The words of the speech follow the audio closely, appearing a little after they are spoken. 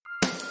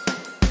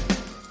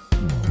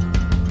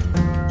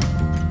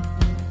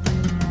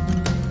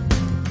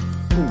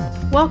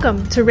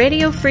Welcome to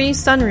Radio Free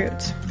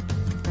Sunroot.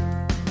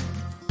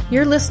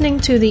 You're listening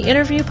to the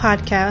interview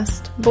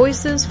podcast,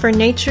 Voices for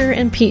Nature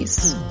and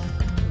Peace,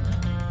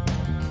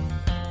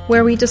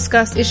 where we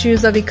discuss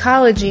issues of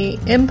ecology,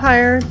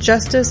 empire,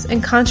 justice,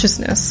 and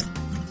consciousness.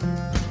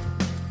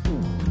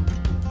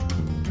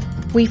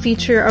 We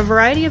feature a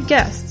variety of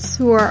guests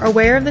who are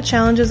aware of the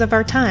challenges of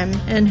our time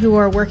and who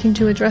are working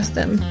to address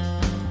them.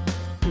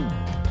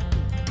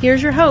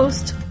 Here's your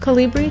host,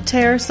 Colibri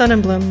Ter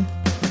Sonnenblum.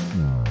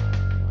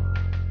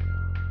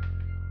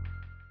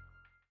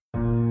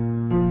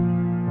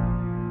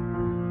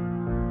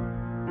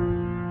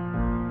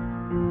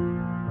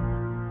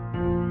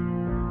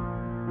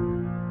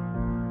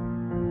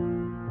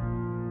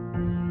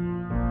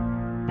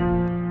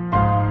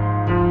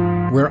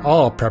 We're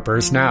All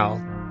Preppers Now,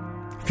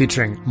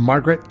 featuring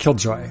Margaret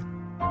Killjoy.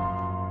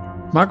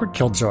 Margaret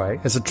Killjoy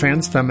is a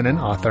trans feminine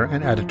author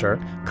and editor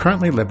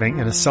currently living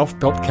in a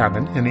self-built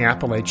cabin in the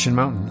Appalachian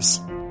Mountains.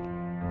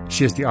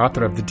 She is the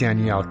author of the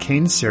Danielle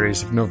Kane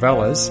series of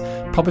novellas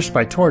published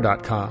by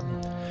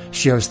Tor.com.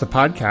 She hosts the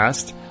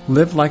podcast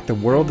Live Like the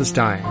World is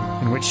Dying,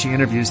 in which she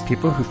interviews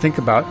people who think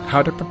about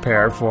how to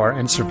prepare for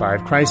and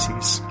survive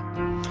crises.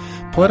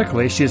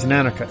 Politically, she is an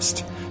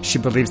anarchist. She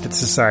believes that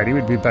society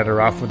would be better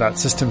off without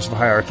systems of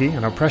hierarchy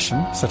and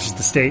oppression, such as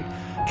the state,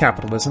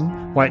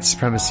 capitalism, white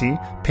supremacy,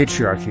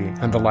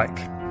 patriarchy, and the like.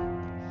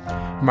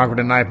 Margaret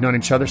and I have known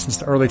each other since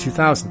the early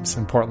 2000s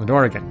in Portland,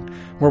 Oregon,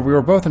 where we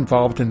were both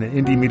involved in the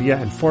indie media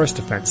and forest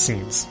defense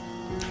scenes.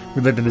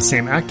 We lived in the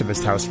same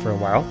activist house for a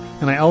while,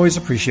 and I always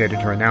appreciated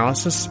her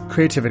analysis,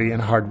 creativity,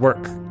 and hard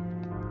work.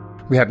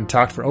 We hadn't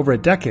talked for over a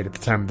decade at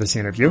the time of this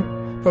interview,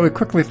 but we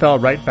quickly fell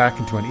right back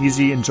into an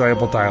easy,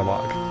 enjoyable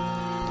dialogue.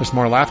 There's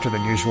more laughter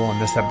than usual in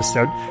this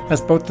episode,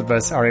 as both of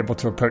us are able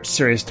to approach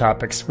serious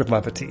topics with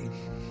levity.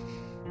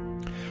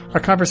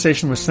 Our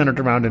conversation was centered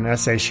around an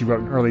essay she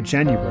wrote in early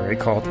January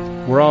called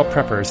We're All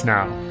Preppers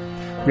Now.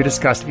 We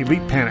discussed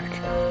elite panic,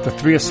 the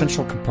three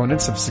essential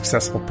components of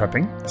successful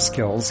prepping,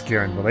 skills,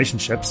 gear, and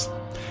relationships,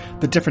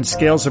 the different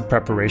scales of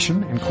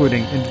preparation,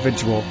 including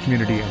individual,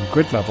 community, and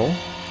grid level,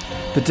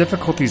 the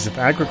difficulties of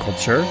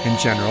agriculture in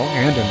general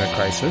and in a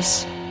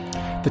crisis,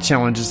 the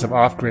challenges of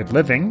off-grid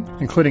living,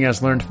 including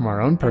as learned from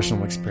our own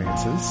personal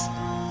experiences,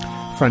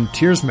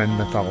 frontiersman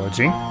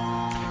mythology,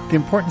 the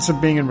importance of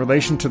being in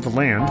relation to the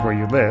land where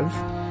you live,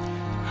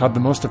 how the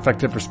most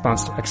effective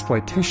response to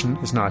exploitation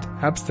is not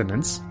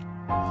abstinence,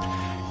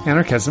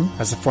 anarchism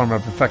as a form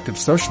of effective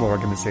social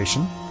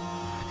organization,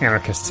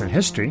 anarchists in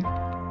history,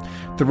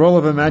 the role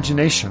of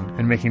imagination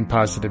in making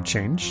positive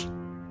change,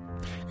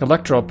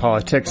 electoral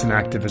politics and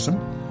activism,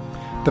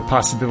 the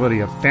possibility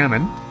of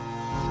famine,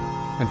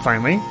 and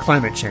finally,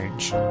 climate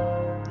change.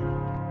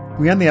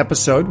 We end the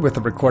episode with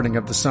a recording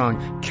of the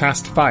song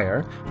Cast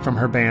Fire from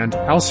her band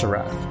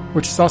Alsarath,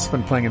 which has also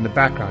been playing in the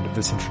background of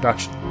this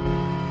introduction.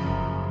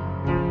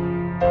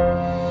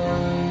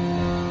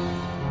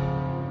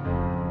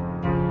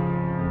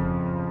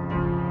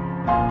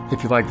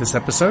 If you like this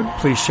episode,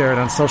 please share it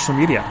on social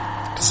media.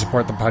 To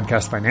support the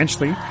podcast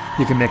financially,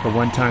 you can make a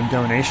one-time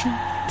donation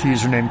to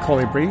username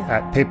Colibri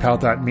at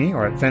paypal.me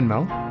or at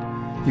Venmo.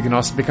 You can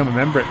also become a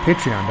member at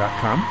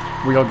patreon.com,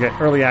 where you'll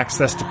get early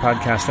access to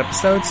podcast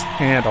episodes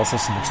and also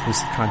some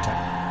exclusive content.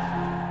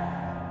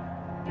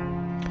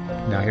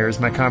 Now here is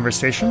my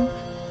conversation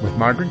with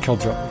Margaret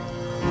Killjoy.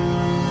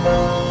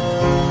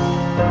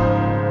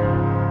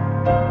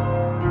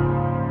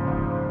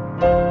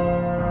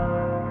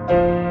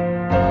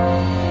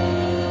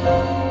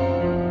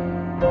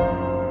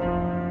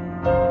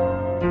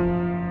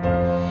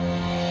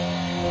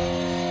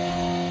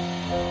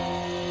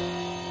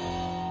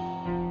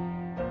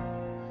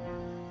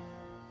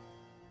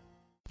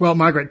 Well,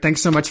 Margaret,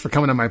 thanks so much for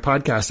coming on my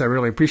podcast. I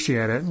really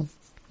appreciate it.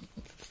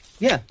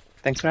 Yeah,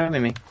 thanks for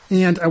having me.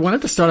 And I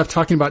wanted to start off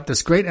talking about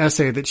this great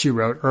essay that you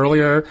wrote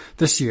earlier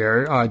this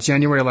year,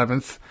 January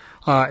 11th.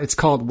 It's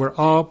called We're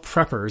All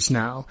Preppers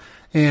Now.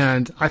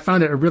 And I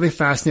found it a really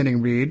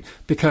fascinating read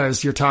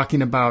because you're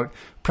talking about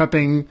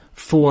prepping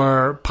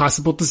for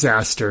possible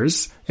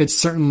disasters. It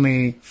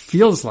certainly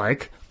feels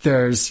like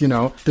there's,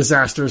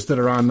 disasters that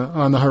are on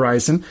the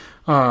horizon.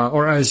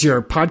 Or as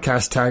your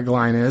podcast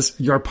tagline is,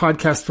 your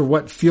podcast for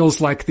what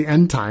feels like the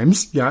end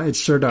times. Yeah, it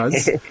sure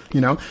does,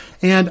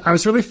 And I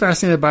was really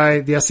fascinated by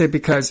the essay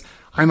because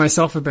I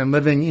myself have been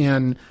living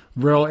in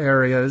rural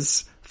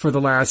areas for the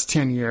last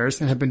 10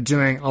 years and have been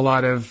doing a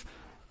lot of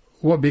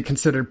what would be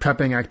considered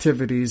prepping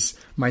activities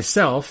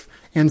myself.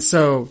 And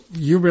so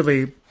you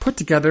really put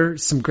together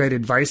some great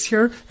advice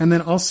here and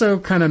then also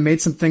kind of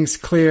made some things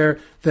clear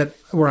that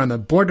were on the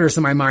borders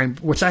of my mind,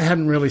 which I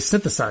hadn't really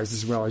synthesized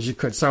as well as you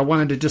could. So I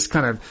wanted to just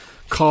kind of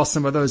call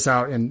some of those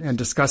out and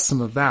discuss some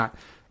of that.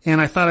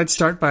 And I thought I'd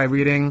start by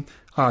reading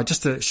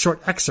just a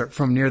short excerpt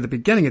from near the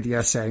beginning of the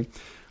essay,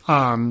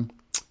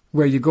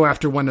 where you go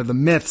after one of the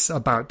myths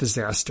about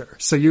disaster.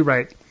 So you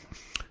write,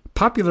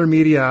 popular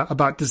media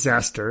about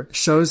disaster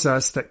shows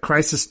us that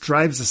crisis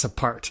drives us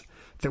apart,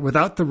 that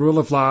without the rule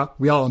of law,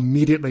 we all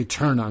immediately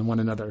turn on one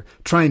another,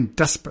 trying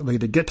desperately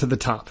to get to the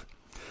top.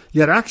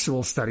 Yet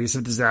actual studies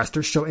of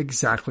disaster show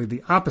exactly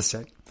the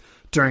opposite.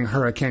 During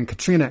Hurricane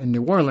Katrina in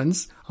New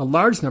Orleans, a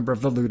large number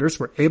of the looters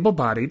were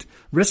able-bodied,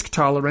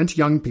 risk-tolerant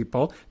young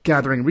people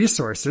gathering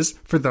resources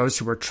for those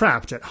who were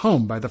trapped at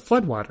home by the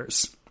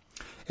floodwaters.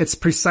 It's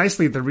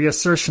precisely the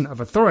reassertion of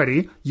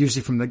authority,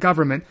 usually from the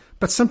government,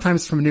 but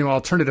sometimes from new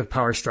alternative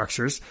power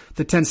structures,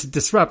 that tends to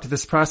disrupt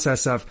this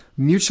process of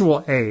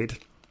mutual aid.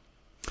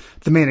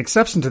 The main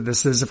exception to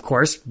this is, of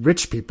course,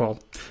 rich people.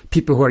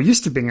 People who are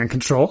used to being in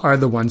control are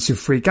the ones who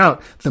freak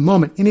out the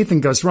moment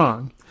anything goes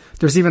wrong.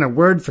 There's even a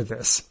word for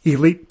this,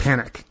 elite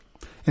panic.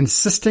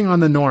 Insisting on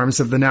the norms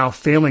of the now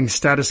failing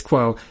status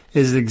quo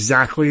is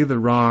exactly the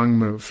wrong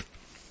move.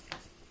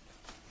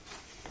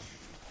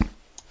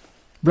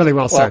 Really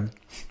well said.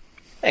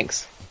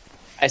 Thanks.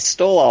 I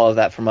stole all of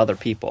that from other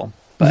people,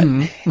 but...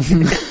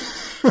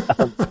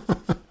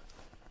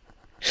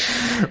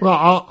 Well,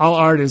 all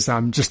art is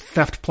just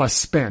theft plus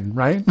spin,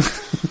 right?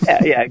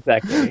 yeah,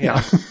 exactly.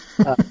 Yeah.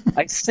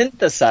 I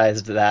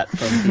synthesized that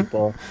from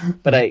people,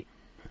 but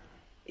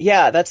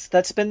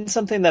that's been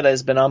something that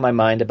has been on my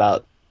mind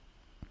about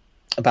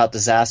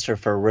disaster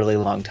for a really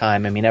long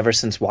time. I mean, ever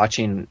since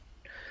watching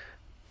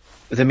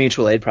the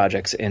mutual aid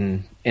projects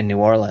in New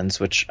Orleans,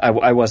 which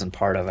I wasn't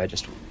part of. I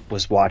just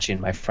was watching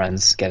my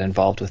friends get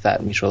involved with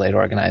that mutual aid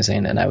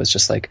organizing, and I was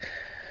just like,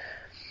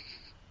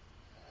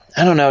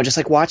 I don't know, just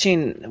like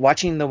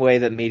watching the way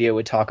that media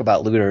would talk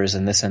about looters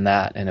and this and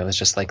that, and it was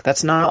just like,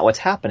 that's not what's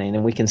happening,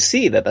 and we can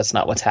see that that's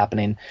not what's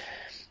happening.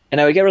 And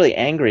I would get really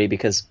angry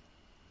because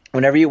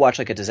whenever you watch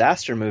like a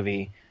disaster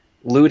movie,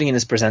 looting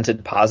is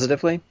presented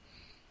positively.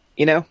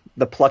 You know,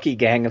 the plucky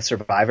gang of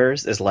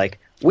survivors is like,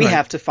 we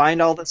have to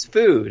find all this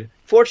food.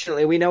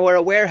 Fortunately, we know where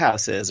a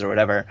warehouse is or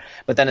whatever.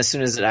 But then as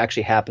soon as it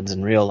actually happens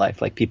in real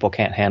life, like people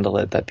can't handle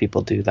it that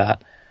people do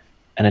that.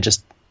 And it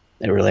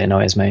really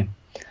annoys me.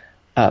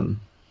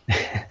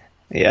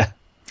 Yeah.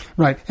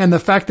 Right. And the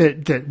fact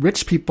that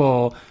rich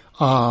people,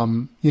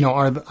 I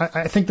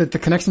think that the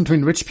connection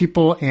between rich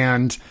people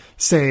and,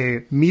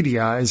 say,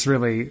 media is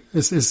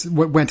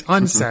what went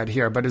unsaid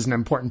here, but is an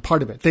important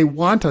part of it. They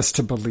want us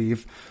to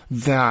believe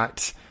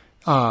that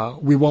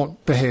we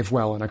won't behave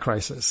well in a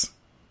crisis.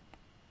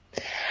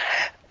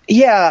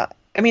 Yeah.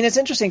 I mean, it's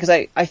interesting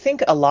because I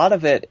think a lot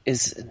of it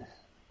is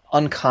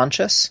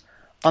unconscious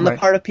on the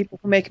part of people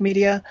who make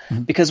media,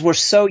 because we're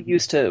so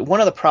used to – one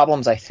of the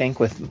problems I think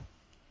with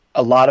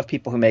a lot of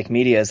people who make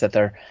media is that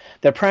their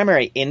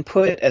primary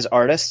input as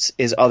artists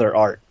is other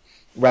art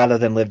rather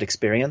than lived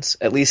experience,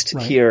 at least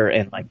here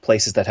in like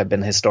places that have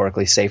been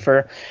historically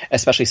safer,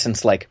 especially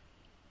since like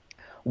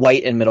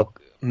white and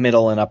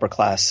middle and upper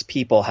class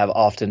people have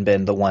often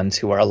been the ones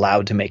who are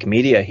allowed to make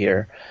media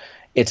here.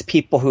 It's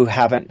people who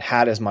haven't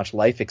had as much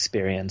life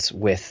experience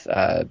with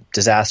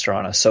disaster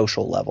on a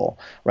social level,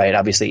 right?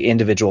 Obviously,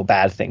 individual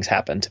bad things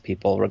happen to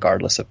people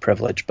regardless of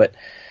privilege, but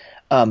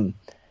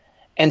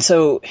and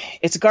so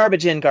it's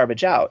garbage in,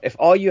 garbage out. If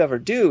all you ever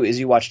do is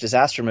you watch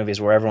disaster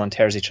movies where everyone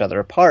tears each other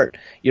apart,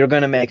 you're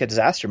going to make a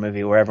disaster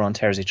movie where everyone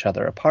tears each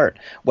other apart,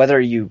 whether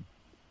you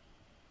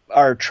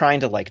are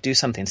trying to like do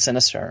something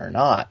sinister or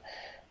not.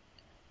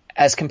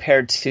 As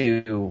compared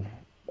to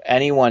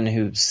anyone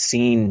who's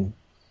seen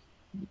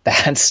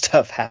bad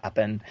stuff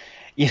happen,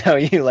 you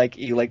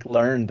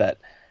learn that,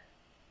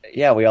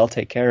 yeah, we all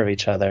take care of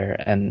each other.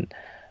 And,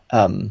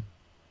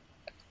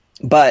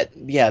 but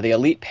yeah, the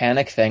elite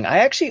panic thing, I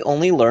actually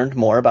only learned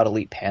more about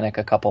elite panic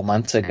a couple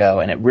months ago.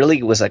 And it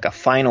really was like a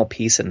final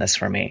piece in this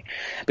for me,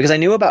 because I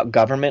knew about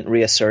government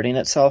reasserting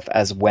itself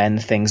as when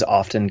things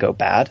often go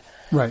bad.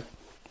 Right.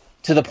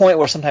 To the point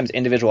where sometimes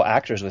individual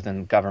actors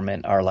within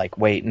government are like,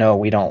 wait, no,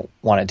 we don't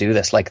want to do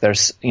this. Like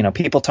there's,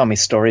 people tell me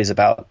stories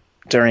about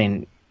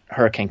during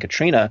Hurricane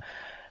Katrina,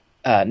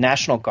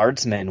 National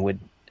Guardsmen would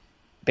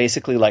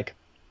basically like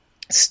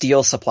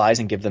steal supplies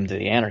and give them to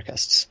the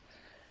anarchists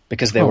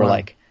because they were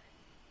like,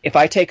 if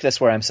I take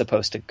this where I'm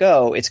supposed to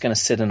go, it's going to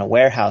sit in a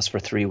warehouse for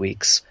 3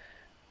 weeks.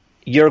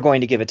 You're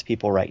going to give it to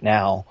people right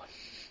now.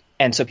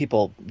 And so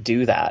people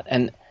do that.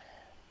 And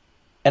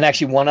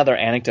actually one other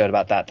anecdote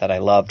about that I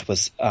loved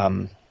was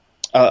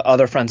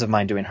other friends of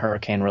mine doing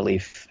hurricane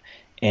relief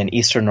in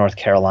eastern North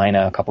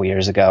Carolina a couple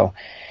years ago.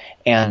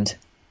 And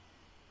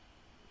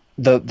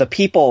the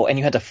people, and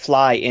you had to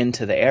fly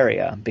into the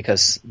area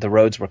because the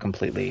roads were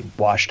completely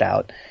washed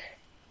out.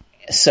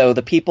 So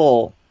the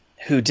people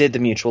who did the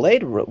mutual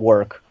aid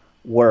work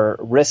were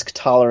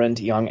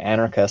risk-tolerant young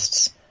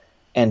anarchists,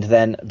 and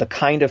then the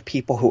kind of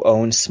people who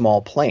owned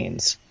small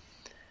planes,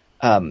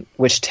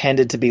 which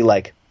tended to be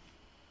like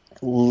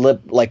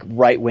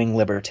right-wing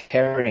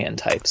libertarian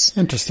types.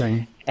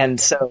 Interesting. And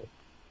so,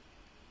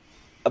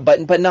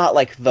 but not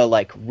like the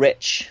like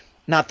rich,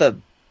 not the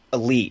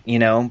elite,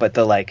 but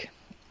the like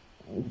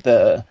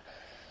the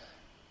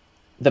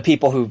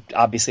people who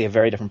obviously have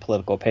very different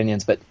political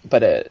opinions, but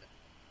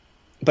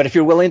if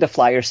you're willing to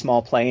fly your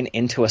small plane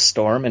into a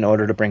storm in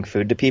order to bring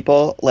food to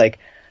people, like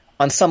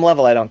on some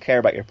level, I don't care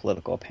about your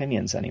political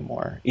opinions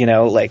anymore,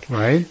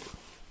 right.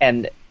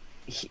 And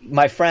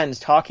my friend's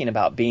talking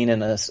about being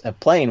in a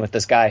plane with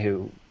this guy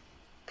who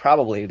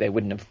probably they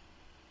wouldn't have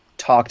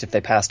talked if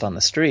they passed on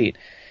the street,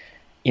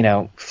 you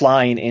know,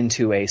 flying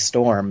into a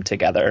storm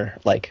together,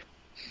 like,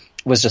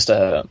 was just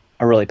a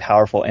really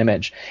powerful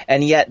image.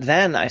 And yet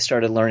then I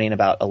started learning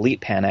about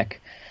elite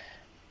panic.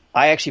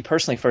 I actually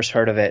personally first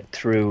heard of it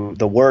through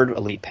the word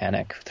elite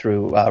panic,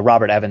 through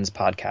Robert Evans'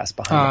 podcast,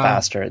 Behind the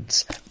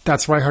Bastards.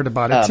 That's where I heard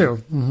about it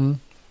too. Mm-hmm.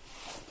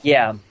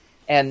 Yeah.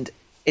 And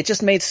it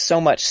just made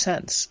so much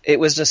sense. It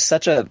was just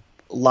such a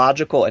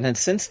logical, and then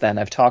since then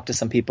I've talked to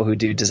some people who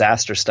do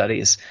disaster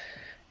studies,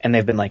 and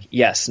they've been like,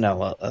 yes,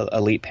 no,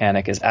 elite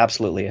panic is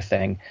absolutely a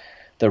thing.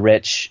 The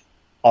rich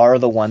are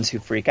the ones who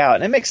freak out.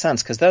 And it makes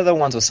sense because they're the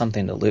ones with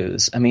something to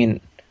lose. I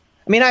mean,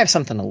 I have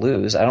something to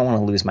lose. I don't want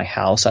to lose my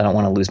house. I don't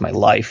want to lose my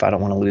life. I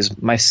don't want to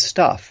lose my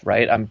stuff,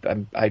 right?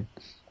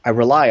 I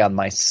rely on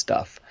my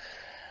stuff.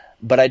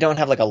 But I don't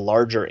have like a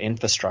larger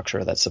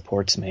infrastructure that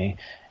supports me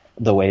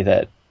the way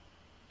that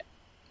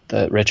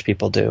the rich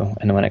people do.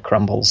 And when it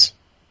crumbles,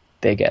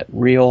 they get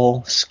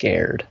real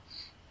scared.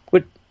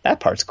 That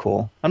part's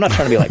cool. I'm not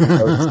trying to be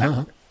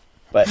like,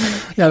 but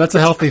yeah, that's a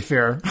healthy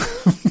fear.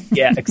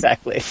 Yeah,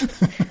 exactly.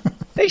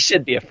 They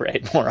should be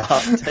afraid more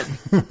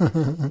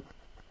often.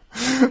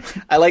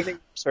 I like to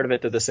sort of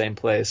it to the same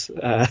place.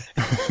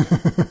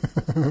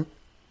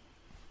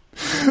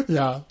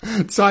 Yeah.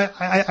 So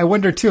I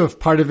wonder too if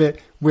part of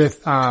it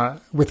with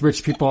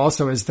rich people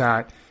also is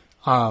that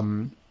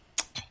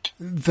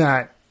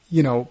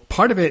you know,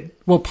 part of it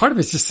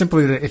is just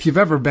simply that if you've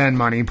ever been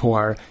money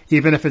poor,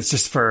 even if it's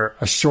just for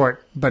a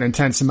short but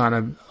intense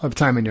amount of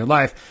time in your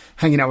life,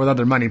 hanging out with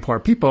other money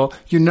poor people,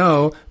 you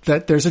know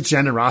that there's a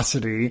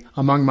generosity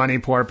among money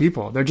poor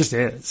people. There just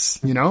is,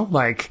 you know,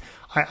 like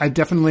I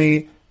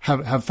definitely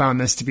have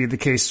found this to be the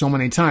case so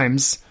many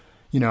times,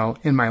 you know,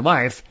 in my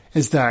life,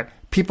 is that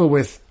people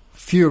with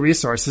few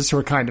resources who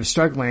are kind of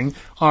struggling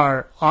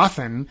are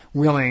often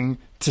willing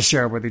to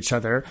share with each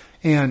other,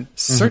 and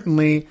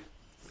certainly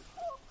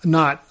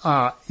not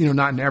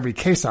in every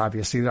case,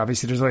 obviously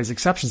there's always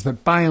exceptions,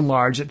 but by and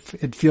large,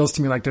 it feels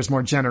to me like there's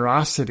more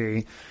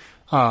generosity,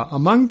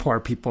 among poor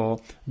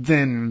people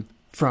than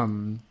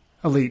from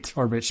elite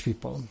or rich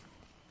people.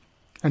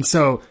 And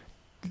so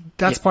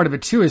that's part of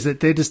it too, is that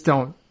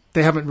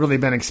they haven't really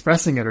been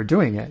expressing it or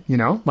doing it, you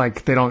know,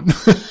 like they don't,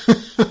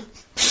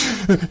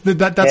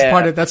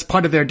 that's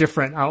part of their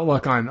different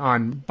outlook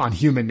on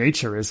human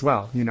nature as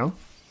well, you know?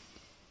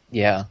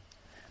 Yeah.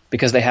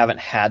 Because they haven't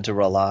had to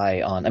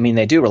rely on, I mean,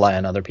 they do rely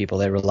on other people.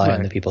 They rely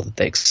on the people that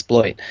they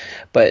exploit,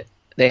 but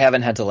they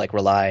haven't had to like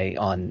rely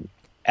on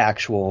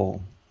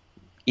actual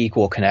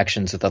equal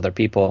connections with other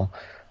people,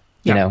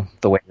 you know,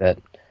 the way that,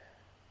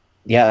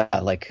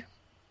 like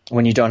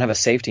when you don't have a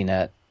safety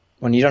net,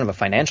 when you don't have a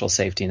financial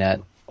safety net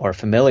or a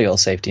familial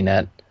safety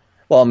net,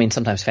 well, I mean,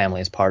 sometimes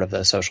family is part of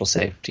the social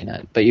safety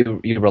net, but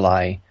you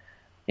rely,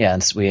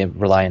 we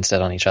rely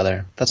instead on each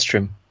other. That's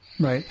true.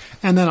 Right.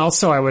 And then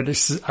also I would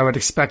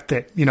expect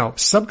that, you know,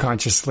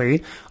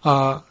 subconsciously,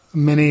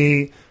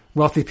 many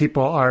wealthy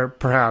people are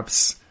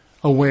perhaps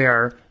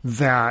aware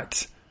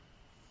that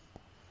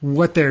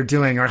what they're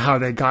doing or how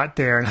they got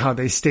there and how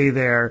they stay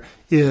there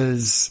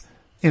is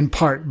in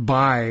part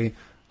by,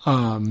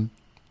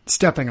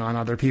 stepping on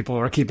other people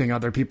or keeping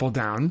other people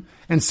down.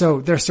 And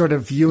so they're sort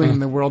of viewing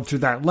the world through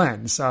that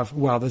lens of,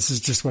 well, this is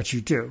just what you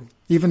do,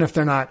 even if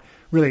they're not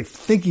really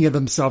thinking of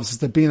themselves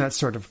as being that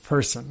sort of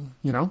person,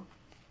 you know?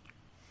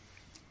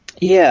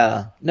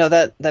 Yeah, no,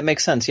 that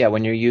makes sense. Yeah,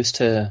 when you're used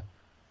to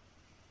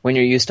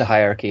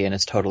hierarchy and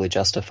it's totally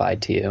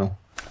justified to you,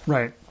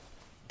 right?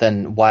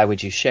 Then why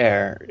would you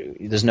share?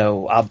 There's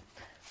no,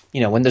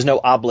 when there's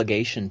no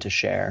obligation to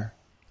share.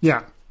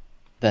 Yeah.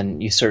 Then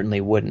you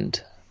certainly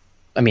wouldn't.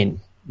 I mean,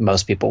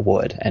 most people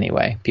would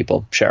anyway.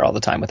 People share all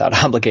the time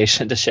without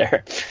obligation to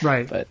share.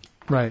 Right. But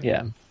right.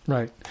 Yeah.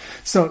 Right.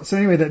 So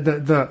anyway,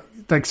 the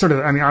like sort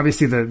of, I mean,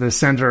 obviously the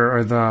center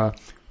or the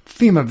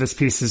theme of this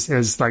piece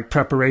is like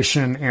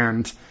preparation,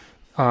 and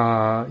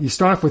you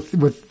start off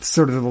with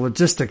sort of the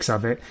logistics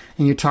of it,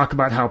 and you talk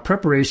about how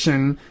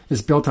preparation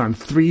is built on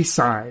three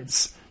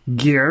sides: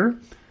 gear,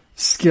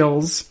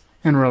 skills,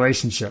 and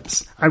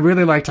relationships. I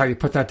really liked how you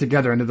put that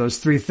together into those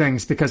three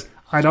things, because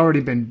I'd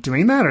already been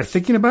doing that or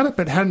thinking about it,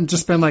 but hadn't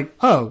just been like,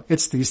 oh,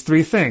 it's these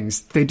three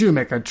things. They do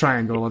make a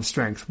triangle of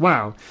strength.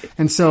 Wow.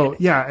 And so,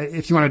 yeah,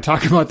 if you want to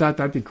talk about that,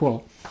 that'd be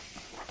cool.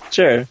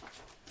 Sure.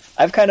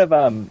 I've kind of,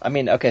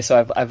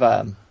 so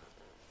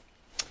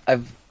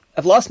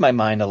I've lost my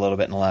mind a little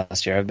bit in the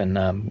last year. I've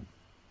been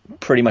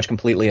pretty much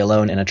completely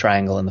alone in a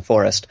triangle in the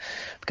forest,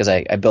 because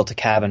I built a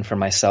cabin for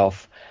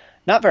myself,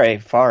 not very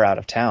far out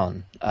of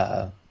town,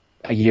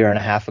 a year and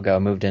a half ago.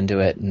 Moved into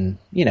it and,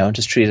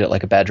 just treated it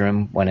like a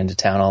bedroom, went into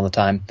town all the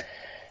time.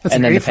 That's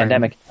and an then A-frame. The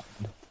pandemic,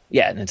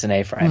 and it's an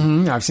A-frame.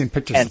 Mm-hmm. I've seen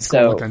pictures. And it's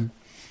cool looking.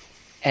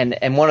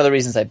 And one of the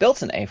reasons I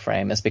built an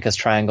A-frame is because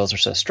triangles are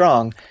so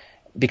strong,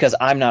 because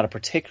I'm not a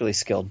particularly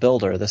skilled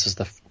builder. This is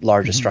the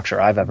largest structure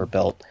I've ever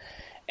built,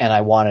 and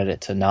I wanted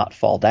it to not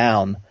fall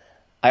down.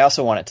 I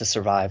also want it to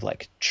survive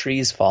like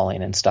trees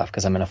falling and stuff,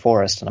 because I'm in a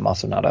forest and I'm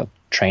also not a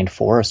trained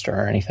forester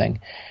or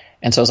anything.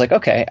 And so I was like,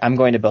 okay, I'm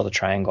going to build a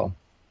triangle.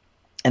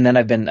 And then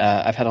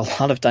I've had a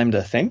lot of time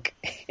to think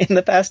in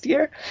the past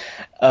year,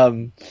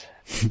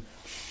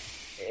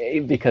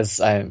 because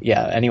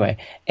anyway.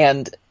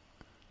 And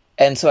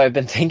so I've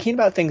been thinking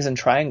about things in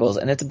triangles,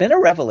 and it's been a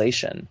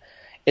revelation.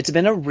 It's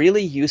been a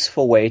really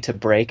useful way to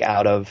break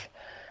out of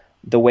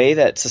the way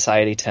that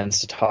society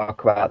tends to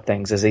talk about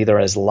things as either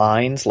as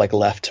lines, like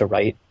left to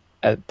right,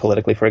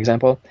 politically, for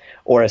example,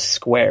 or as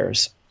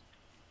squares.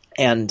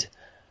 And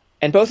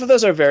both of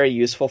those are very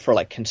useful for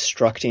like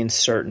constructing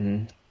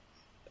certain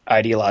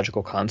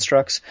ideological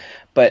constructs,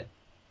 but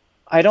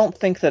I don't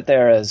think that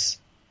they're as,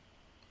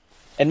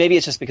 and maybe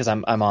it's just because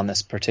I'm on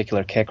this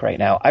particular kick right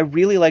now. I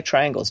really like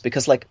triangles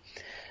because like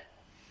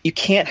you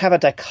can't have a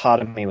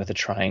dichotomy with a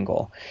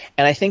triangle.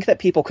 And I think that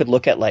people could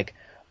look at like,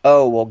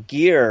 oh, well,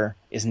 gear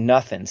is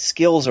nothing.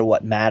 Skills are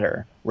what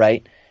matter,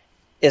 right?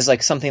 Is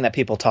like something that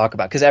people talk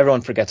about because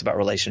everyone forgets about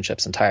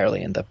relationships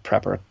entirely in the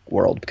prepper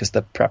world because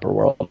the prepper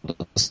world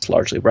is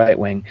largely right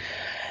wing.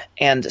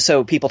 And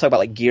so people talk about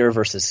like gear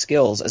versus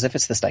skills as if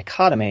it's this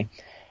dichotomy,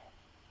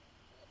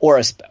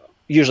 or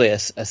usually a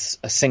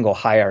single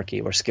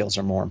hierarchy where skills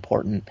are more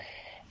important.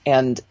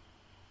 And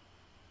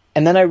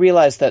then I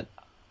realized that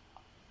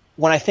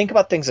when I think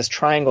about things as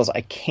triangles,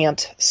 I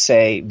can't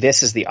say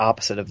this is the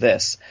opposite of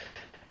this,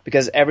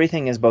 because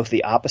everything is both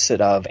the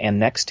opposite of and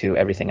next to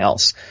everything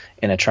else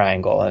in a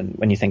triangle. And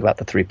when you think about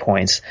the 3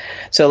 points,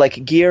 so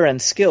like gear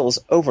and skills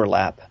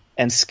overlap,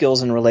 and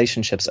skills and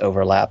relationships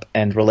overlap,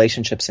 and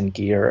relationships and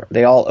gear,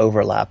 they all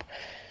overlap.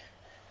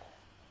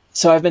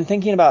 So I've been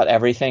thinking about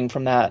everything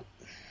from that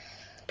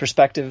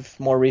perspective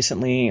more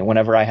recently.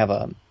 Whenever I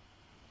have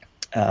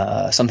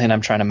something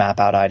I'm trying to map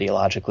out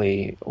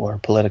ideologically or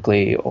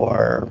politically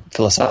or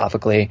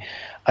philosophically,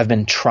 I've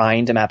been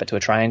trying to map it to a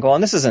triangle.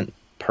 And this isn't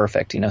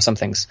perfect. Some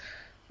things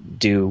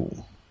do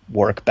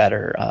work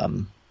better,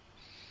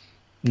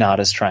 not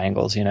as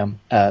triangles,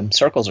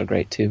 circles are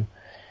great too.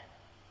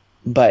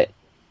 But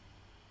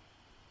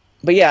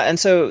yeah, and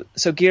so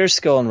gear,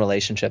 skill, and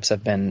relationships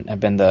have been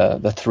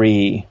the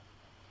 3.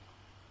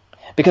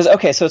 Because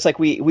okay, so it's like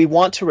we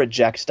want to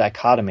reject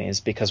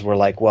dichotomies because we're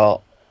like,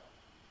 well,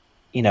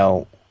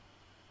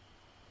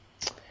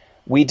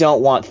 we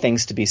don't want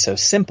things to be so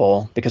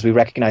simple because we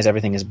recognize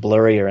everything is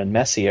blurrier and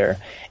messier,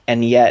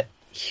 and yet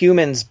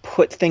humans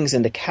put things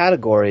into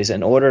categories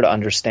in order to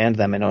understand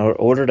them, in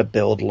order to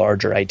build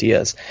larger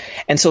ideas.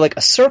 And so like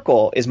a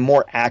circle is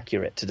more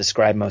accurate to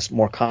describe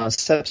more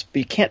concepts, but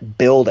you can't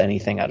build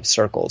anything out of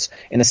circles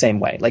in the same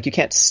way. Like you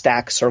can't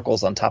stack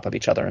circles on top of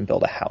each other and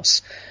build a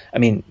house. I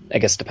mean, I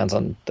guess it depends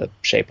on the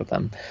shape of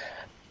them.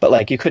 But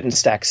like you couldn't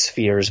stack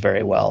spheres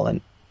very well. And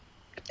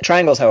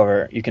triangles,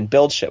 however, you can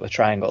build shit with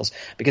triangles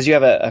because you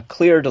have a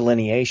clear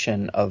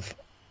delineation of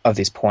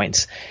these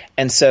points.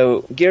 And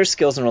so gear,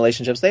 skills, and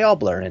relationships, they all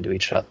blur into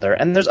each other.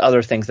 And there's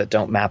other things that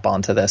don't map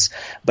onto this.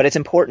 But it's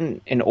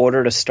important in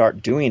order to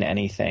start doing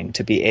anything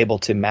to be able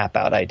to map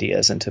out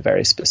ideas into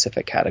very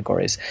specific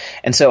categories.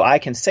 And so I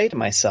can say to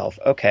myself,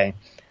 okay,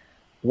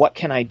 what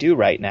can I do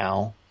right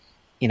now?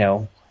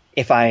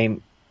 If I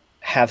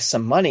have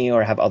some money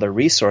or have other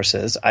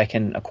resources, I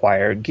can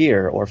acquire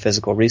gear or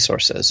physical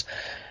resources.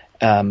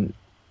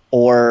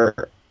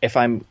 Or if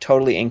I'm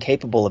totally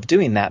incapable of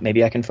doing that,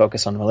 maybe I can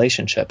focus on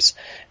relationships,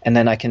 and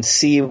then I can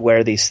see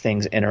where these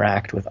things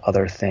interact with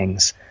other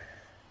things.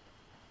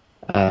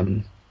 I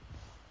know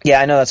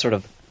that's sort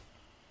of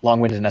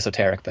long-winded and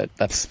esoteric, but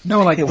that's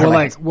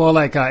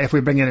if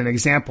we bring in an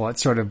example, it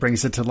sort of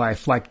brings it to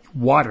life. Like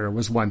water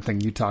was one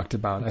thing you talked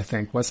about, I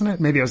think, wasn't it?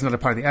 Maybe it was another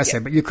part of the essay,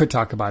 but you could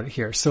talk about it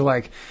here. So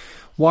like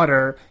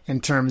water in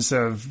terms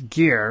of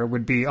gear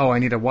would be, I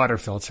need a water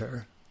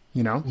filter,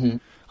 Mm-hmm.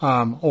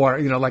 Or,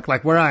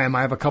 like where I am,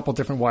 I have a couple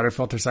different water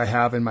filters I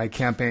have in my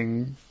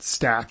camping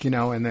stack,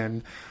 and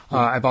then,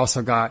 I've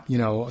also got,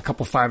 a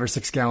couple 5 or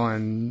 6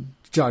 gallon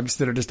jugs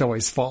that are just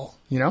always full,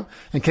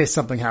 in case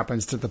something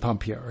happens to the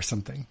pump here or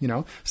something,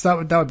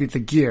 so that would be the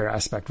gear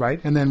aspect, right?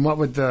 And then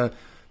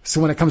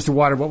so when it comes to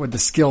water, what would the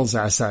skills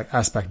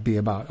aspect be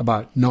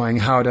about knowing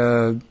how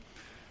to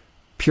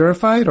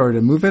purify it or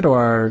to move it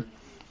or?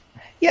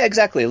 Yeah,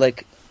 exactly.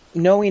 Like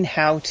knowing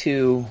how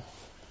to,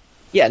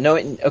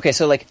 okay,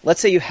 so like, let's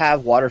say you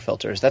have water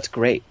filters. That's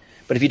great.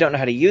 But if you don't know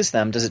how to use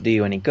them, does it do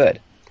you any good?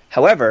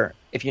 However,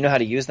 if you know how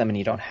to use them and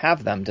you don't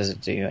have them, does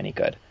it do you any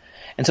good?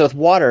 And so with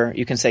water,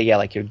 you can say,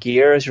 like your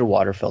gear is your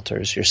water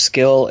filters. Your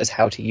skill is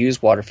how to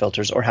use water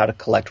filters or how to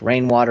collect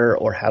rainwater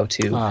or how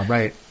to,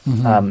 right.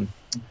 Mm-hmm.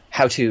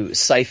 How to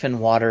siphon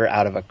water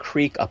out of a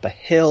creek up a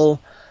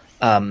hill,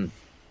 how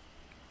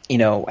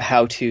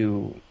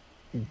to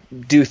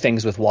do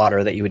things with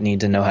water that you would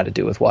need to know how to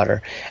do with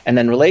water. And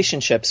then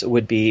relationships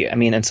would be,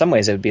 in some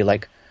ways it would be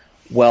like,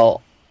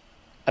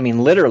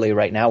 literally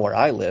right now where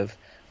I live,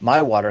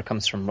 my water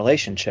comes from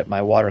relationship.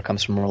 My water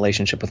comes from a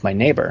relationship with my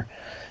neighbor.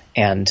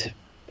 And,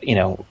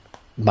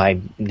 my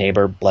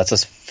neighbor lets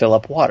us fill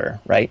up water,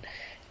 right?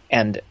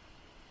 And,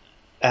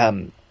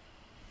 but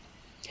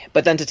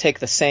then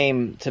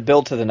to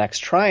build to the next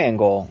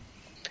triangle,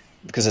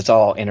 because it's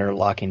all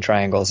interlocking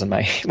triangles in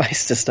my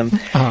system,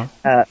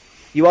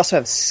 you also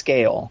have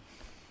scale.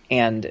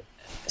 And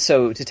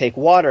so to take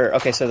water,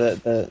 okay, so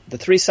the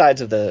three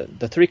sides of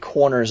the three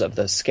corners of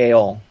the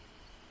scale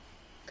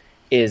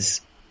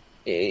is,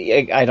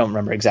 I don't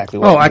remember exactly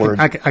what word.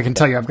 I can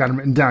tell you, I've got them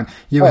written down.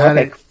 You had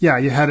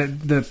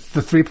it, the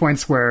 3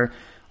 points were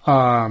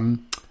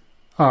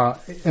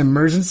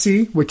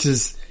emergency, which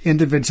is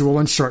individual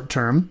and short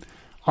term,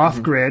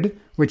 off-grid,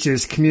 which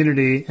is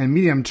community and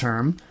medium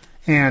term,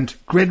 and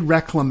grid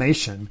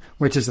reclamation,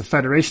 which is a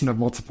federation of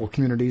multiple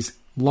communities,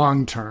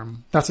 long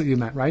term. That's what you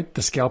meant, right?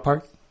 The scale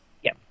part?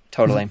 Yeah,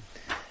 totally.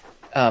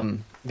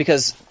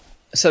 Because,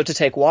 so to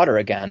take water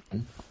again,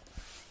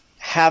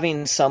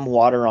 having some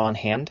water on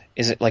hand,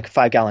 is it like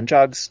 5-gallon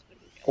jugs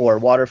or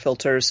water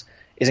filters,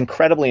 is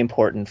incredibly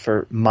important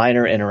for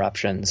minor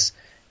interruptions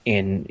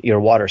in your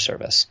water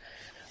service.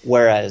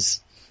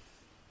 Whereas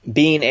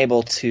being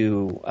able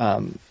to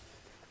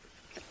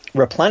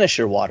replenish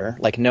your water,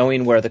 like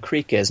knowing where the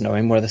creek is,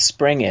 knowing where the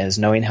spring is,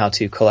 knowing how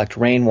to collect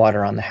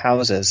rainwater on the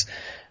houses,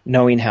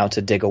 knowing how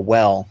to dig a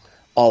well,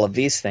 all of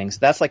these things,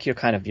 that's like your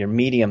kind of your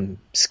medium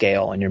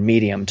scale and your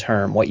medium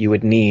term, what you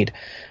would need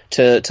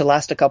to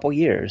last a couple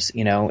years,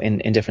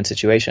 in different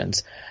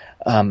situations.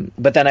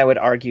 But then I would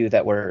argue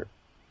that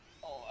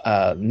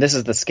this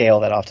is the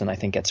scale that often I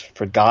think gets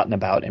forgotten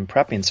about in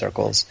prepping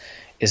circles,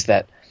 is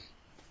that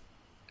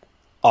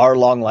our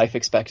long life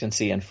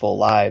expectancy and full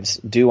lives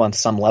do on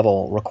some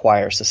level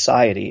require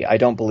society. I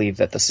don't believe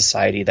that the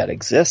society that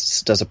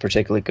exists does a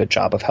particularly good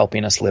job of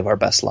helping us live our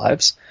best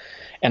lives.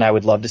 And I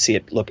would love to see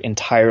it look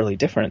entirely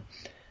different.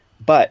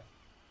 But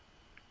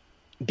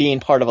being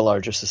part of a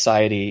larger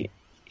society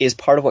is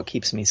part of what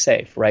keeps me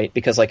safe, right?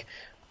 Because like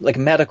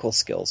medical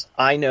skills,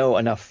 I know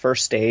enough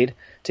first aid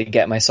to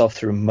get myself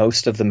through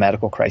most of the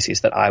medical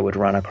crises that I would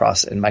run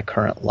across in my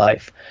current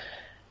life.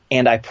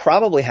 And I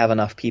probably have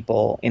enough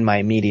people in my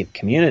immediate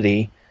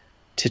community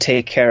to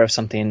take care of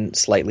something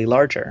slightly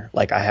larger.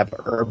 Like I have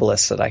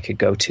herbalists that I could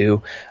go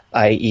to.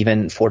 I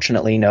even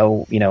fortunately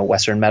know,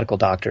 Western medical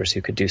doctors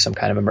who could do some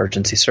kind of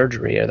emergency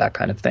surgery or that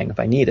kind of thing if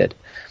I needed.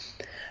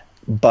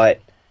 But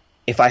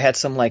if I had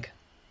some like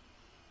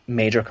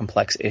major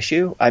complex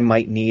issue, I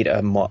might need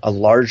a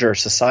larger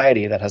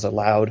society that has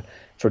allowed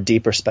for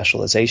deeper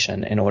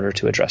specialization in order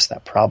to address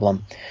that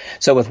problem.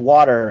 So with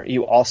water,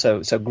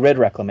 so grid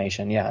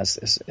reclamation,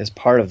 is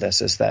part of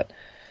this, is that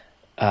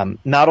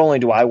not only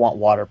do I want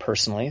water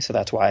personally, so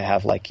that's why I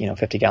have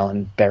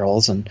 50-gallon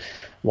barrels and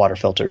water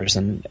filters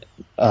and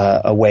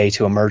a way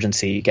to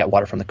emergency get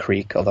water from the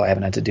creek, although I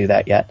haven't had to do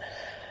that yet.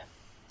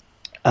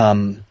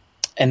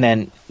 And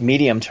then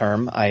medium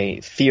term,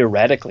 I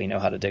theoretically know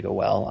how to dig a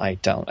well.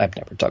 I've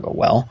never dug a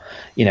well,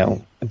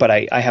 but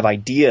I have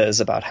ideas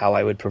about how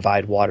I would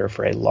provide water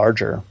for a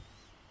larger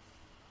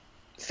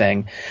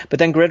thing. But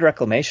then grid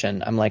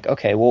reclamation, I'm like,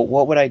 okay, well,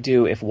 what would I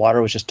do if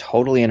water was just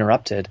totally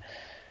interrupted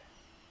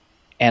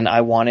and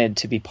I wanted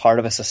to be part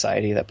of a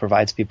society that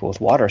provides people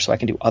with water so I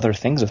can do other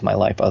things with my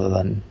life other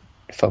than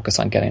focus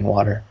on getting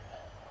water?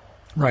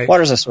 Right.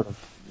 Water's a sort of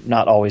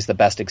not always the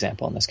best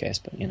example in this case,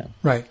 but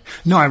Right.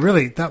 No,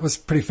 that was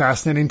pretty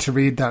fascinating to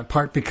read that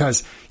part,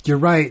 because you're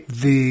right.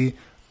 The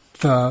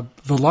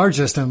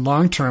largest and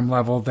long-term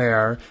level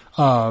there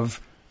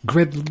of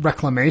grid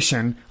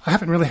reclamation, I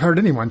haven't really heard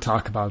anyone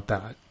talk about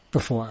that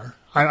before.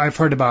 I've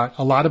heard a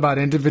lot about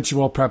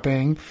individual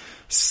prepping,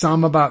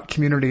 some about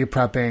community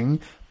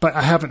prepping, but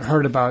I haven't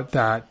heard about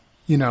that,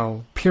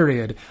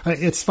 period.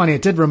 It's funny.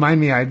 It did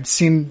remind me, I'd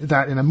seen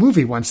that in a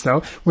movie once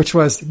though, which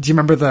was, do you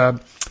remember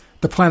the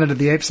Planet of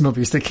the Apes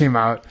movies that came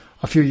out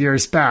a few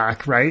years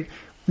back, right?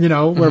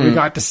 Where we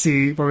got to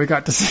see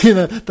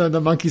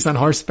the monkeys on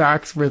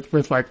horsebacks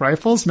with like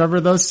rifles. Remember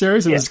those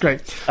series? It was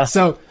great.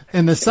 So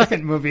in the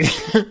second movie,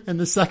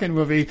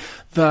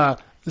 the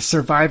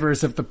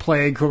survivors of the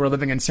plague who were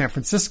living in San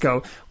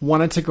Francisco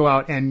wanted to go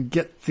out and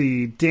get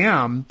the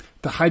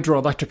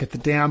hydroelectric at the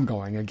dam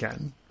going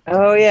again.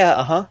 Oh yeah,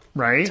 uh-huh.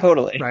 Right?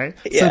 Totally. Right?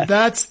 Yeah.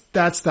 So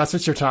that's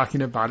what you're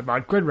talking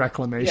about grid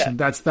reclamation. Yeah.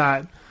 That's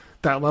that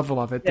level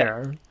of it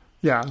there.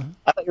 Yeah.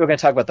 I thought you were going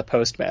to talk about the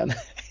postman.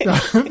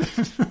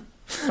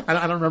 I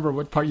don't remember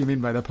what part you mean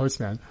by the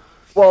postman.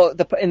 Well,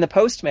 in the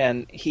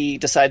postman, he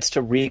decides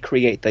to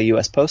recreate the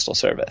U.S. Postal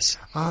Service.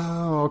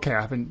 Oh, okay.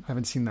 I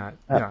haven't seen that.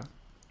 Yeah.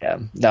 Yeah.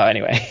 No,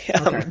 anyway.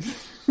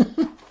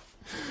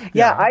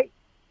 Okay.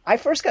 I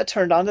first got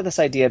turned on to this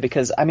idea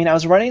because, I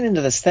was running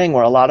into this thing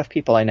where a lot of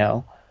people I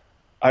know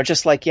are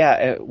just like,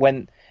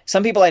 when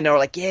some people I know are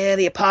like, yeah,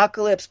 the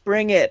apocalypse,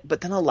 bring it.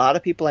 But then a lot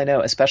of people I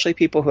know, especially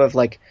people who have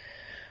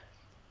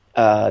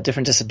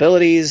different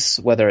disabilities,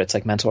 whether it's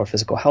like mental or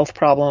physical health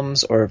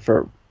problems or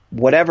for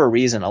whatever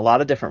reason, a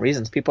lot of different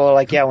reasons, people are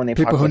like, when the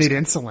people who need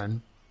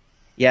insulin.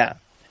 Yeah.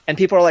 And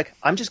people are like,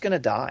 I'm just going to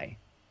die.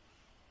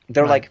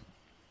 They're like,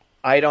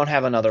 I don't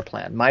have another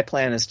plan. My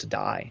plan is to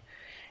die.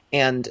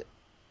 And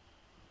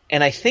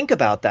I think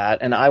about that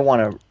and I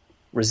want to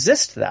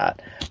resist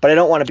that, but I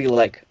don't want to be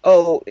like,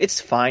 oh, it's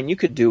fine, you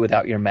could do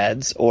without your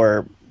meds,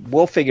 or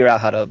we'll figure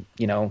out how to,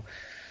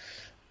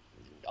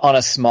 on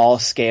a small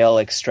scale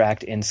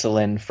extract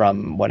insulin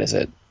from, what is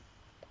it?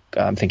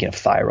 I'm thinking of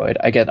thyroid.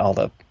 I get all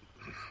the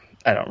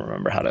I don't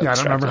remember how to. Yeah, I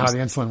don't remember how the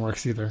insulin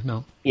works either.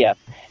 No. Yeah,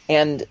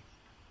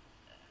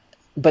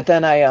 but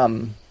then I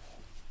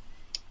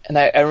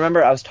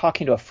remember I was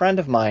talking to a friend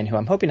of mine who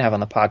I'm hoping to have on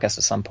the podcast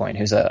at some point,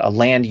 who's a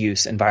land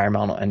use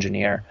environmental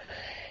engineer,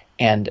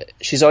 and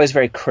she's always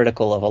very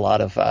critical of a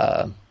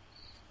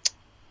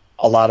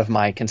lot of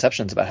my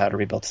conceptions about how to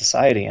rebuild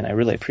society, and I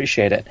really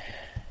appreciate it.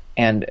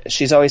 And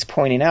she's always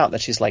pointing out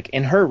that she's like,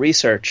 in her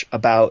research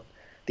about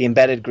the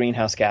embedded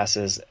greenhouse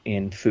gases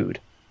in food,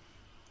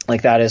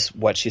 like that is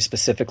what she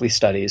specifically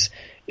studies,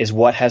 is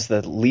what has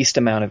the least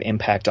amount of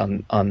impact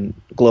on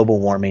global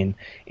warming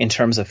in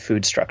terms of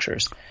food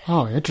structures.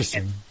 Oh,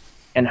 interesting.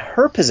 And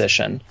her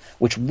position,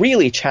 which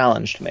really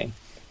challenged me,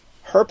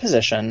 her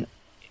position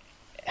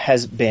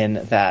has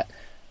been that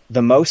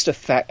the most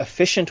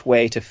efficient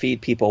way to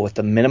feed people with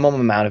the minimum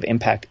amount of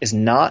impact is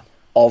not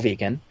all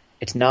vegan,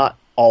 it's not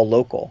all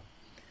local.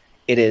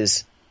 It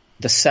is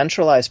the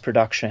centralized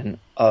production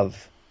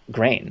of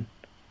grain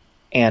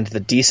and the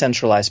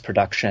decentralized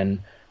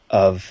production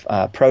of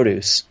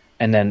produce,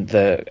 and then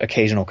the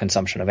occasional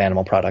consumption of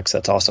animal products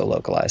that's also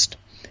localized.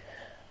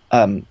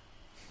 And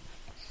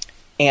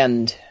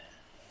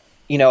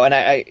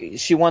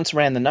she once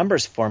ran the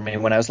numbers for me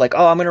when I was like,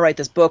 oh, I'm going to write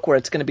this book where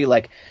it's going to be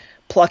like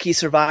plucky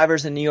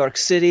survivors in New York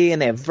City,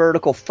 and they have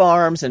vertical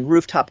farms and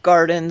rooftop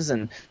gardens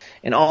and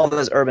all of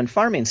those urban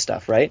farming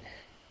stuff, right?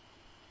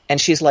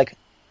 And she's like,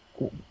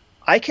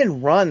 I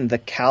can run the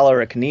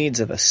caloric needs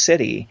of a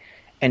city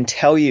and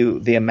tell you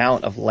the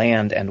amount of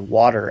land and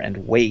water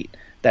and weight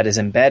that is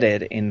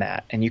embedded in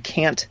that. And you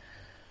can't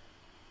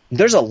 –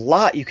 there's a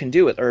lot you can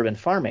do with urban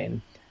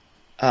farming,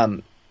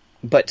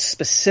 but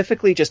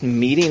specifically just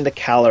meeting the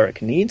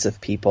caloric needs of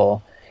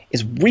people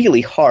is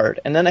really hard.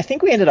 And then I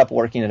think we ended up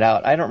working it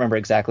out. I don't remember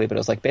exactly, but it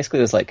was like – basically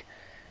it was like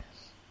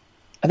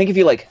 – I think if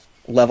you like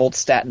leveled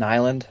Staten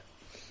Island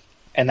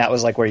and that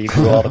was like where you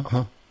grew all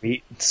the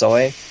wheat and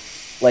soy,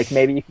 like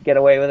maybe you could get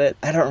away with it.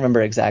 I don't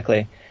remember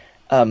exactly.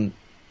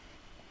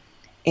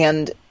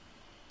 And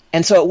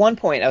so at one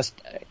point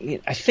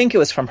I think it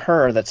was from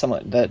her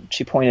that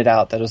she pointed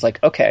out that it was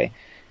like, okay,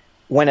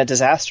 when a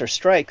disaster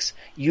strikes,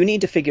 you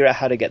need to figure out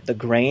how to get the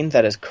grain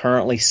that is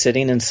currently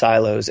sitting in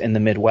silos in the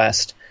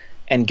Midwest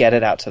and get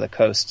it out to the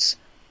coasts,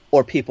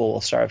 or people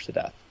will starve to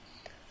death.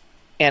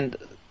 And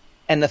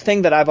the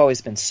thing that I've always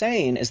been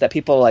saying is that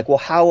people are like, well,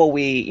 how will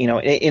we,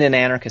 in an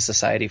anarchist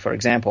society, for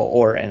example,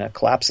 or in a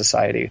collapsed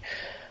society,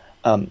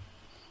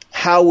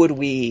 how would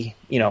we,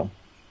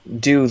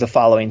 do the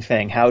following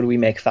thing? How do we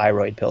make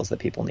thyroid pills that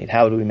people need?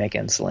 How do we make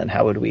insulin?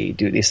 How would we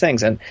do these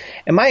things? And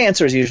my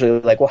answer is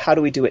usually like, well, how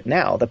do we do it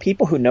now? The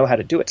people who know how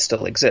to do it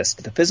still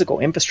exist. The physical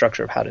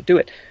infrastructure of how to do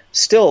it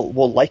still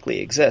will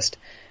likely exist.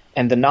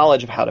 And the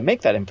knowledge of how to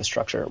make that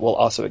infrastructure will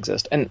also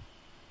exist. And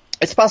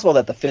it's possible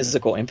that the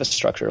physical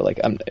infrastructure,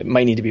 it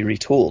might need to be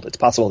retooled. It's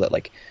possible that,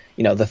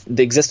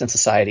 the existing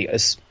society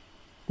is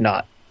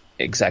not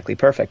exactly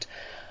perfect.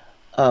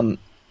 But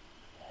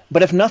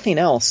if nothing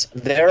else,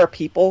 there are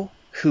people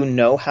who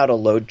know how to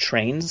load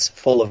trains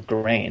full of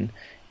grain,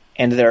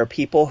 and there are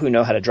people who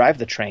know how to drive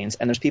the trains,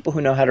 and there's people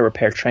who know how to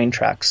repair train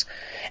tracks.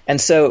 And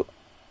so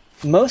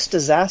most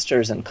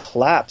disasters and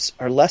collapse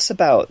are less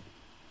about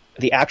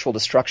the actual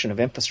destruction of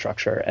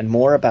infrastructure and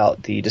more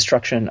about the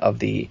destruction of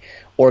the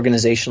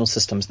organizational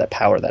systems that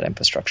power that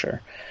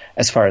infrastructure,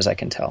 as far as I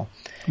can tell.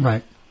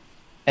 Right.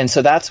 And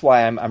so that's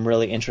why I'm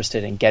really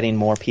interested in getting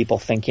more people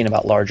thinking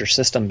about larger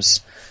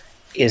systems,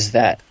 is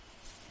that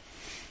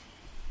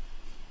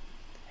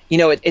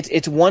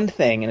it's one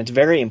thing, and it's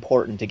very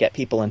important to get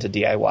people into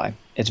DIY.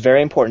 It's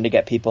very important to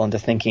get people into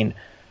thinking,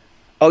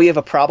 oh, you have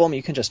a problem,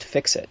 you can just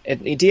fix it.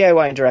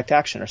 DIY and direct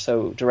action are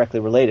so directly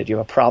related. You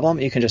have a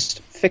problem, you can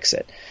just fix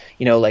it.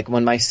 Like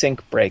when my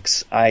sink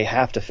breaks, I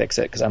have to fix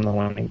it because I'm the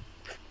one who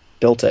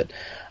built it,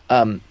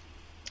 and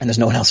there's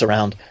no one else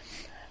around.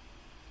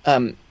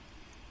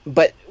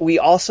 But we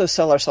also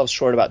sell ourselves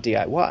short about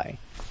DIY,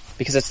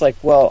 because it's like,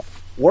 well,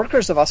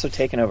 workers have also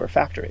taken over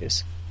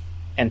factories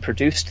and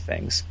produced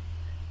things.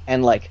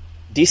 And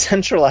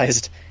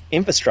decentralized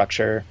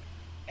infrastructure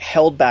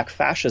held back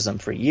fascism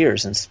for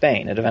years in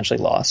Spain. It eventually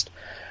lost.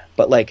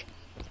 But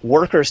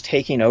workers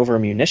taking over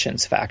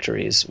munitions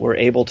factories were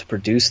able to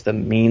produce the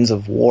means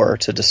of war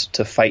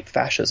to fight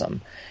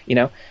fascism.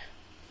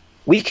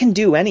 We can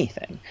do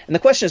anything. And the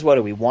question is, what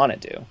do we want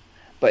to do?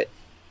 But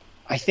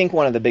I think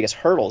one of the biggest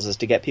hurdles is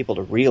to get people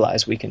to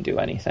realize we can do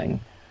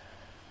anything.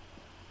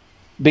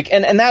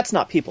 And that's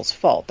not people's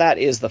fault. That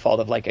is the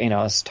fault of I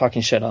was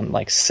talking shit on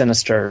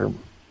sinister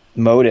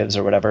motives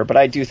or whatever, but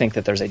I do think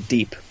that there's a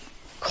deep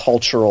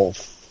cultural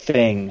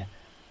thing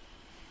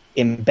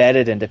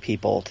embedded into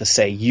people to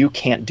say, you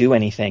can't do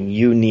anything,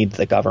 you need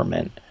the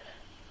government,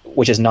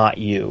 which is not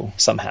you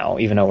somehow.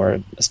 Even though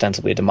we're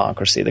ostensibly a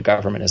democracy, the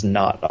government is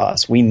not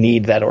us. We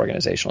need that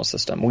organizational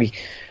system. We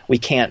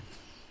can't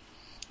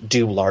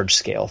do large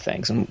scale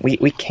things, and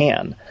we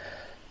can.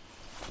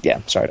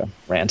 Yeah, sorry to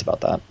rant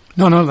about that.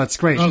 No, that's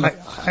great.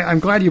 I'm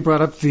glad you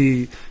brought up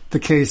the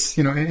case,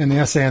 in the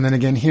essay and then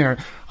again here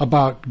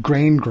about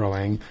grain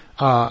growing,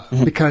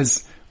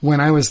 because when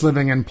I was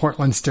living in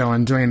Portland still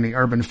and doing the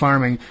urban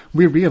farming,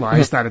 we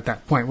realized that at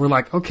that point. We're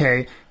like,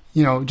 okay,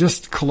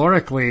 just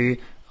calorically,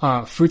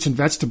 fruits and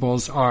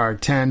vegetables are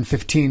 10,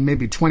 15,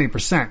 maybe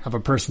 20% of a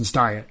person's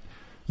diet,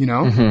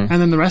 and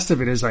then the rest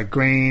of it is like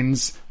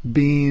grains,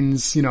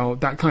 beans,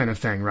 that kind of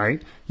thing,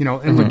 right?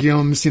 And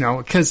legumes,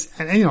 because,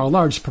 a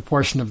large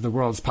proportion of the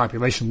world's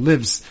population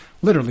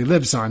literally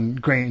lives on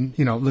grain,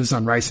 lives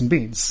on rice and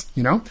beans,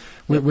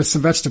 with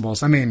some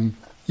vegetables. I mean,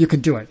 you can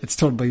do it. It's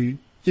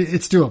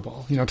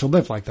doable, to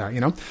live like that,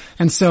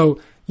 And so,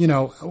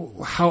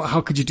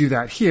 how could you do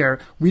that here?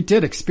 We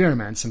did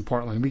experiments in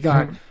Portland. We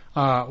got,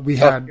 we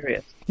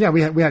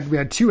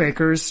had 2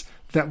 acres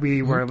that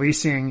we were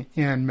leasing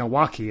in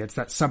Milwaukee. It's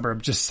that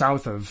suburb just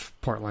south of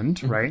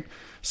Portland, right?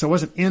 So it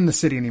wasn't in the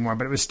city anymore,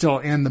 but it was still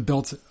in the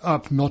built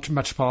up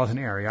metropolitan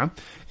area.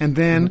 And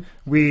then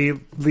we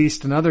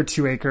leased another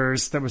 2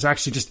 acres that was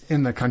actually just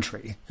in the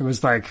country. It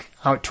was like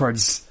out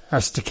towards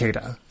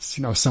Estacada,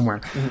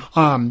 somewhere.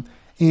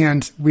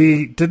 And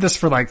we did this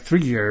for like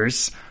 3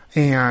 years,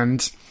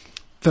 and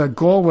the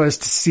goal was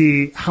to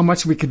see how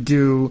much we could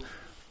do,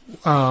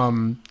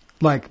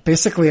 like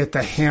basically at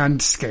the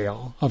hand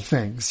scale of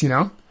things,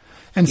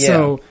 And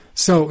so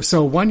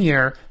 1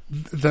 year,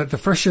 the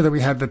first year that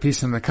we had the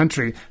piece in the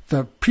country,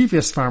 the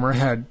previous farmer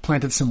had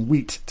planted some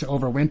wheat to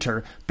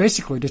overwinter,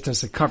 basically just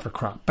as a cover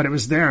crop, but it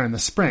was there in the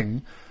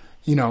spring,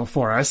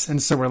 for us.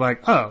 And so we're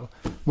like, oh,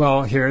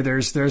 well,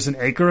 there's an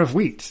acre of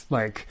wheat.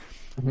 Like,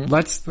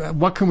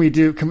 what can we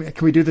do? Can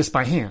we do this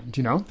by hand,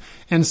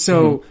 And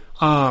so,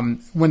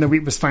 when the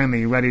wheat was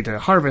finally ready to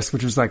harvest,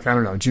 which was like, I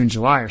don't know, June,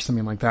 July or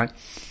something like that,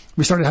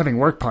 we started having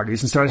work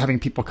parties and started having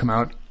people come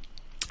out.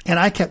 And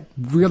I kept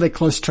really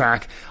close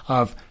track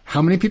of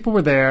how many people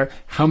were there,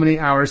 how many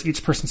hours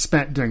each person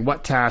spent doing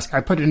what task.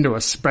 I put it into a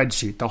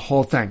spreadsheet, the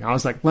whole thing. I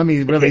was like, let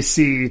me really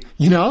see,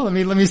 let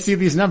me see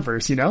these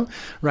numbers,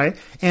 right?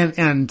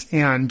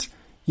 And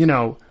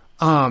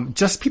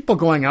just people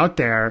going out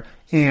there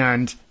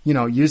and,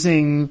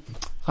 using,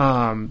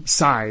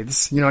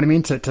 scythes, you know what I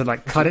mean? To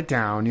like cut it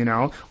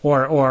down,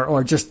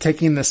 or just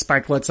taking the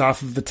spikelets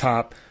off of the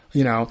top,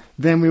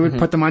 then we would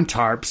put them on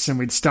tarps and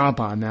we'd stomp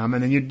on them,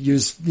 and then you'd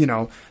use,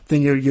 then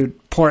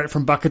you'd pour it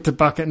from bucket to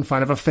bucket in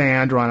front of a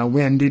fan or on a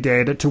windy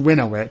day to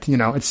winnow it,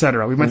 et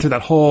cetera. We went through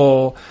that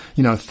whole,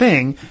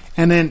 thing.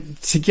 And then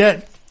to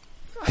get,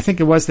 I think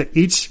it was that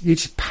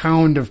each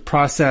pound of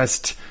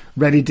processed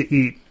ready to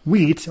eat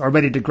wheat or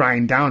ready to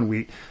grind down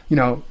wheat,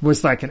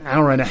 was like an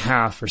hour and a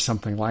half or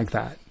something like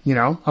that,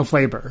 of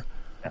labor.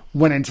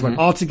 Went into it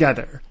all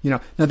together, Now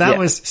that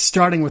was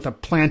starting with a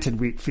planted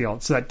wheat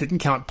field, so that didn't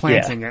count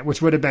planting it, which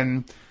would have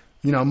been,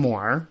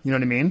 more, you know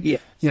what I mean? Yeah.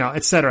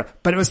 Et cetera.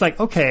 But it was like,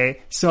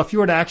 okay, so if you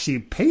were to actually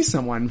pay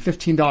someone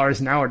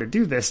 $15 an hour to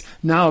do this,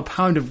 now a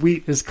pound of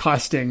wheat is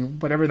costing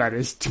whatever that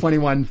is,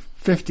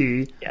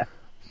 $21.50. Yeah.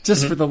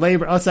 Just for the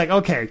labor. I was like,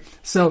 okay,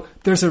 so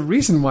there's a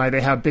reason why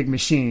they have big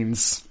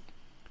machines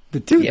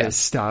that do this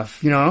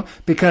stuff,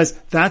 because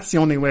that's the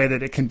only way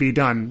that it can be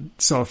done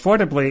so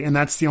affordably, and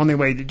that's the only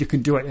way that you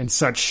can do it in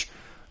such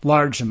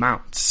large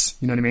amounts.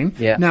 You know what I mean?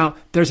 Yeah. Now,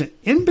 there's an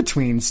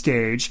in-between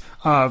stage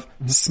of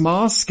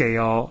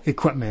small-scale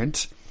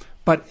equipment,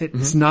 but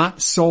it's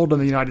not sold in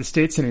the United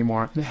States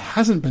anymore. It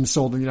hasn't been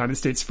sold in the United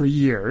States for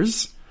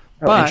years.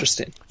 Oh,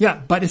 interesting.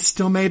 Yeah, but it's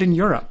still made in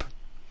Europe.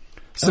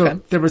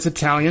 So there was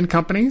Italian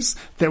companies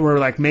that were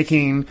like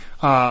making,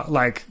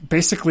 like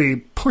basically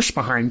push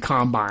behind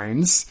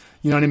combines.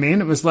 You know what I mean?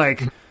 It was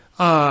like,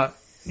 much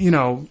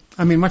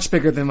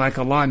bigger than like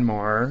a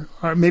lawnmower,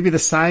 or maybe the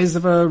size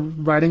of a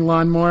riding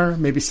lawnmower,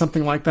 maybe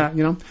something like that,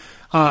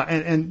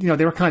 and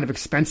they were kind of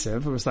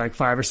expensive. It was like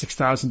 $5,000 or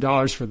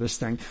 $6,000 for this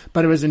thing,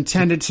 but it was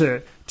intended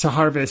to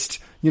harvest,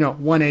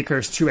 1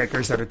 acre, 2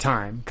 acres at a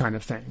time kind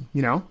of thing,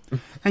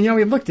 And,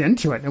 we looked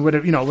into it and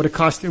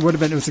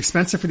it was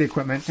expensive for the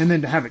equipment. And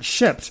then to have it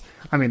shipped,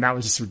 I mean, that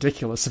was just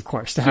ridiculous, of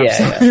course, to have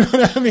you know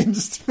what I mean?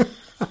 Just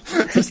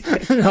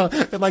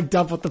it like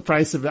doubled the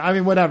price of it. I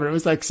mean, whatever. It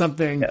was like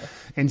something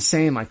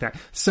insane like that.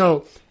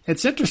 So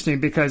it's interesting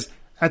because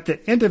at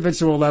the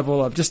individual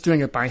level of just doing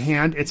it by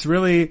hand, it's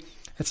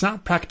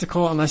not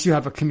practical unless you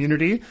have a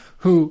community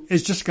who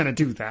is just going to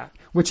do that,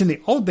 which in the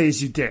old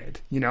days you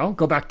did,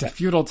 go back to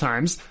feudal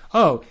times.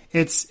 Oh,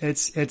 it's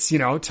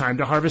time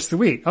to harvest the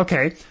wheat.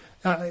 Okay.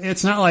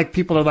 It's not like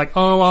people are like,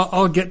 oh,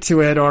 I'll get to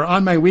it, or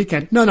on my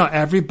weekend. No,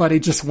 everybody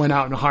just went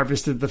out and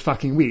harvested the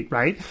fucking wheat,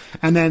 right?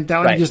 And then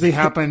that would usually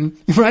happen,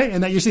 right?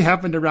 And that usually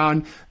happened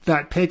around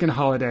that pagan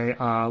holiday,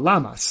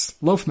 Lammas,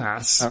 loaf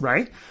mass,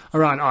 right?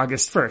 Around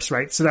August 1st,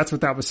 right? So that's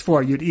what that was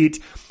for. You'd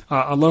eat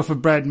a loaf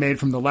of bread made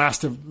from the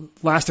last of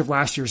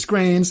last year's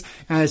grains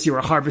as you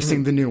were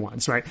harvesting the new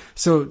ones, right?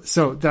 So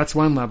that's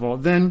one level.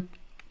 Then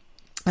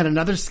at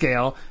another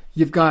scale,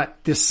 you've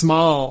got this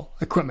small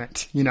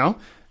equipment,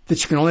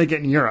 that you can only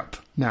get in Europe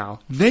now.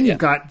 Then you've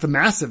got the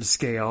massive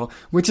scale,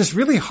 which is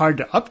really hard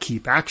to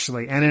upkeep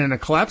actually. And in a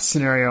collapse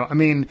scenario, I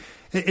mean,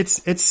 it's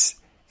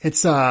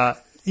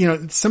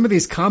some of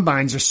these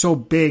combines are so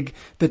big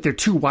that they're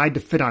too wide to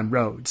fit on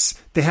roads.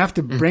 They have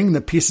to bring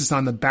the pieces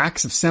on the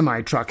backs of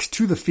semi-trucks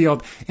to the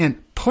field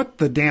and put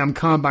the damn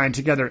combine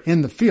together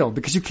in the field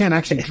because you can't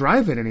actually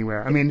drive it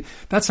anywhere. I mean,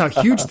 that's how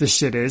huge this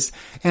shit is.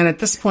 And at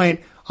this point,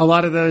 a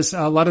lot of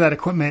that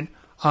equipment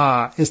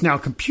is now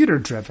computer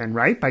driven,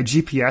 right? By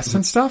GPS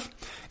and stuff.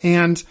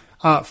 And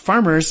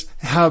farmers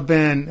have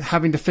been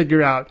having to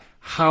figure out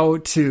how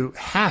to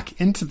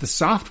hack into the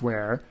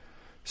software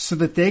so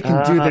that they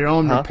can do their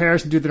own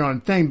repairs and do their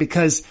own thing,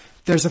 because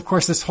there's, of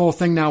course, this whole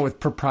thing now with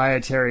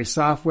proprietary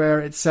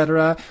software, et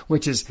cetera,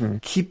 which is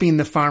keeping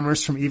the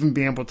farmers from even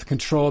being able to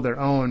control their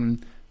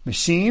own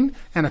machine.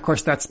 And of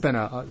course, that's been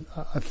a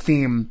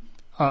theme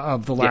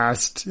of the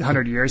last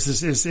 100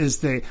 years is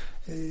they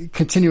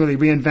continually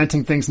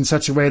reinventing things in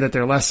such a way that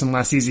they're less and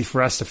less easy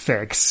for us to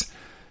fix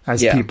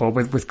as people,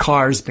 with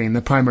cars being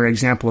the primary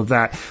example of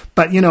that.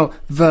 But,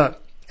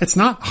 it's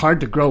not hard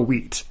to grow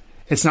wheat.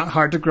 It's not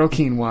hard to grow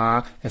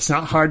quinoa. It's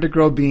not hard to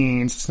grow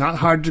beans. It's not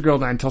hard to grow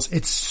lentils.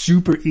 It's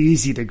super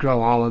easy to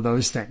grow all of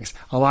those things.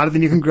 A lot of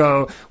them you can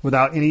grow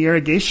without any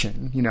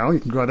irrigation. You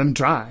can grow them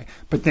dry.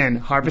 But then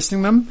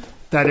harvesting them,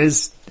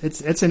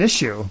 it's an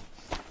issue.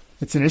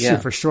 It's an issue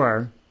for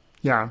sure.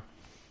 Yeah.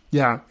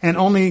 Yeah. And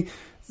only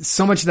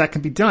so much of that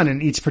can be done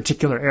in each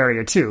particular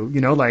area too.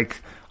 You're not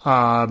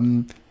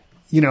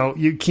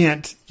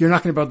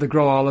going to be able to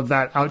grow all of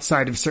that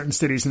outside of certain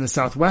cities in the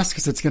Southwest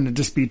because it's going to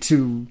just be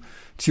too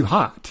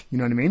hot. You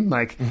know what I mean?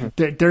 Like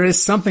there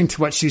is something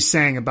to what she's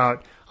saying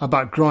about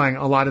growing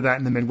a lot of that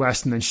in the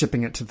Midwest and then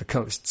shipping it to the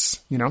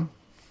coasts,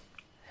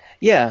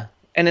 Yeah.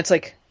 And it's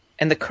like,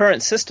 and the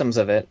current systems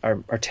of it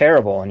are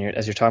terrible. And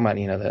as you're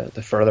talking about,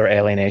 the further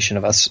alienation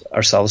of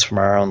ourselves from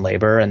our own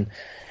labor and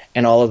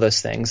all of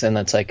those things. And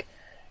it's like,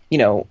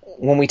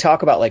 when we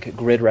talk about like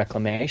grid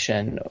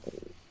reclamation,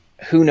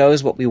 who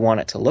knows what we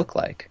want it to look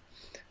like,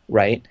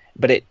 right?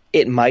 But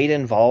it might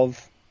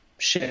involve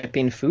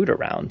shipping food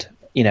around,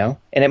 and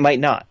it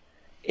might not.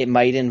 It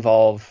might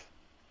involve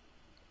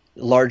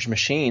large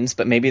machines,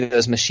 but maybe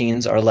those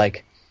machines are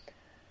like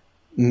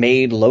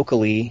made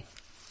locally,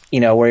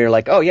 where you're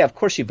like, oh yeah, of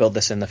course you build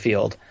this in the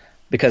field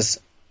because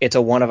it's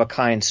a one of a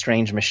kind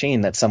strange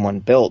machine that someone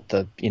built.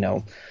 The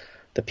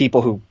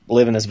people who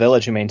live in this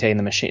village who maintain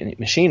the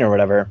machine or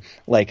whatever,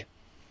 like,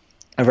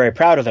 are very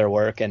proud of their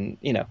work. And,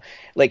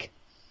 like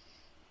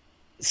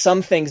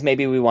some things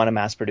maybe we want to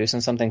mass produce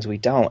and some things we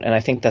don't. And I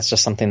think that's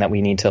just something that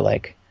we need to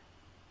like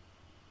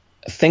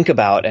think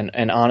about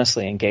and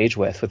honestly engage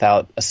with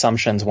without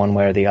assumptions one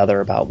way or the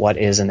other about what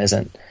is and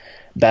isn't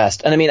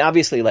best. And I mean,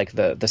 obviously like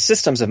the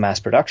systems of mass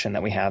production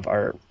that we have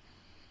are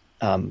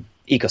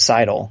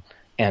ecocidal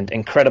and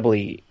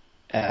incredibly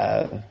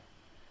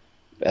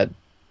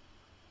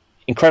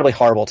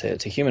horrible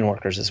to human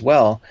workers as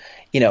well,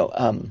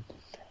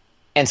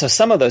 and so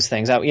some of those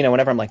things,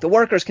 whenever I'm like, the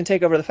workers can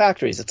take over the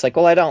factories, it's like,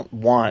 well, I don't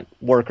want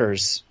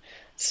workers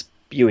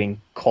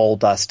spewing coal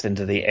dust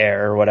into the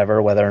air or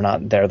whatever, whether or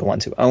not they're the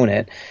ones who own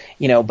it,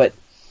 but,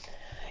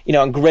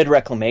 and grid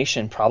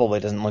reclamation probably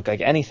doesn't look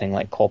like anything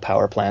like coal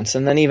power plants.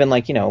 And then even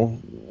like,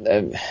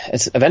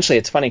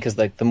 it's funny because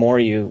like the more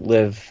you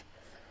live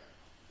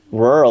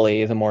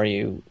rurally, the more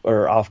you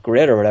are off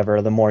grid or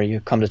whatever, the more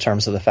you come to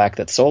terms with the fact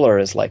that solar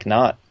is like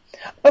not.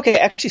 Okay,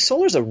 actually,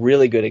 solar is a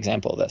really good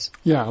example of this.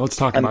 Yeah, let's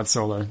talk about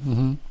solar.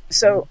 Mm-hmm.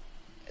 So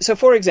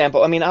for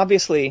example, I mean,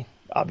 obviously,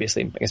 I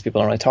guess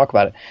people don't really talk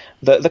about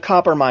it. The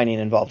copper mining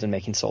involved in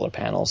making solar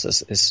panels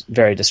is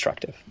very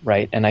destructive,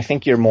 right? And I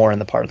think you're more in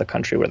the part of the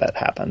country where that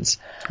happens,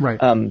 right?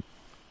 But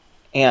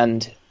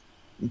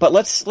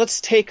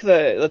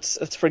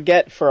let's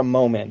forget for a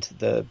moment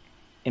the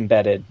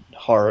embedded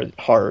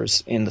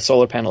horrors in the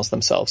solar panels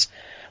themselves.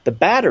 The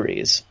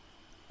batteries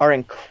are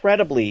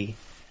incredibly.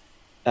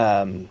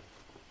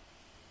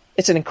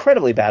 It's an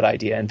incredibly bad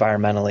idea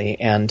environmentally.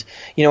 And,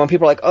 when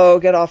people are like, oh,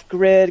 get off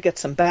grid, get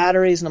some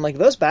batteries. And I'm like,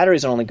 those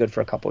batteries are only good for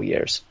a couple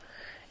years.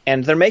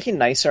 And they're making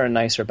nicer and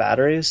nicer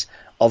batteries.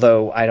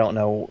 Although I don't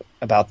know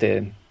about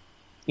the,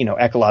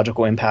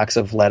 ecological impacts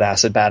of lead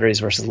acid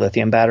batteries versus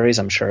lithium batteries.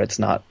 I'm sure it's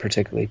not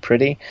particularly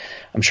pretty.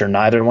 I'm sure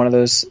neither one of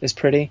those is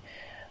pretty.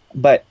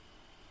 But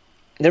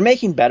they're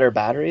making better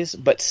batteries,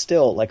 but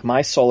still, like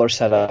my solar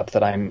setup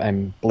that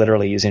I'm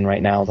literally using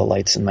right now, the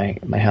lights in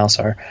my house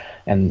are,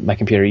 and my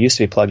computer used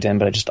to be plugged in,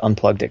 but I just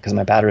unplugged it because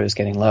my battery was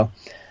getting low.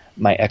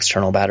 My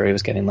external battery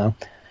was getting low.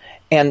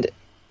 And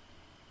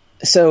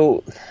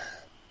so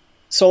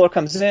solar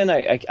comes in,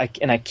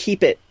 I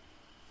keep it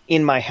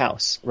in my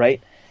house,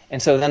 right?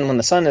 And so then when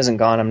the sun isn't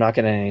gone, I'm not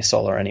getting any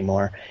solar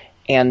anymore.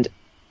 And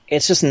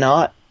it's just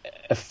not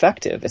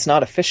effective. It's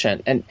not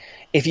efficient. And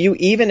if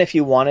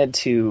you wanted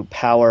to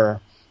power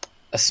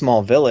a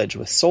small village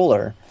with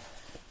solar,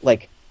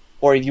 like,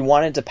 or if you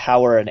wanted to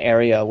power an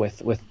area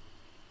with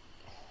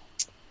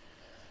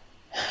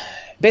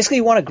basically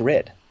you want a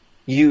grid.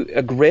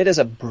 A grid is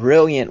a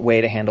brilliant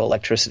way to handle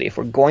electricity. If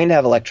we're going to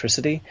have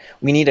electricity,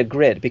 we need a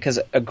grid, because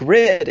a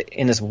grid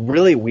in this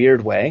really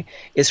weird way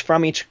is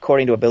from each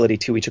according to ability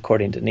to each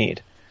according to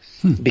need.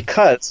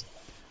 Because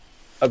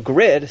a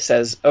grid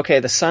says, okay,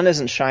 the sun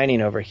isn't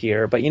shining over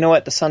here, but you know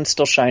what? The sun's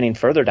still shining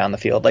further down the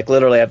field. Like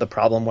literally I have the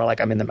problem where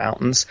like I'm in the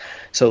mountains.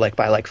 So like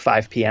by like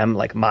 5 p.m.,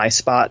 like my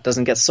spot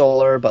doesn't get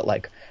solar, but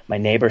like my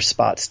neighbor's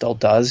spot still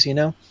does, you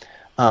know?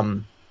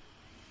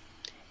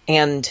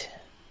 And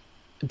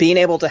being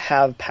able to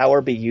have power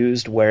be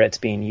used where it's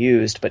being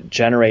used, but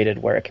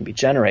generated where it can be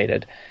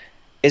generated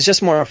is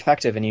just more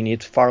effective, and you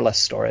need far less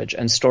storage.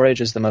 And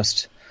storage is the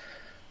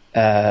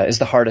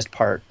hardest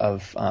part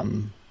of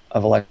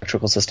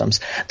electrical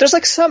systems. There's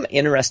like some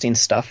interesting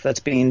stuff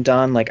that's being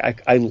done.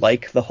 Like I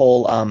like the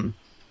whole,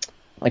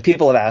 like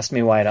people have asked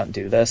me why I don't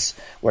do this,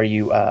 where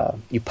you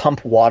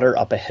pump water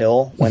up a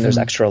hill when there's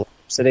extra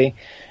electricity.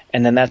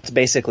 And then that's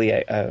basically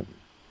a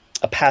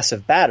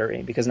passive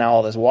battery, because now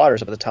all this water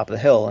is up at the top of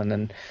the hill. And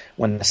then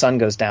when the sun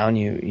goes down,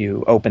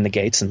 you open the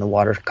gates and the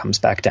water comes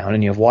back down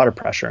and you have water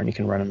pressure and you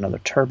can run another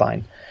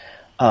turbine.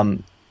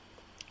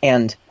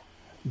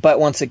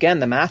 But once again,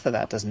 the math of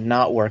that does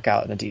not work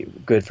out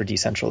good for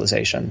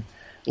decentralization.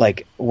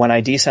 Like when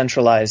I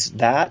decentralize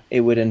that,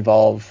 it would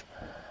involve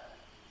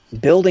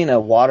building a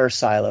water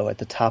silo at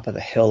the top of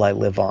the hill I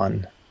live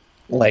on,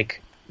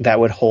 like that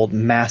would hold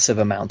massive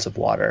amounts of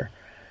water.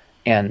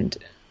 And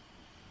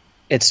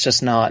it's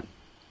just not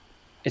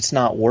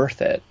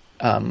worth it.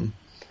 I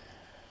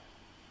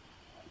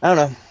don't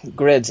know,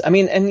 grids. I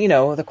mean, and you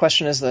know, the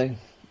question is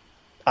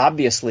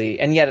obviously,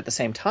 and yet at the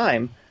same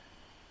time,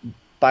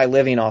 by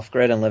living off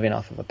grid and living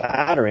off of a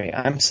battery,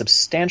 I'm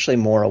substantially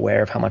more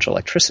aware of how much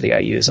electricity I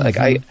use. Like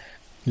I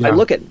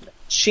look at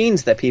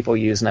machines that people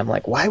use and I'm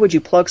like, why would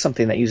you plug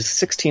something that uses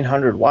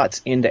 1600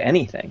 watts into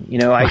anything? You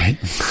know,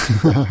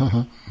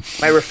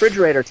 my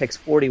refrigerator takes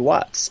 40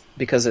 watts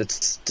because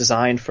it's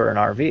designed for an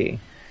RV.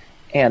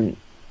 And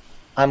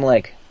I'm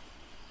like,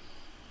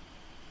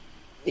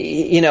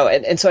 you know,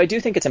 and so I do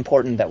think it's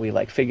important that we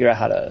like figure out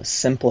how to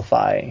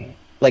simplify.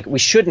 Like we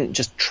shouldn't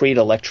just treat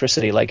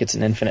electricity like it's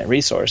an infinite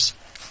resource.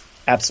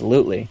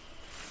 Absolutely.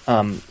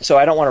 So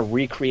I don't want to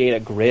recreate a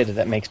grid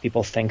that makes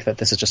people think that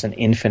this is just an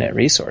infinite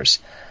resource.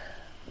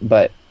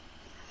 But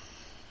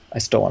I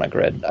still want a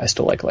grid. I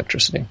still like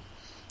electricity.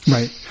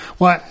 Right.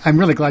 Well, I'm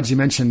really glad you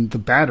mentioned the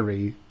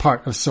battery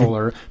part of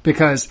solar,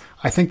 because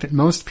I think that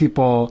most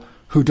people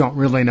who don't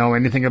really know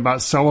anything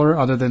about solar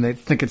other than they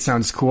think it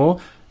sounds cool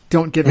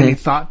don't give any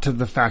thought to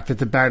the fact that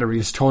the battery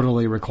is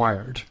totally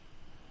required.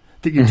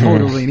 That you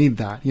totally need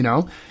that, you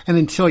know? And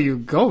until you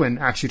go and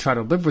actually try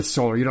to live with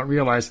solar, you don't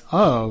realize,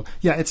 oh,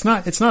 yeah, it's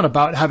not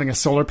about having a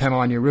solar panel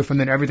on your roof and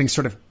then everything's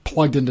sort of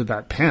plugged into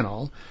that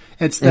panel.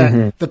 It's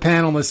that the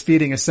panel is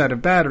feeding a set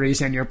of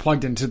batteries and you're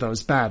plugged into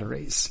those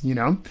batteries, you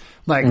know?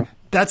 Like,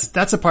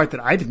 that's a part that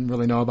I didn't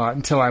really know about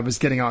until I was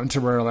getting out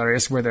into rural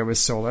areas where there was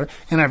solar.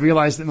 And I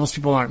realized that most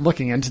people aren't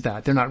looking into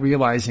that. They're not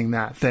realizing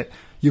that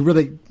you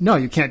really, no,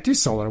 you can't do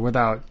solar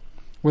without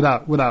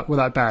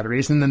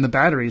batteries. And then the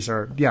batteries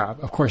are, yeah,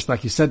 of course,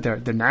 like you said,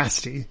 they're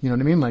nasty. You know what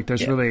I mean? Like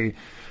there's really,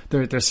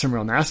 there's some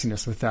real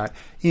nastiness with that.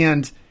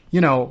 And, you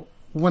know,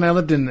 when I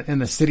lived in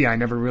the city, I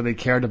never really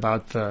cared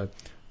about the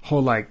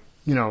whole, like,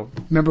 you know,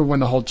 remember when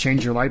the whole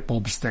change your light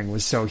bulbs thing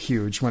was so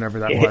huge, whenever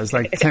that was,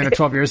 like 10 or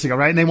 12 years ago,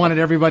 right? And they wanted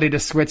everybody to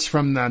switch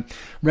from the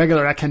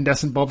regular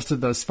incandescent bulbs to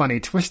those funny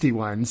twisty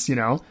ones, you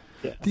know?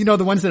 Yeah. You know,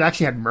 the ones that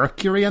actually had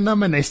mercury in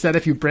them, and they said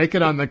if you break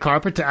it on the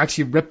carpet to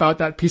actually rip out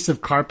that piece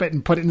of carpet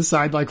and put it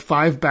inside like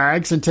 5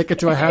 bags and take it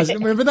to a hazard.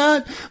 Remember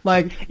that?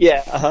 Like,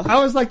 yeah, I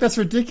was like, that's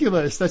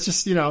ridiculous. That's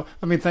just, you know,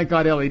 I mean, thank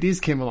God LEDs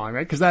came along,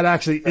 right? Because that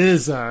actually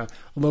is a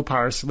low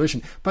power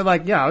solution. But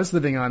like, yeah, I was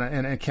living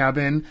in a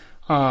cabin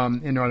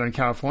in Northern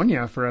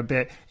California for a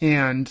bit,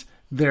 and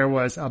there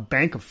was a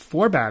bank of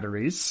 4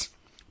 batteries.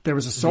 There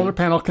was a solar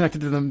panel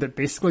connected to them that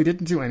basically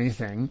didn't do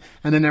anything.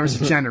 And then there was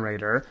a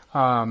generator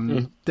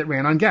that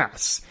ran on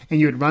gas.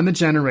 And you would run the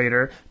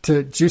generator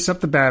to juice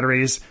up the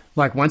batteries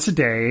like once a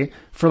day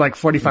for like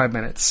 45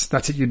 minutes.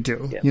 That's what you'd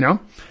do, you know?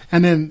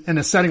 And then in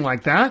a setting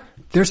like that,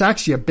 there's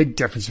actually a big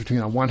difference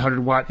between a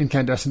 100-watt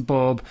incandescent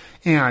bulb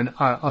and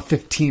a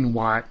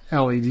 15-watt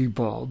LED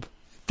bulb.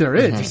 There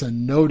is. There's a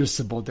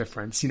noticeable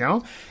difference, you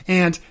know?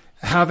 And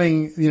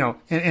having, you know,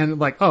 and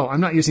like, oh,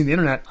 I'm not using the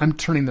internet. I'm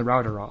turning the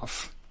router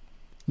off.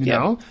 You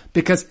know,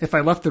 because if I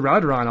left the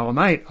router on all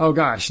night, oh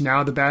gosh,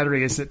 now the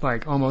battery is at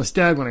like almost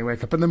dead when I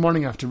wake up in the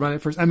morning. I have to run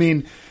it first. I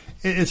mean,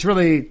 it's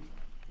been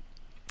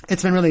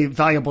really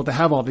valuable to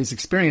have all these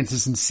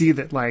experiences and see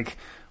that, like,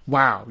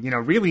 wow, you know,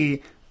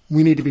 really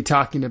we need to be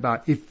talking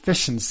about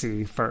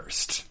efficiency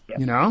first.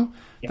 You know,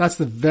 that's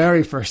the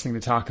very first thing to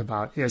talk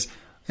about is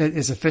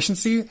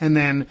efficiency, and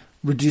then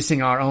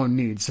reducing our own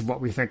needs of what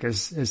we think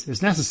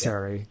is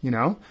necessary. You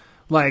know,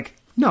 like,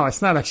 no,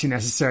 it's not actually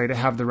necessary to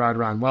have the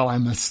router on while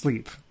I'm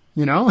asleep.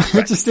 You know,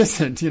 it just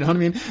isn't, you know what I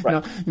mean?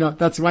 Right. You know,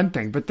 that's one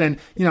thing, but then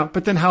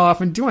how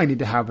often do I need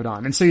to have it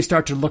on? And so you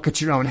start to look at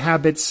your own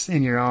habits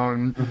and your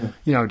own,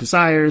 you know,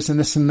 desires and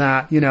this and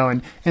that, you know,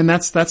 and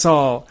that's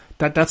all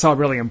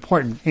really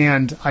important.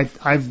 And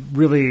I've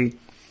really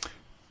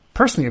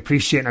personally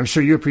appreciate, and I'm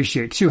sure you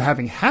appreciate too,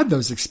 having had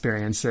those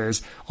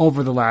experiences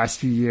over the last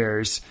few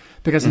years,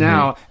 Because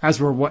now, as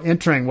we're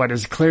entering what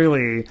is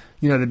clearly,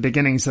 the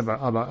beginnings of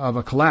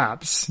a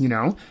collapse,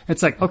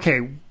 it's like,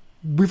 okay,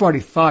 we've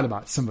already thought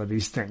about some of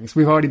these things.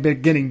 We've already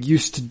been getting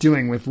used to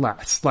doing with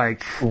less.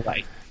 Like,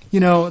 right.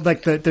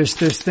 There's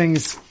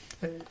things,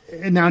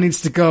 it now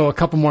needs to go a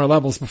couple more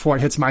levels before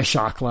it hits my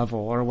shock level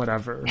or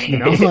whatever,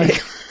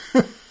 like.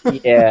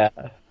 Yeah.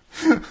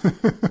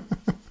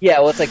 Yeah.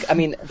 Well, it's like, I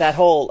mean, that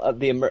whole,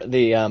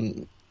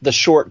 the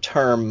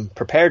short-term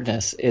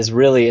preparedness is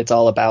really, it's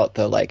all about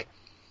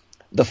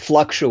the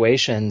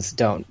fluctuations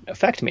don't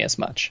affect me as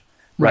much,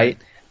 right?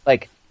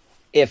 Like,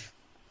 if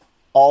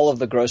all of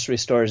the grocery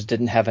stores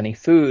didn't have any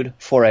food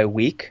for a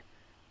week,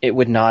 it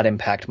would not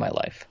impact my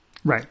life.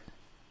 Right.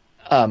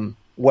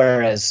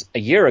 Whereas a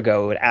year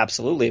ago, it would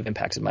absolutely have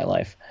impacted my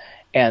life.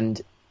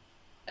 And,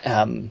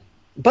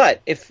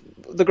 but if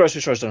the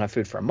grocery stores don't have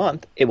food for a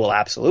month, it will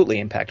absolutely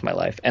impact my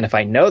life. And if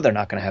I know they're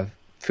not going to have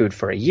food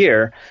for a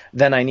year,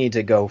 then I need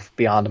to go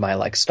beyond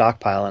my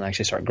stockpile and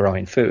actually start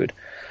growing food.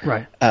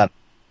 Right.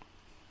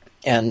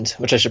 And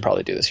which I should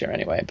probably do this year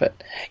anyway. But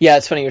yeah,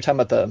 it's funny you're talking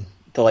about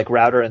the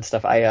router and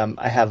stuff. I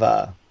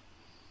have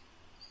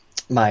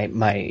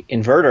my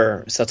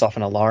inverter sets off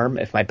an alarm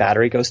if my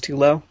battery goes too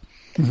low.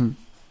 Mm-hmm.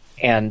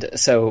 And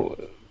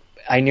so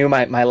I knew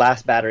my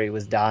last battery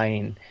was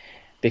dying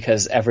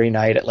because every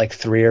night at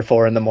 3 or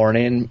 4 in the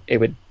morning, it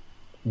would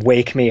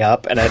wake me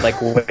up and I'd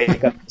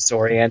wake up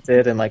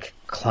disoriented and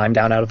climb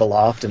down out of the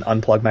loft and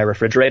unplug my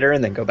refrigerator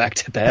and then go back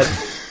to bed.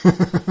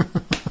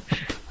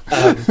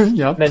 Yep. And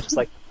then just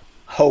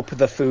hope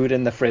the food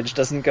in the fridge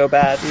doesn't go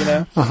bad,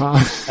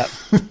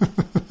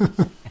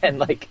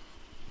 and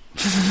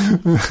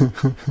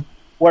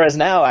whereas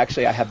now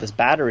actually I have this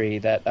battery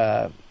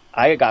that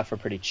I got for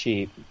pretty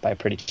cheap. By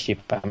pretty cheap,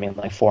 I mean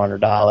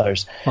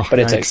 $400. But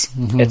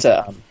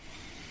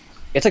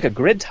it's like a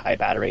grid tie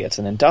battery. It's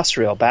an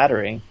industrial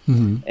battery,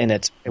 and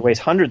it weighs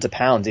hundreds of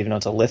pounds, even though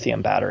it's a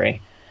lithium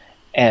battery.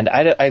 And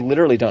I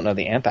literally don't know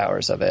the amp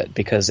hours of it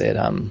because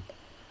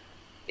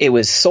it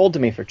was sold to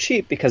me for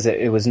cheap because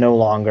it was no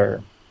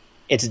longer.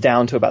 It's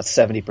down to about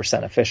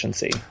 70%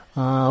 efficiency.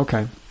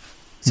 Okay.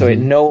 So it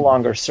no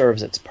longer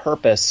serves its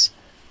purpose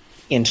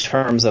in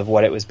terms of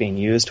what it was being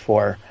used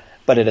for,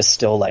 but it is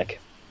still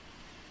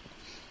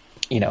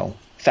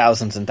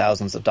thousands and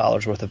thousands of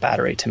dollars worth of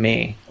battery to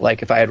me.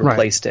 Like if I had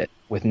replaced it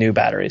with new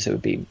batteries, it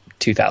would be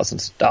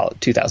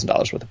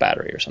 $2,000 worth of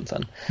battery or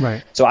something.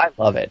 Right. So I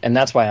love it. And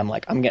that's why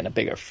I'm getting a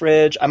bigger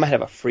fridge. I might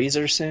have a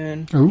freezer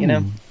soon, Ooh.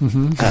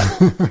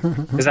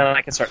 Because then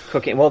I can start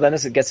cooking. Well, then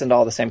it gets into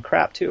all the same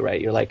crap too, right?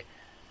 You're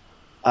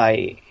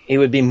it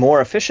would be more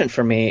efficient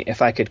for me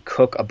if I could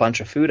cook a bunch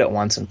of food at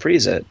once and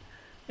freeze it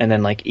and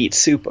then eat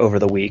soup over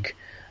the week.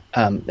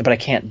 But I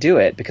can't do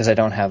it because I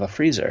don't have a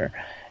freezer.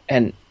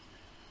 And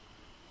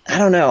I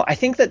don't know. I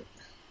think that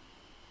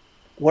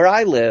where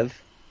I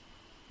live,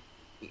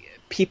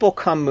 people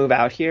move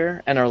out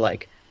here and are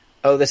like,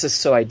 oh, this is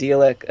so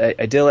idyllic.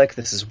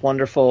 This is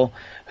wonderful.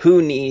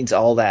 Who needs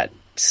all that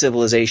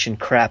civilization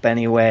crap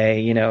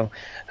anyway?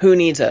 Who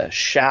needs a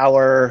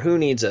shower? Who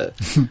needs a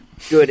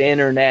good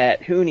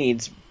internet? Who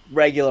needs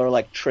regular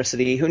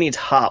electricity? Who needs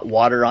hot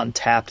water on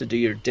tap to do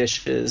your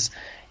dishes?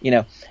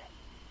 And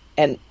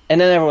then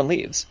everyone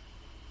leaves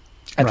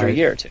after a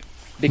year or two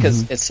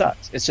because it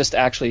sucks. It's just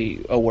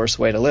actually a worse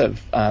way to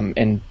live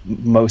in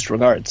most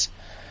regards.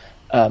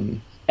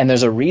 And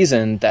there's a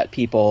reason that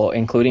people,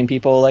 including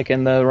people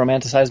in the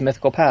romanticized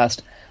mythical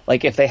past,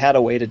 if they had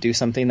a way to do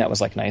something that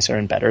was nicer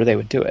and better, they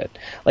would do it.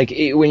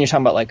 When you're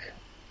talking about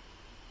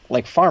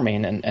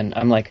farming and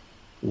I'm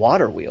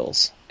water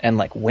wheels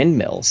and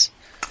windmills,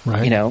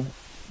 right.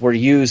 Were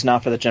used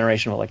not for the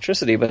generation of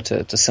electricity, but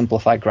to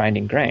simplify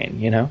grinding grain,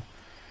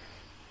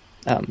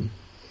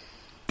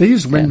 They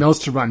use windmills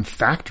to run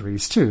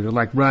factories too,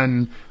 to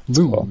run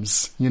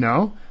looms,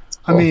 Cool.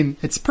 I mean,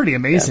 it's pretty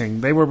amazing.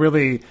 Yeah. They were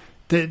really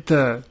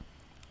the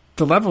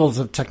levels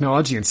of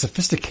technology and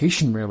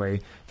sophistication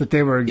really that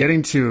they were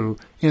getting to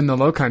in the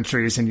Low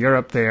Countries in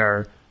Europe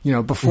there,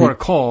 before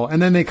coal,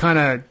 and then they kind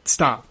of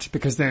stopped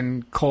because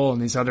then coal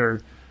and these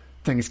other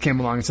things came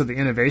along, and so the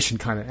innovation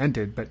kind of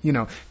ended. But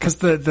because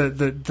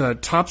the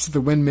tops of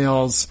the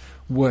windmills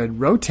would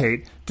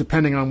rotate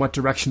depending on what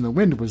direction the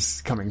wind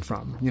was coming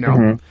from,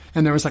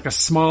 and there was a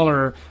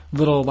smaller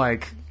little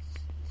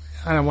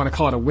I don't want to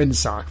call it a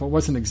windsock, but it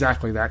wasn't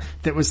exactly that.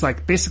 That was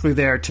basically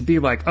there to be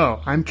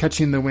oh, I'm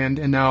catching the wind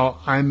and now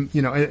I'm,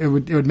 it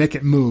would make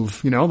it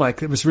move,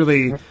 it was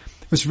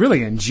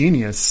really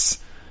ingenious,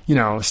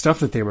 stuff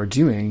that they were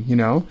doing,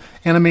 and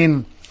I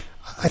mean,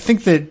 I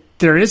think that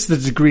there is the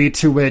degree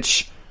to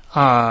which,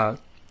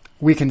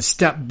 we can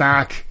step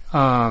back,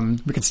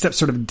 we can step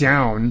sort of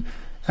down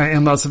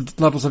in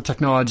levels of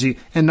technology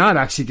and not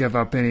actually give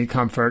up any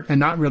comfort and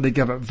not really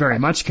give up very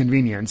much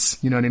convenience.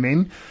 You know what I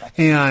mean?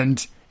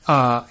 And,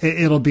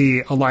 it'll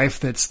be a life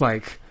that's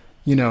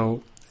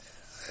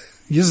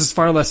uses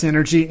far less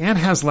energy and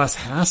has less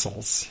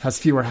hassles, has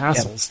fewer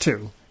hassles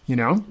too,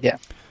 Yeah.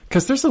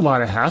 Because there's a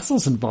lot of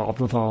hassles involved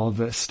with all of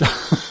this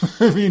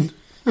stuff. I mean,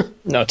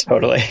 no,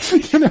 totally.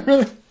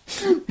 Really,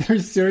 there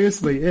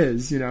seriously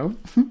is,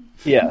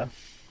 Yeah.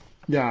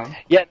 Yeah.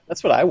 Yeah,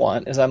 that's what I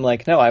want, is I'm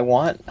like, no, I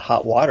want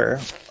hot water.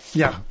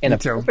 Yeah. In a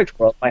perfect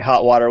world, my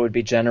hot water would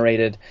be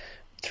generated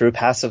through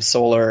passive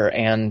solar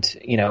and,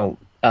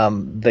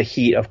 the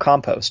heat of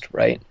compost,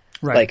 right?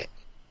 Right. Like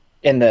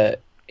in the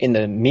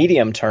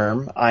medium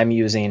term, I'm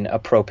using a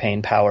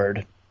propane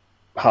powered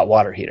hot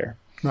water heater.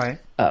 Right.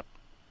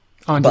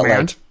 On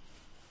demand?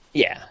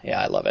 Yeah,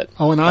 I love it.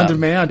 Oh, and on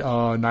demand?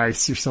 Oh,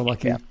 nice. You're so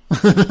lucky. Yeah.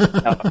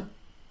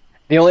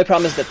 The only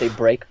problem is that they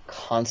break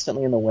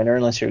constantly in the winter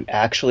unless you're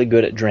actually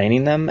good at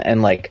draining them.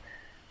 And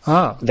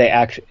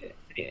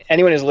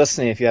anyone who's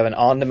listening, if you have an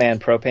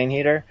on-demand propane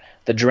heater,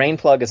 the drain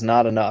plug is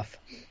not enough.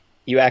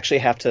 You actually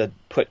have to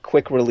put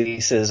quick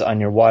releases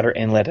on your water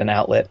inlet and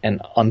outlet and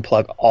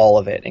unplug all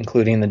of it,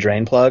 including the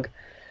drain plug.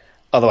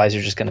 Otherwise,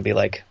 you're just going to be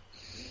like,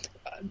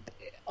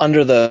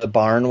 under the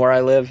barn where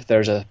I live,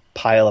 there's a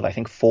pile of, I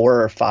think,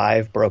 4 or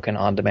 5 broken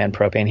on-demand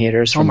propane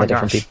heaters from the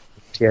different people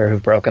here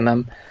who've broken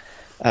them.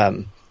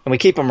 And we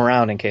keep them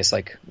around in case,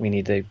 like, we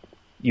need to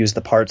use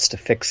the parts to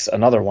fix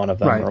another one of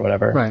them or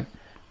whatever. Right.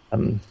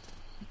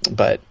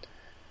 But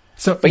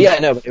yeah,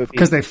 no,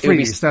 because they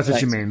freeze. That's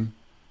what you mean.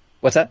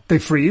 What's that? They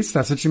freeze.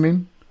 That's what you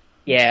mean.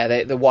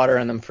 Yeah, the water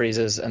in them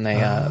freezes, and they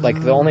and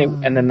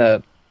then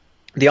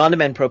the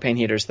on-demand propane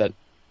heaters that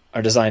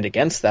are designed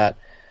against that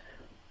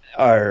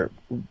are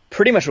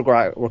pretty much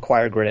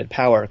require gridded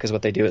power, because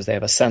what they do is they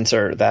have a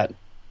sensor that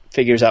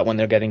figures out when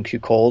they're getting too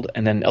cold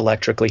and then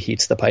electrically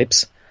heats the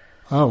pipes.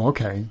 Oh,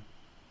 okay.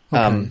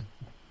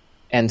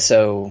 And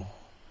so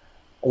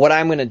what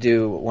I'm going to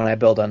do when I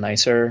build a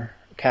nicer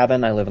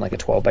cabin, I live in like a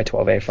 12 by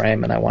 12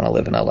 A-frame, and I want to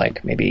live in a,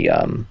 like, maybe,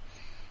 I don't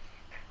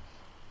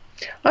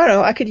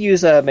know, I could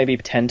use maybe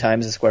 10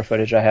 times the square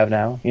footage I have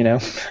now,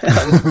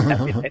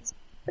 That'd be nice.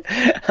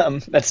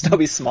 That'd still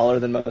be smaller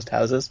than most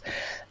houses.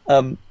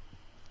 I'm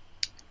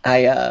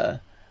going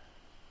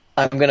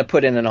to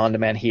put in an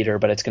on-demand heater,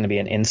 but it's going to be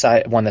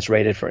one that's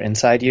rated for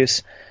inside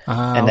use.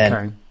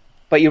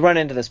 But you run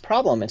into this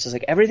problem. It's just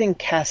like everything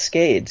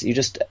cascades.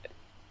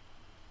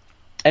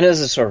 I know this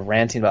is sort of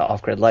ranting about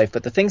off-grid life,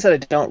 but the things that I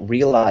don't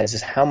realize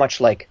is how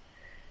much, like,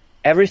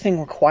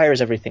 everything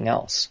requires everything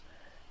else.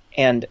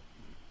 And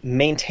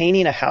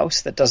maintaining a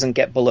house that doesn't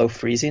get below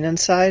freezing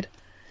inside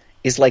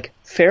is, like,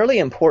 fairly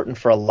important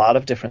for a lot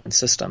of different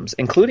systems,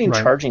 including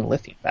charging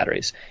lithium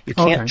batteries. You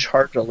can't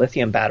charge a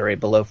lithium battery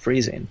below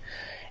freezing.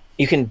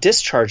 You can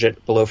discharge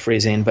it below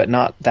freezing, but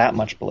not that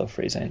much below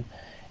freezing.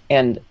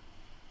 And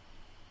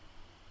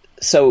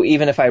so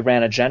even if I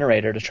ran a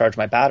generator to charge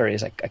my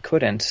batteries, I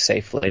couldn't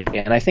safely.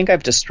 And I think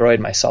I've destroyed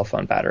my cell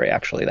phone battery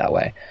actually that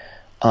way.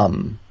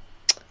 And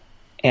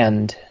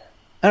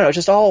I don't know,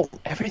 just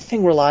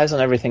everything relies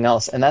on everything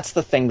else. And that's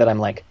the thing that I'm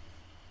like,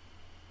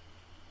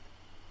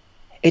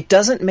 it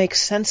doesn't make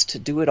sense to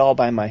do it all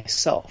by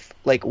myself.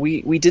 Like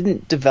we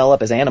didn't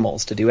develop as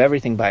animals to do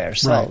everything by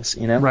ourselves,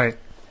 Right.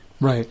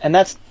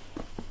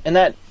 And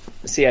that,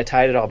 see, I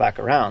tied it all back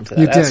around to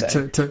that. You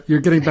essay. did. You're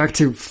getting back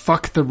to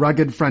fuck the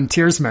rugged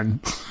frontiersman.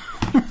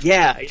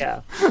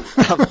 Yeah.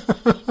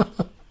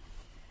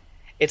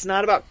 It's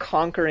not about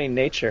conquering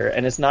nature,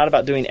 and it's not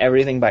about doing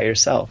everything by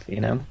yourself,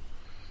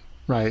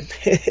 Right.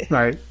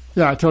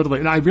 Yeah, totally.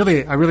 And I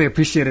really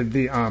appreciated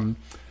the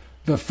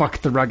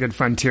fuck the rugged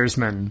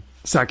frontiersman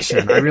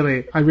section. I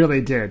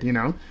really did,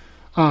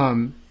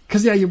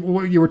 because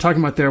what you were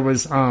talking about there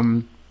was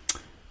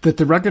that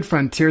the rugged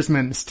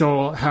frontiersman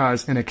still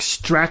has an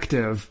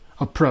extractive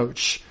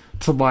approach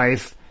to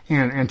life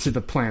and to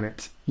the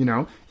planet,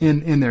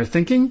 in their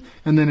thinking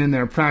and then in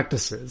their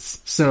practices.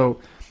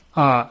 So,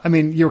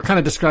 you were kind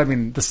of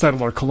describing the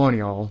settler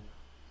colonial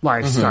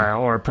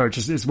lifestyle or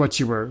approaches is what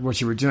you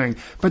were doing,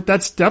 but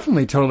that's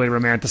definitely totally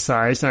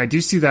romanticized. And I do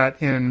see that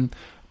in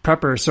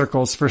prepper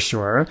circles for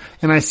sure.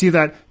 And I see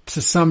that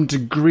to some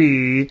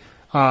degree,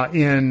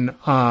 in,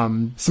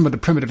 some of the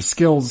primitive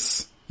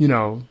skills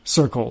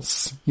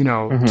circles,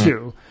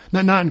 too.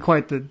 Not in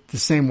quite the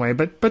same way,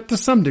 but to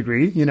some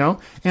degree,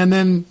 and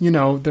then,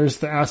 there's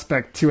the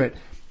aspect to it,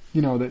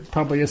 that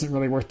probably isn't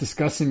really worth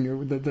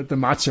discussing, the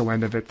macho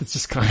end of it. That's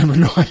just kind of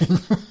annoying.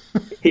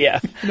 Yeah.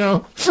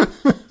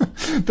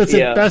 That's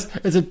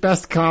at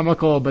best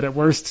comical, but at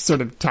worst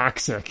sort of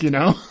toxic,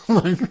 Yeah,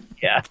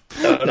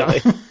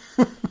 totally.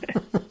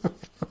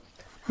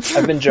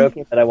 I've been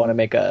joking that I want to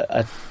make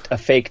a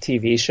fake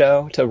TV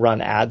show to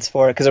run ads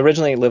for it, because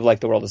originally Live Like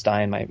the World Is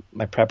Dying, my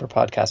prepper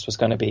podcast, was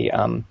going to be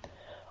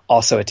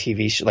also a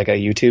TV show, like a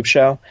YouTube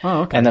show.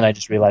 Oh, okay. And then I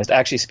just realized,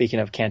 actually, speaking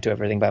of can't do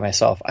everything by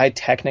myself, I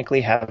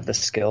technically have the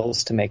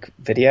skills to make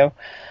video,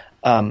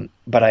 but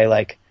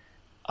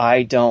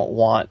I don't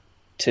want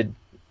to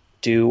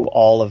do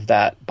all of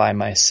that by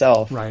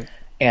myself. Right.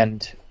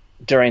 And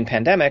during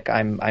pandemic,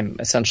 I'm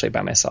essentially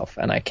by myself,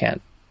 and I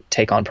can't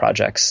take on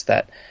projects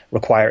that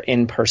require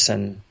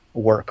in-person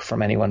work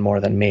from anyone more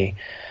than me,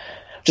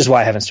 which is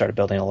why I haven't started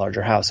building a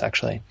larger house,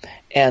 actually.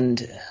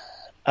 And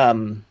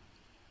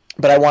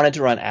but I wanted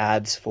to run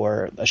ads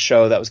for a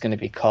show that was going to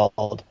be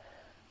called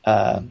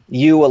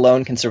You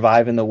Alone Can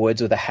Survive in the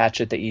Woods with a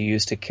Hatchet That You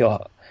Use to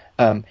Kill,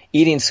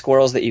 Eating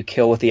Squirrels That You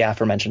Kill with the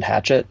Aforementioned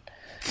Hatchet.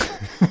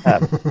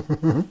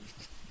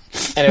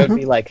 And it would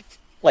be like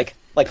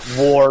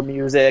war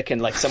music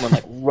and like someone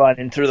like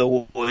running through the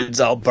woods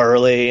all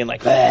burly and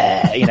like,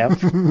 you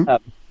know,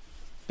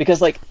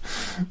 because like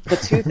the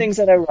two things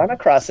that I run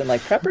across in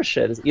like prepper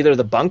shit is either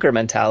the bunker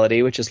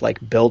mentality, which is like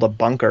build a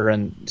bunker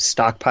and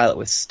stockpile it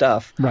with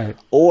stuff, right?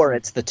 Or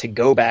it's the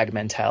to-go bag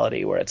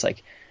mentality where it's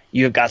like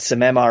you've got some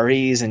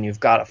MREs and you've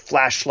got a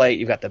flashlight,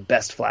 you've got the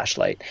best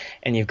flashlight,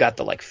 and you've got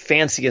the like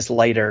fanciest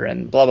lighter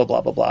and blah blah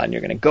blah blah blah, and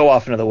you're going to go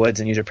off into the woods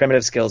and use your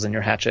primitive skills and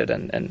your hatchet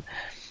and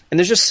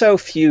there's just so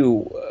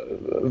few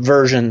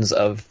versions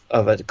of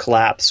a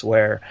collapse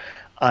where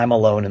I'm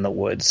alone in the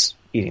woods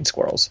eating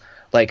squirrels.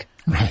 Like,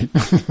 right.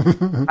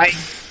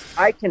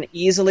 I can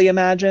easily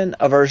imagine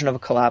a version of a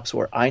collapse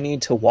where I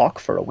need to walk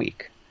for a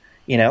week,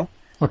 you know?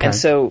 Okay. And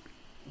so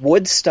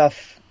wood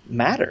stuff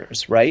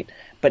matters, right?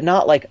 But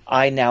not like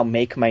I now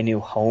make my new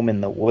home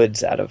in the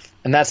woods out of,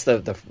 and that's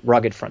the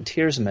rugged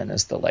frontiersman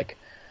is the like,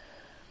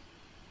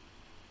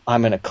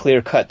 I'm going to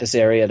clear cut this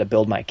area to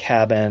build my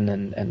cabin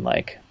and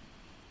like,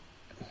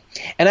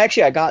 and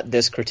actually, I got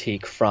this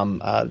critique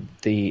from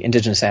the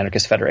Indigenous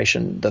Anarchist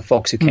Federation, the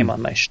folks who came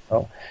on my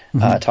show,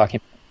 talking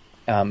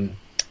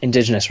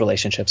indigenous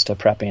relationships to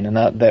prepping, and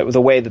the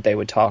way that they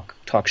would talk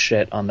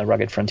shit on the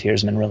rugged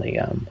frontiersmen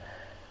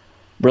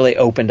really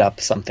opened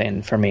up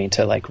something for me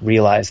to like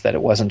realize that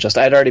it wasn't just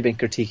I'd already been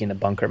critiquing the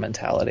bunker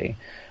mentality,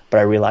 but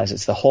I realized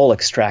it's the whole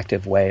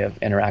extractive way of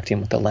interacting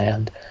with the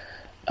land,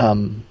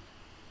 and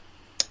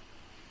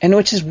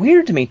which is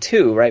weird to me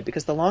too, right?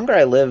 Because the longer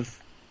I live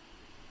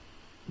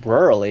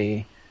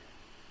rurally,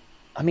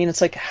 I mean,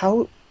 it's like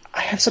how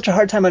I have such a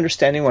hard time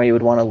understanding why you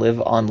would want to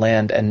live on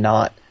land and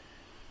not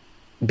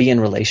be in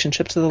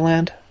relationship to the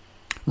land.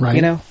 Right.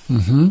 You know?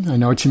 Mm-hmm. I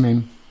know what you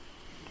mean.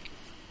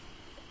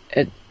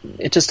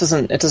 It just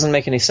doesn't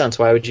make any sense.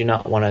 Why would you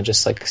not want to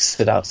just like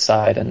sit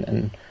outside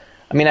and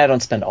I mean, I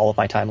don't spend all of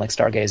my time like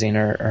stargazing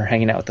or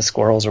hanging out with the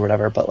squirrels or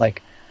whatever, but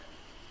like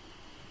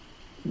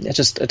it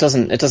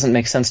doesn't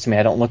make sense to me.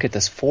 I don't look at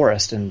this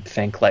forest and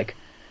think like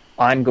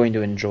I'm going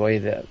to enjoy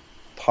the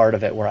part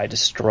of it where I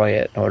destroy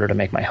it in order to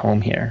make my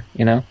home here,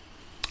 you know?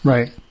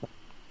 Right.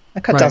 I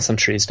cut down some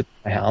trees to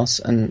build my house,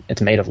 and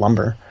it's made of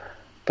lumber,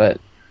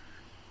 but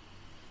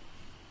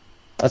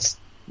that's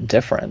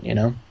different, you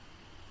know?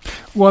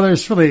 Well,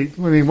 there's really,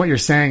 I mean, what you're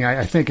saying,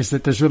 I think, is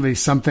that there's really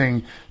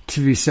something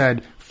to be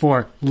said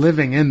for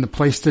living in the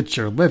place that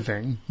you're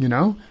living, you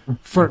know?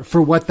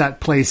 For what that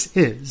place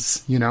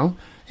is, you know?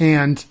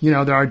 And, you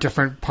know, there are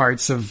different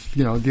parts of,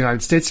 you know, the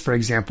United States, for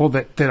example,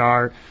 that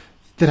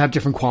have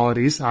different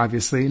qualities,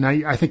 obviously. Now,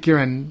 I think you're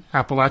in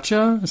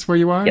Appalachia, is where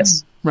you are?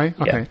 Yes. Right?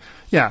 Okay.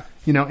 Yeah.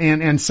 You know,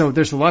 and so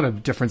there's a lot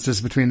of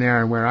differences between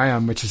there and where I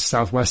am, which is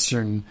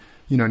southwestern,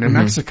 you know, New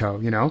Mexico,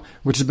 you know,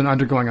 which has been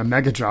undergoing a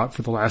mega drought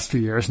for the last few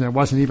years. And there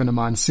wasn't even a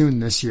monsoon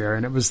this year.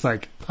 And it was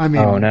like, I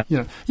mean, you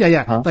know,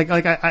 yeah. Huh? Like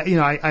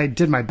I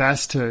did my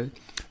best to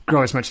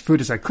grow as much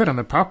food as I could on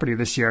the property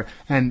this year.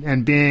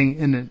 And being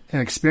an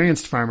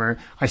experienced farmer,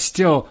 I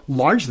still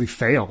largely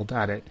failed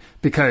at it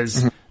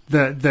because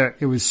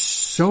it was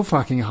so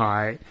fucking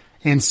high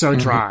and so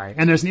dry.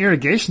 And there's an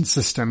irrigation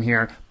system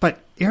here, but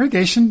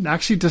irrigation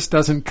actually just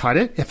doesn't cut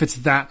it if it's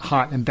that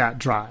hot and that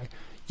dry.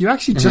 You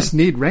actually just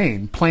need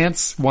rain.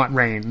 Plants want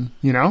rain,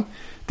 you know?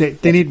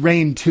 They need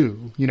rain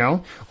too, you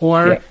know?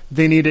 Or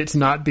they need it to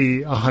not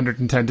be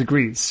 110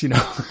 degrees, you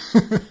know?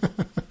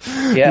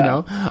 You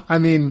know? I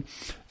mean,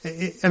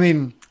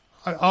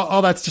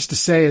 all that's just to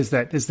say is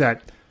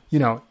that, you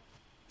know,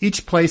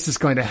 each place is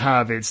going to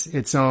have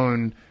its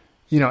own,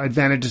 you know,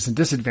 advantages and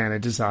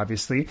disadvantages,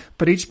 obviously,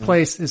 but each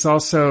place is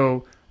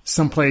also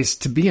some place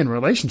to be in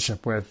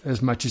relationship with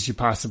as much as you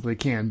possibly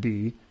can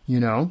be, you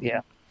know?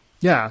 Yeah.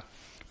 Yeah.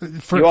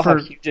 You all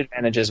have huge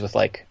advantages with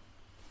like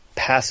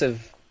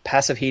passive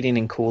heating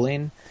and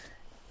cooling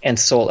and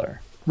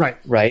solar. Right.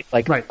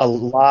 Like a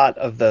lot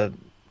of the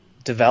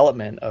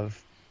development of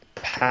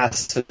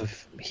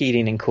passive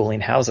heating and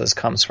cooling houses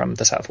comes from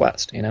the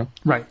Southwest, you know?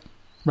 Right.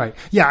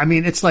 Yeah, I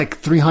mean, it's like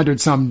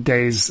 300 some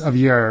days of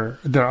year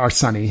that are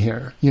sunny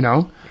here, you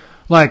know?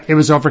 Like, it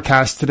was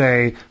overcast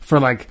today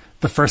for like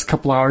the first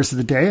couple hours of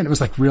the day, and it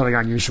was like really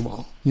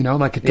unusual, you know?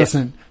 Like, it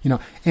doesn't, you know,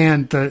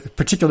 and the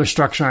particular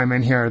structure I'm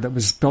in here that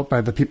was built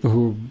by the people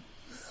who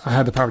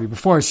had the property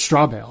before is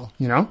straw bale,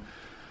 you know?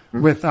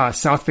 With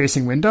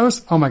south-facing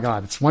windows. Oh my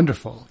God, it's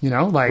wonderful, you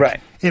know?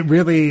 Like, it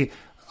really,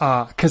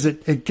 cause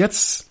it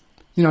gets,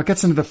 you know, it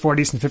gets into the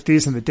 40s and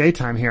 50s in the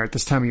daytime here at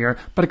this time of year,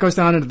 but it goes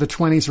down into the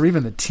 20s or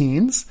even the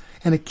teens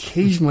and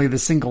occasionally the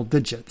single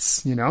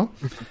digits, you know?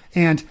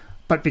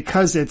 But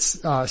because it's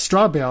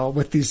straw bale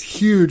with these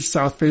huge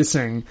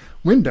south-facing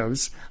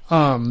windows,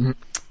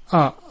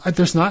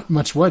 there's not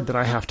much wood that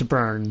I have to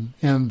burn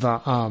in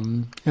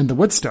the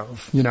wood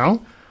stove, you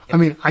know? I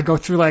mean, I go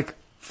through like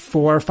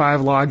 4 or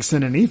 5 logs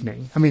in an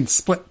evening. I mean,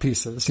 split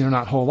pieces, you know,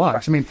 not whole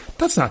logs. I mean,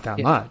 that's not that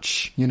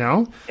much, you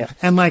know?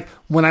 And like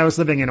when I was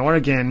living in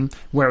Oregon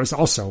where it was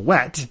also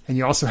wet and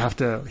you also have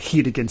to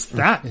heat against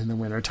that in the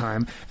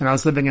wintertime. And I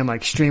was living in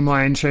like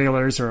streamlined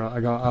trailers or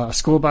like a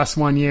school bus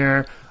one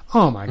year.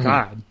 oh my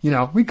God,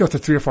 we'd go through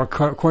 3 or 4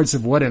 cords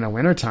of wood in a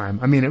wintertime.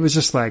 I mean, it was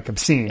just like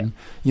obscene,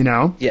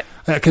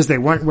 because they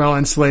weren't well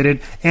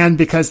insulated, and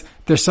because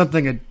there's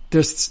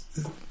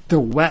the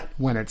wet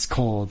when it's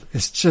cold.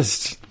 It's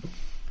just,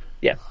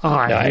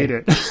 I hate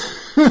it.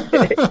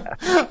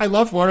 I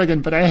love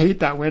Oregon, but I hate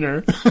that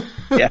winter.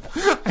 Yeah.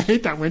 I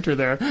hate that winter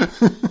there.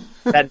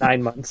 That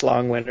 9 months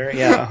long winter.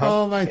 Yeah.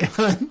 Uh-huh. Oh my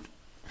God.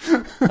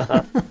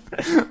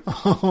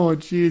 Oh,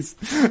 geez.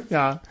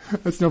 Yeah.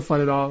 That's no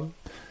fun at all.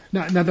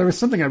 Now, there was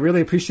something I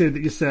really appreciated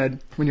that you said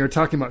when you were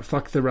talking about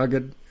fuck the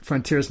rugged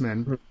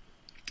frontiersman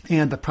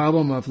and the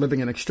problem of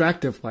living an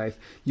extractive life.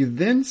 You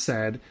then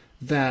said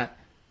that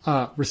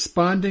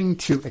responding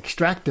to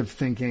extractive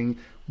thinking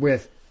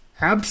with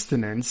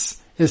abstinence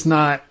is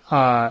not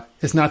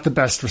the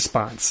best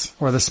response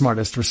or the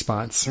smartest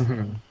response.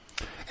 Mm-hmm.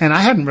 And I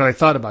hadn't really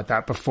thought about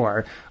that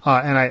before,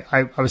 and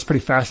I was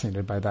pretty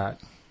fascinated by that.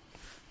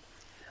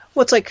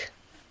 Well, it's like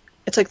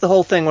the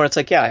whole thing where it's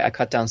like, I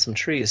cut down some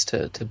trees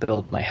to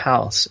build my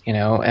house,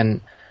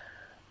 and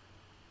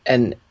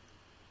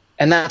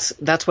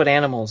that's what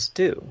animals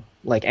do.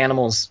 Like,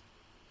 animals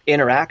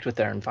interact with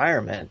their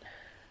environment.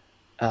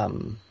 I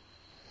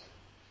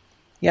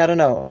don't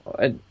know.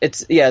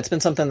 It's been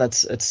something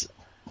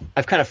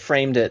I've kind of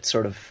framed it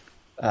sort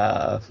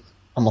of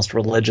almost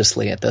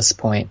religiously at this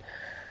point.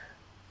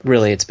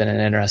 Really, it's been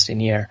an interesting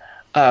year.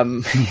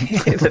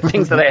 The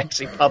things that I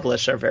actually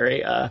publish are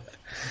very, I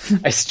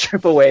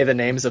strip away the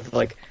names of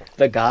like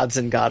the gods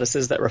and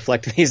goddesses that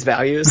reflect these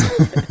values.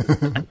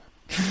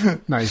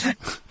 Nice.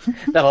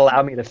 That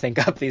allow me to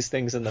think up these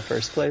things in the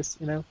first place,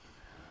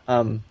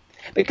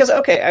 because,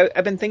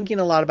 I've been thinking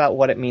a lot about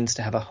what it means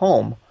to have a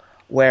home,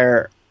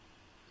 where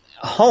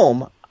a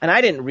home, and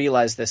I didn't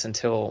realize this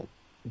until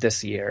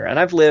this year, and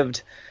I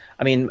lived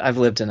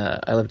in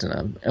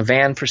a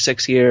van for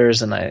 6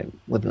 years, and I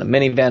lived in a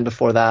minivan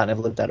before that, and I've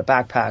lived out of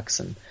backpacks,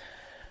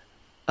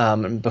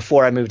 and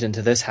before I moved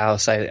into this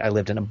house, I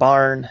lived in a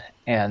barn,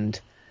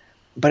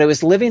 but I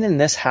was living in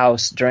this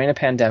house during a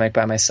pandemic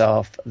by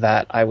myself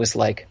that I was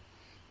like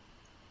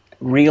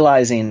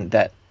realizing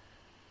that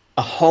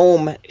a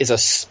home is a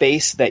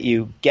space that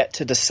you get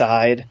to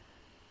decide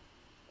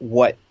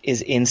what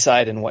is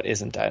inside and what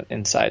isn't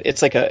inside.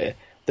 It's like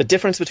the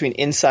difference between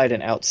inside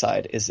and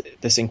outside is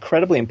this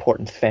incredibly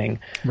important thing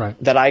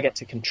that I get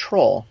to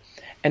control.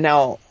 And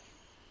now,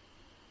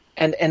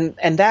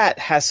 and that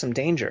has some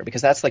danger,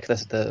 because that's like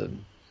the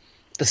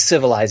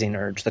civilizing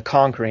urge, the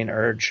conquering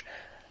urge.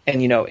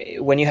 And,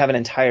 when you have an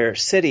entire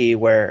city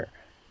where,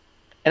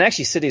 and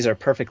actually cities are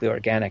perfectly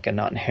organic and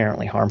not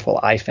inherently harmful,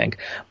 I think.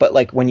 But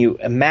like when you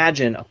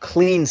imagine a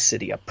clean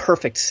city, a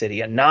perfect city,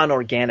 a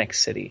non-organic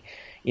city,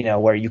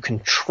 where you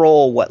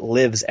control what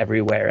lives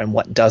everywhere and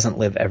what doesn't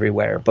live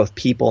everywhere, both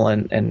people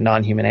and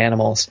non-human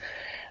animals.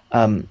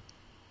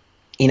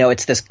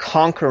 It's this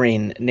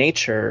conquering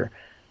nature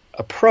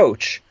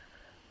approach,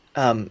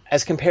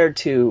 as compared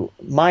to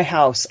my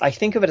house. I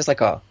think of it as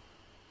like a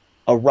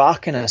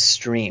rock in a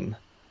stream,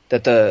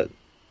 that the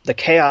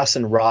chaos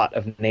and rot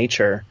of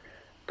nature.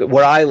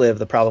 Where I live,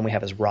 the problem we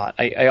have is rot.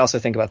 I also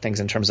think about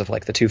things in terms of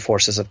like the two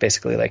forces of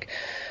basically like,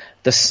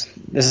 This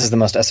is the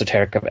most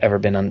esoteric I've ever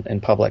been in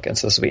public, and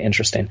so this will be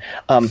interesting.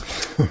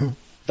 The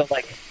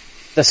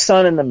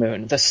sun and the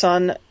moon. The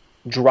sun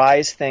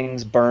dries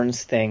things,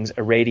 burns things,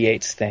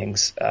 irradiates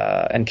things,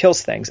 and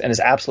kills things, and is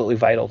absolutely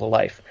vital to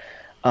life.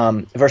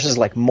 Versus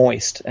like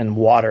moist and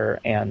water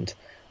and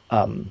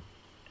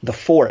the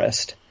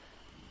forest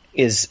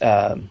is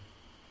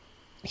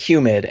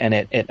humid, and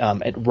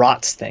it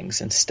rots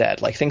things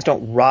instead. Like, things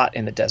don't rot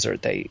in the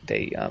desert; they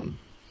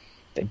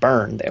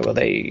burn,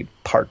 they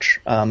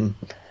parch.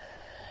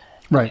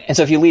 Right. And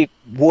so if you leave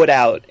wood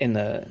out in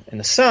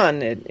the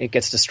sun, it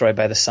gets destroyed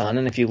by the sun,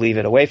 and if you leave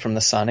it away from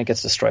the sun, it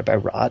gets destroyed by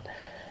rot.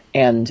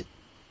 And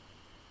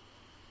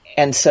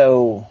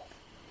so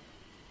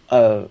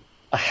a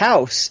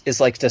house is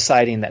like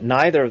deciding that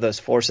neither of those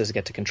forces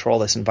get to control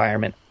this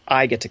environment.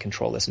 I get to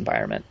control this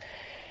environment.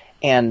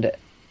 And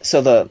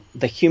so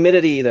the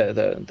humidity,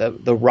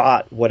 the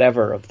rot,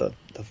 whatever of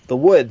the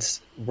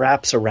woods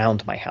wraps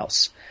around my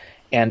house.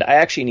 And I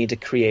actually need to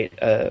create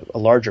a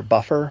larger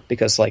buffer,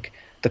 because like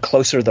the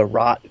closer the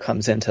rot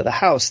comes into the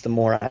house, the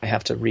more I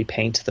have to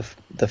repaint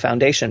the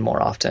foundation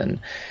more often.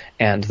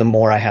 And the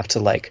more I have to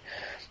like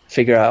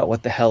figure out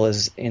what the hell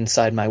is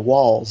inside my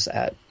walls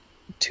at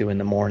 2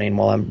 a.m.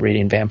 while I'm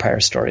reading vampire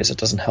stories. It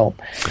doesn't help.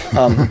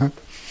 That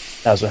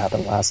was what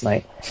happened last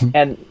night.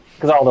 And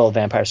because all the old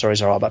vampire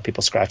stories are all about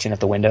people scratching at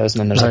the windows, and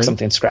then there's like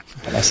something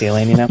scratching at my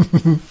ceiling, and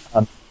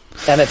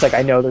it's like,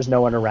 I know there's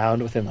no one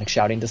around within like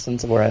shouting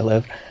distance of where I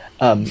live.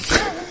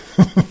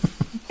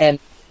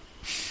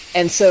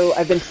 And so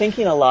I've been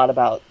thinking a lot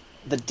about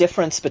the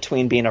difference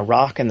between being a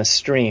rock in the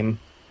stream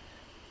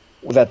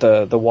that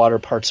the water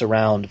parts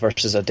around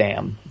versus a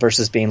dam,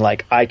 versus being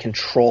like, I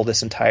control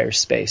this entire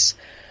space.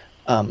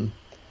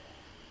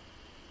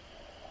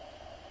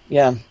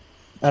 Yeah,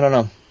 I don't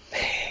know.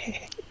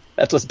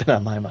 That's what's been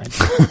on my mind.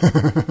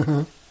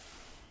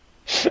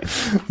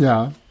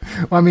 Yeah.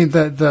 Well, I mean,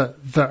 the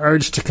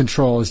urge to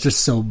control is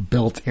just so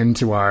built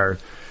into our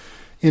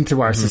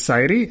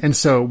society. And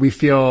so we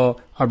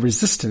feel a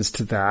resistance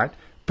to that.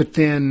 But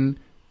then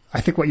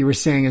I think what you were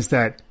saying is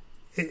that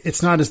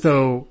it's not as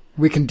though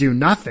we can do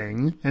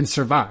nothing and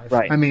survive.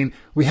 Right. I mean,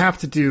 we have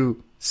to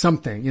do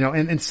something,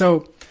 and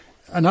so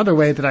another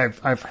way that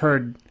I've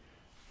heard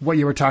what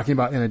you were talking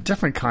about in a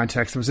different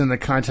context was in the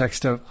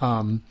context of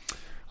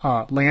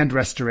land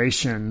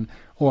restoration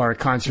or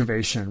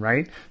conservation,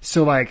 right?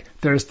 So like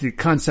there's the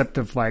concept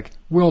of like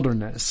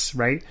wilderness,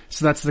 right?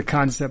 So that's the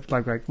concept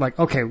like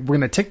okay, we're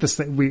going to take this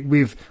thing.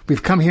 We've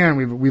come here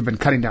and we've been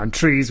cutting down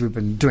trees, we've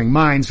been doing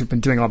mines, we've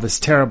been doing all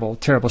this terrible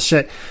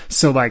shit.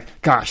 So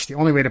like, gosh, the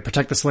only way to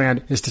protect this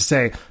land is to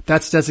say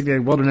that's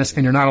designated wilderness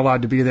and you're not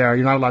allowed to be there,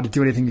 you're not allowed to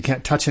do anything, you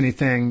can't touch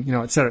anything,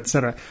 et cetera, et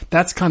cetera.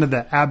 That's kind of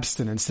the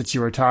abstinence that you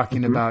were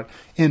talking about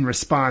in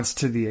response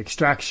to the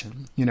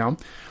extraction,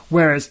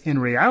 Whereas in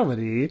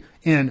reality,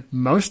 in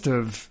most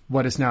of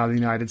what is now the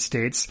United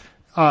States,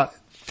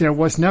 there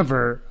was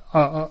never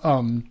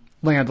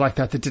land like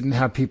that didn't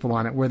have people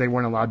on it where they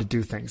weren't allowed to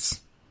do things.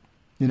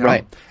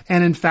 Right.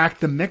 And in fact,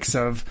 the mix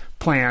of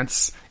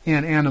plants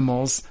and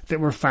animals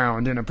that were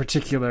found in a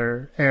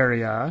particular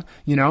area,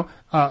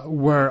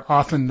 were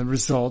often the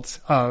result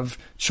of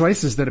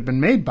choices that have been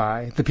made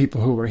by the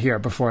people who were here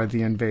before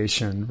the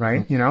invasion,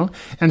 right?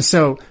 And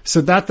so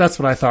that's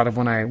what I thought of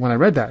when I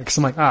read that, because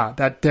I'm like,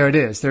 there it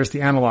is. There's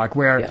the analog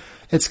where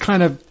it's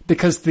kind of,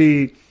 because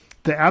the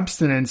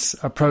abstinence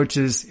approach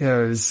is,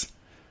 I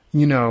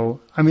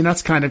mean,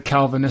 that's kind of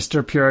Calvinist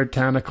or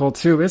puritanical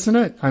too, isn't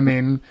it? I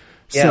mean,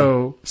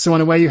 so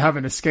in a way you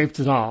haven't escaped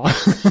at all.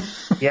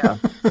 Yeah.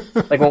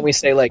 Like when we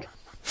say like,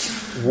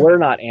 we're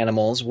not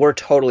animals, we're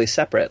totally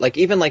separate. Like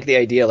even like the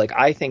idea, like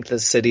I think the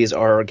cities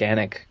are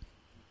organic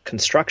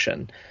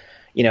construction.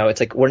 It's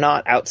like we're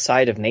not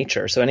outside of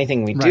nature. So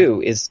anything we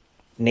do is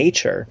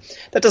nature.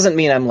 That doesn't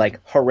mean I'm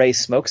like, hooray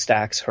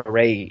smokestacks,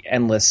 hooray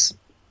endless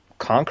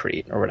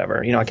concrete or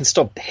whatever. I can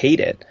still hate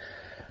it.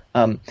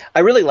 I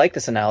really like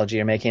this analogy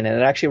you're making, and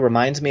it actually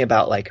reminds me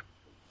about like,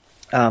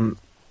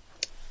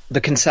 the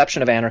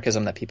conception of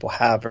anarchism that people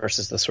have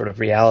versus the sort of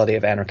reality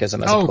of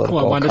anarchism as a political cool.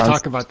 I wanted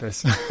concept. to talk about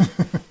this.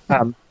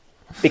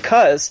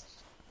 Because,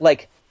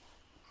 like,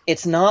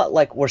 it's not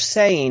like we're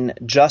saying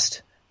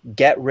just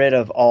get rid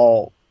of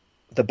all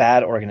the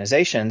bad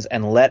organizations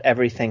and let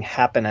everything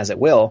happen as it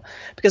will.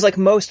 Because, like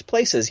most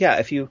places,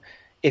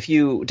 if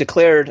you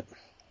declared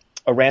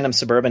a random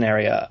suburban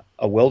area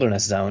a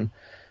wilderness zone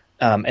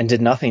and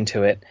did nothing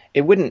to it,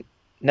 it wouldn't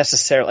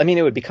necessarily, I mean,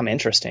 it would become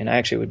interesting.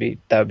 That would be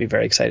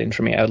very exciting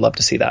for me. I would love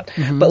to see that.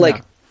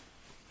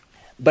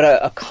 But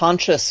a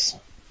conscious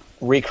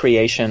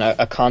recreation,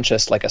 a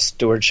conscious, like a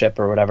stewardship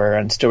or whatever,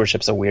 and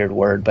stewardship's a weird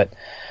word, but,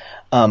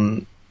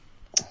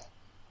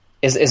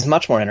 is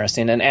much more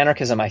interesting. And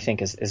anarchism, I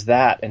think, is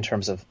that in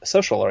terms of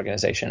social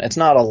organization. It's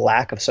not a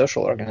lack of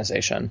social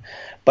organization,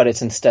 but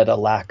it's instead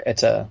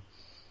it's a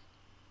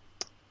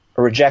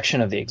rejection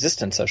of the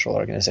existent social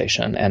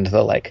organization and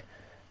the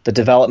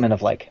development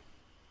of like,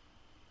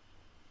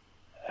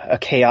 a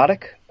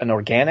chaotic, an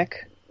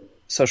organic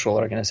social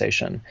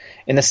organization,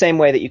 in the same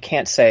way that you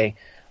can't say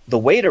the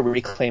way to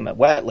reclaim a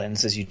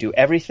wetlands is you do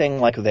everything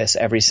like this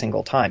every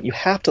single time. You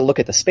have to look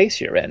at the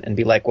space you're in and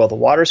be like, well, the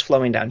water's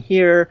flowing down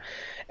here,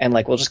 and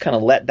like we'll just kind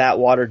of let that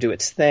water do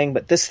its thing,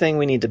 but this thing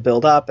we need to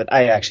build up. And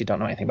I actually don't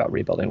know anything about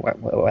rebuilding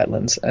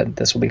wetlands, and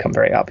this will become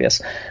very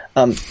obvious.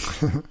 And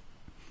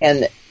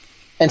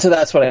so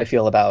that's what I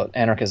feel about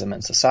anarchism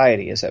in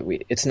society, is that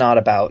it's not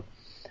about,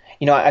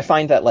 I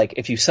find that like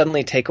if you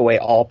suddenly take away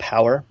all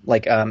power,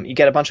 like you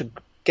get a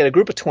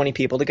group of 20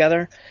 people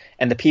together,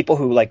 and the people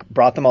who like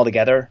brought them all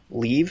together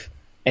leave,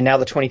 and now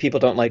the 20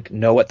 people don't like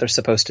know what they're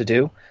supposed to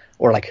do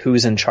or like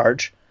who's in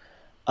charge.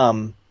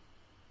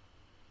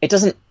 It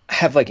doesn't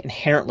have like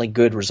inherently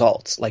good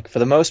results. Like for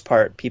the most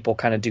part, people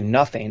kind of do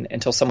nothing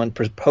until someone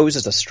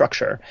proposes a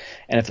structure,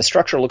 and if the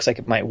structure looks like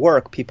it might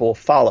work, people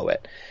follow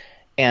it.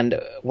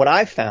 And what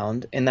I've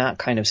found in that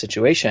kind of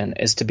situation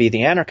is to be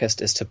the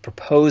anarchist is to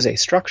propose a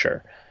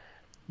structure,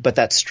 but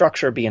that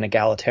structure be an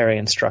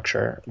egalitarian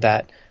structure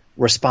that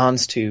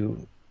responds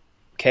to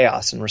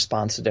chaos and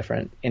responds to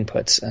different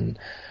inputs. And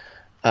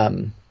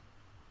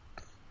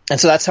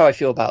so that's how I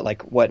feel about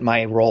like what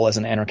my role as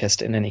an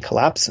anarchist in any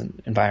collapse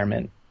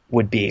environment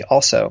would be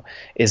also,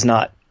 is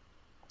not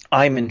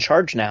I'm in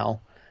charge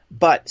now,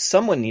 but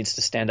someone needs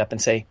to stand up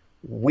and say,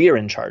 we're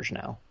in charge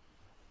now,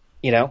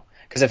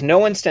 Because if no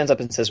one stands up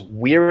and says,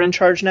 we're in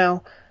charge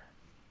now,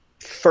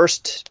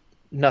 first,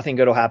 nothing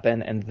good will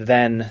happen, and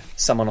then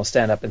someone will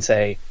stand up and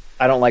say,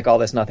 I don't like all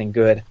this, nothing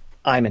good,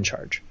 I'm in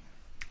charge.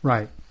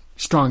 Right.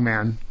 Strong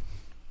man.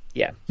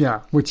 Yeah.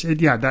 Yeah. Which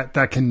could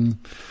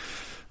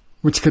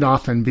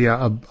often be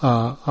a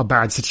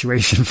bad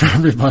situation for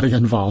everybody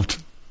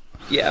involved.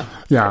 Yeah.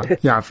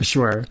 Yeah, for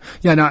sure.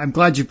 Yeah, no, I'm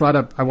glad you brought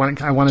up, I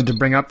wanted to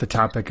bring up the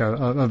topic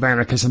of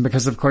anarchism,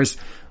 because of course,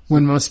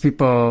 when most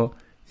people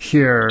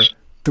hear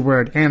the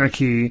word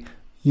anarchy,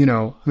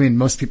 I mean,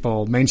 most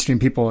people, mainstream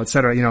people, et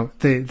cetera,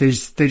 they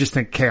just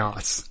think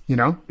chaos,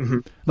 Mm-hmm.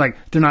 like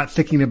they're not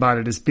thinking about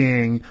it as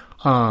being,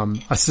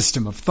 a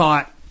system of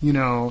thought,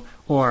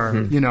 or,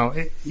 and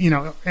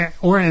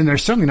they're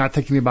certainly not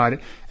thinking about it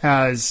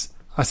as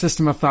a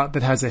system of thought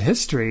that has a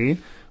history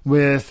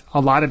with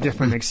a lot of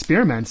different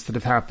experiments that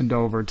have happened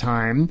over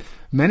time,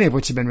 many of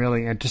which have been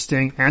really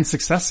interesting and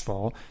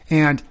successful.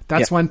 And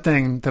that's one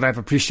thing that I've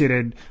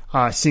appreciated,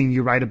 seeing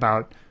you write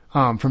about,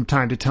 from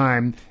time to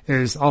time,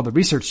 is all the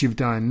research you've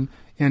done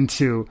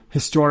into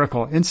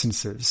historical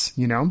instances,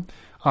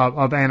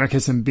 of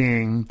anarchism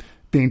being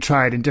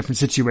tried in different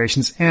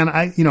situations. And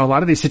a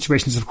lot of these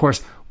situations, of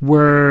course,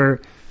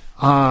 were,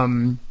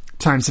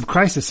 times of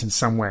crisis in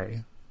some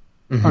way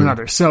or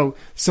another. So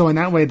in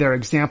that way, there are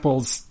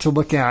examples to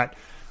look at,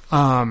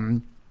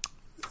 within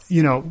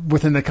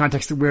the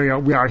context that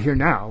we are here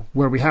now,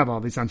 where we have all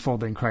these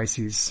unfolding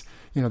crises,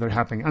 that are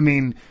happening. I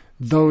mean,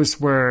 those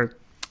were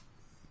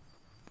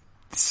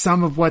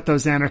some of what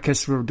those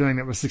anarchists were doing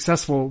that was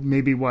successful,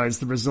 maybe was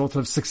the result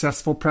of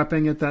successful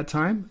prepping at that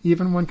time,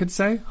 even one could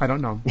say. I don't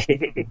know.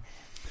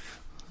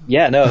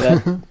 Yeah, no,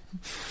 that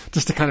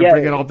just to kind of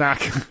bring it all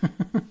back.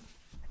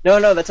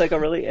 No, that's like a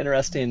really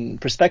interesting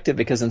perspective,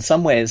 because in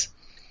some ways,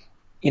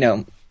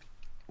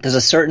 there's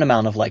a certain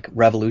amount of like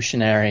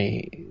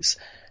revolutionaries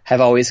have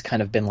always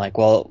kind of been like,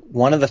 well,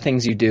 one of the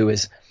things you do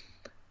is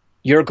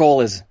your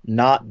goal is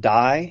not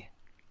die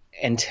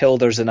until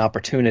there's an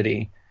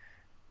opportunity,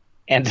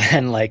 and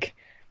then like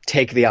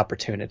take the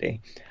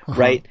opportunity,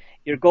 right?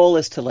 Your goal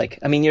is to like,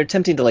 I mean, you're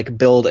attempting to like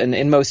build, and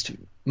in most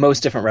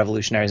different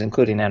revolutionaries,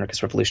 including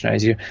anarchist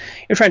revolutionaries, you're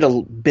trying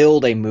to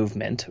build a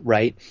movement,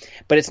 right?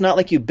 But it's not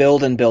like you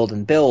build and build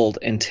and build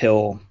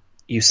until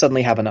you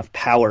suddenly have enough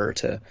power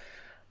to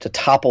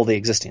topple the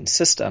existing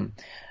system.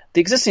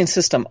 The existing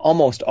system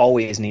almost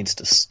always needs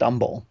to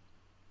stumble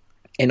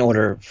in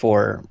order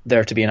for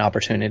there to be an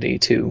opportunity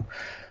to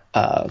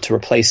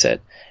replace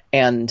it.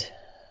 And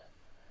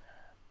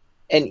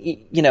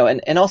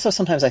also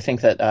sometimes I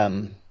think that,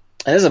 and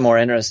this is a more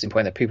interesting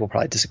point that people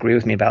probably disagree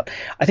with me about,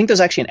 I think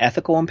there's actually an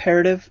ethical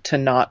imperative to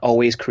not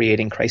always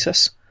creating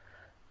crisis.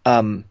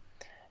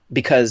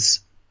 Because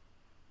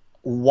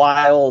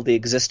while the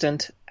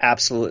existent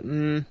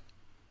absolute,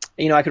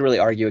 I could really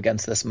argue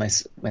against this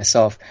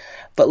myself,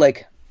 but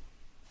like,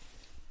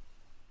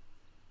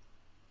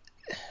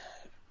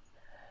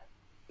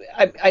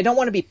 I don't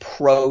want to be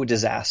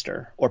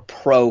pro-disaster or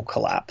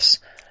pro-collapse.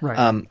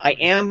 Right. I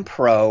am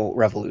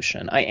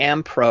pro-revolution. I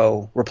am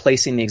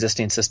pro-replacing the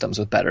existing systems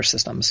with better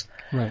systems.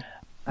 Right.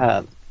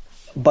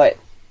 But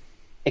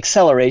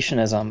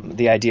accelerationism,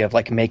 the idea of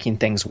like making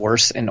things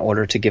worse in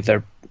order for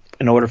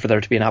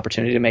there to be an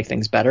opportunity to make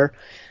things better,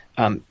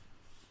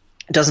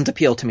 doesn't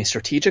appeal to me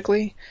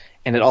strategically,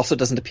 and it also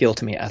doesn't appeal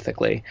to me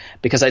ethically,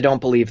 because I don't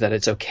believe that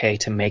it's okay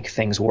to make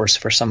things worse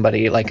for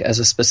somebody, like as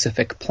a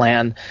specific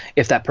plan,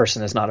 if that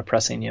person is not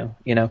oppressing you,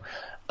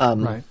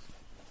 Right.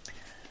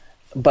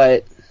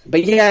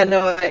 But yeah,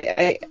 no,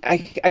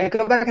 I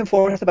go back and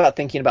forth about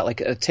thinking about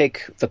like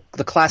take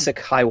the classic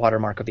high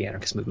watermark of the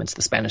anarchist movements,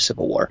 the Spanish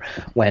Civil War,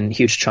 when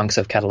huge chunks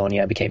of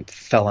Catalonia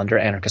fell under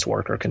anarchist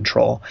worker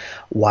control,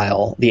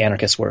 while the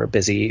anarchists were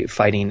busy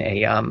fighting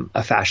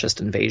a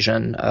fascist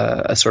invasion,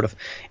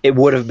 it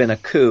would have been a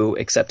coup,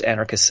 except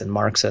anarchists and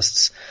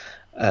Marxists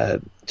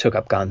took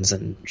up guns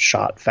and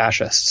shot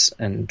fascists,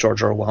 and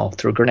George Orwell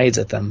threw grenades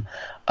at them,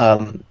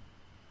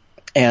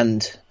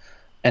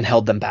 and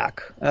held them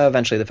back.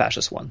 Eventually the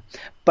fascists won.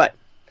 But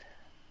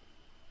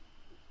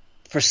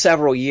for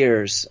several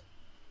years,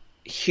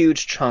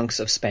 huge chunks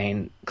of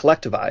Spain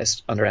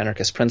collectivized under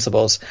anarchist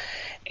principles.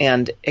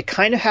 And it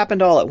kind of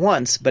happened all at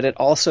once, but it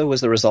also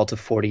was the result of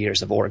 40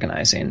 years of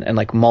organizing and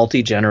like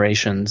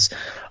multi-generations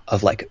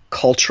of like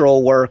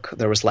cultural work.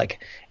 There was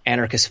like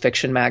anarchist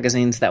fiction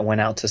magazines that went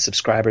out to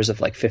subscribers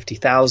of like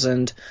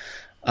 50,000.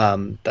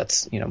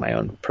 That's, my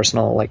own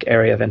personal like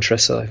area of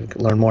interest, so I could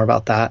learn more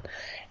about that.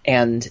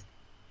 And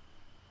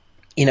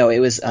it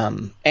was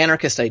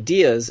anarchist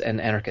ideas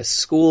and anarchist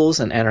schools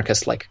and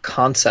anarchist like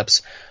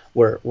concepts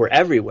were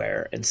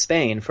everywhere in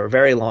Spain for a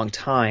very long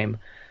time.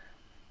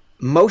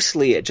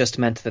 Mostly it just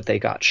meant that they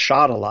got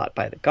shot a lot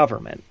by the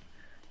government,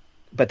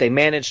 but they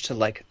managed to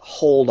like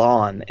hold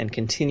on and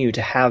continue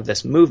to have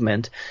this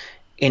movement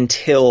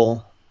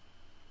until,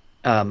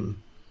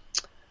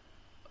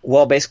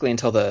 basically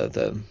until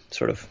the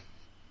sort of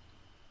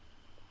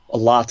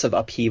lots of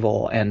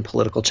upheaval and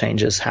political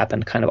changes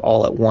happened kind of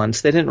all at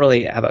once. They didn't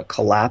really have a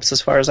collapse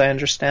as far as I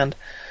understand.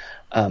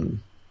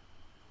 And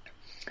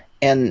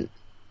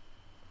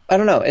I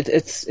don't know,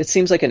 it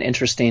seems like an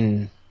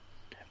interesting,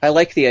 I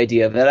like the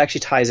idea that actually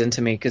ties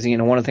into me, because,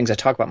 one of the things I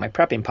talk about in my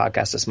prepping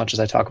podcast, as much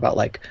as I talk about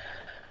like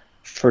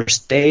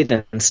first aid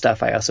and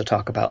stuff, I also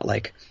talk about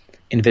like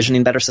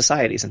envisioning better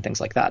societies and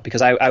things like that,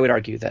 because I would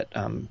argue that,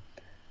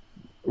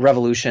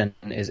 revolution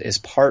is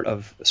part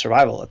of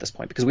survival at this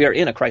point, because we are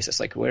in a crisis.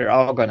 Like, we're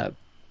all gonna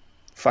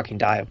fucking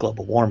die of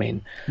global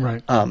warming,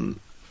 right? But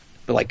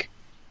like,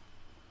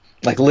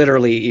 Like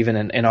literally,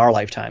 even in our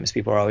lifetimes,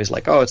 people are always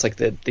like, "Oh, it's like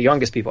the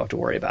youngest people have to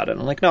worry about it." And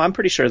I'm like, no, I'm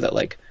pretty sure that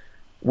like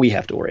we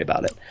have to worry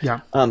about it.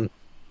 Yeah.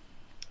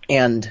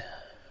 And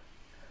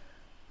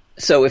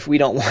so if we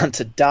don't want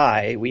to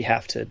die, we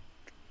have to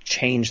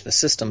change the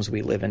systems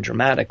we live in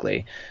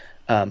dramatically.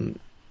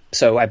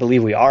 So I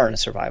believe we are in a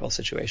survival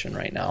situation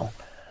right now.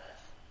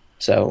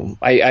 So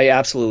I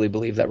absolutely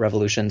believe that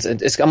revolutions,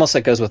 it's almost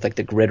like goes with like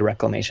the grid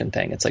reclamation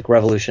thing. It's like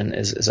revolution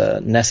is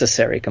a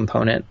necessary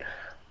component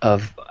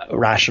of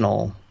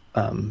rational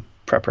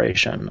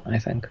preparation, I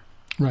think.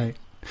 Right.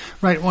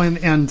 Right. Well,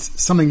 and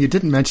something you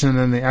didn't mention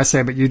in the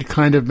essay, but you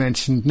kind of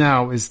mentioned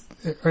now is,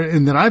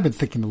 and that I've been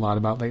thinking a lot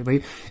about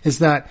lately, is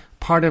that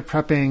part of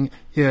prepping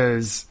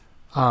is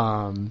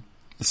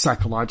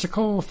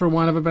psychological, for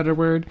want of a better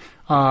word,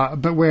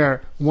 but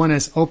where one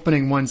is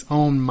opening one's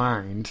own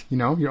mind. You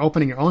know, you're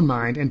opening your own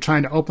mind and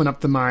trying to open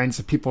up the minds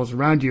of people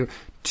around you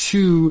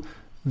to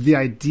the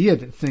idea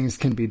that things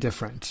can be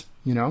different,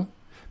 you know?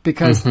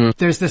 Because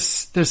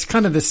there's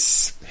kind of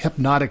this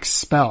hypnotic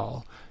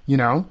spell, you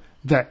know,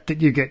 that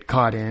you get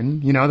caught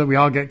in, you know, that we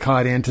all get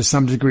caught in to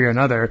some degree or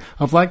another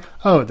of like,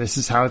 oh, this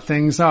is how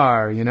things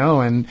are, you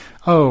know, and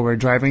oh, we're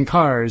driving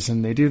cars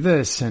and they do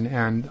this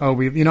and oh,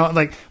 we, you know,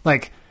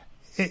 like,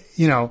 it,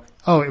 you know,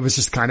 oh, it was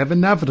just kind of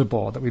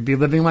inevitable that we'd be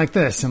living like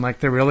this and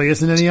like there really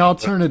isn't any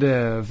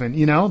alternative. And,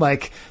 you know,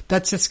 like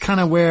that's just kind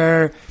of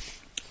where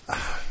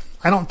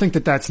I don't think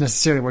that that's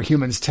necessarily where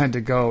humans tend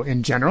to go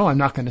in general. I'm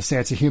not going to say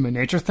it's a human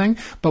nature thing,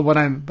 but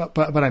I'm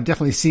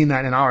definitely seeing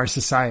that in our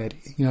society.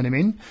 You know what I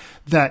mean?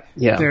 That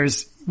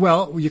there's,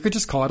 well, you could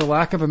just call it a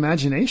lack of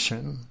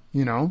imagination,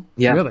 you know,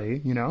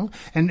 really, you know,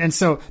 and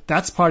so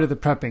that's part of the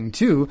prepping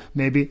too,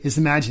 maybe, is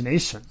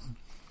imagination.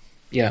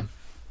 Yeah.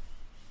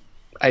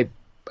 I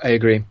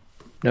agree.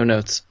 No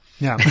notes.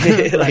 Yeah.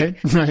 Like,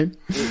 right.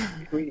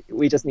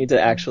 We just need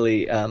to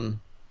actually,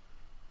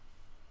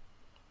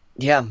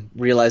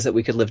 realize that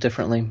we could live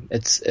differently.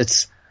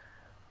 It's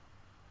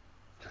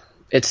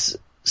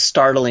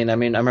startling. I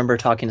mean, I remember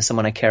talking to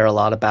someone I care a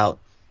lot about,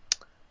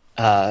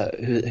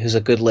 who's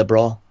a good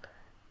liberal,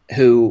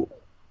 I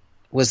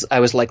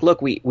was like,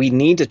 look, we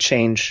need to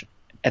change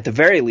at the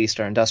very least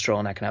our industrial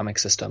and economic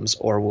systems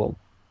or we'll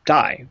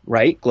die,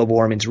 right? Global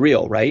warming's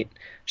real, right?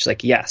 She's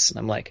like, yes. And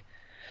I'm like,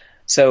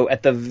 so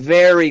at the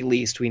very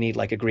least we need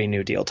like a Green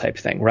New Deal type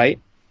thing, right?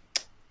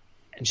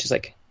 And she's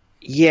like,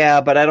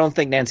 yeah, but I don't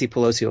think Nancy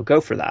Pelosi will go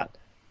for that.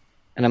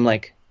 And I'm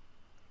like,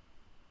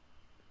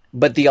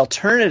 but the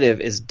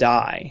alternative is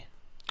die.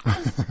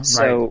 Right.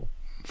 So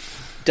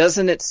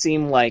doesn't it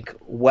seem like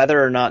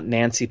whether or not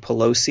Nancy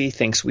Pelosi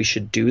thinks we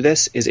should do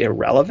this is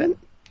irrelevant?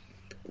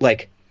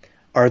 Like,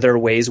 are there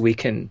ways we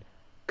can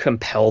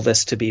compel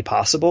this to be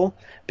possible?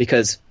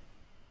 Because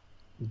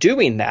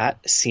doing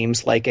that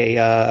seems like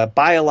a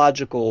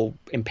biological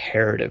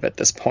imperative at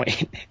this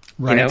point.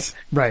 Right. You know?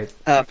 Right.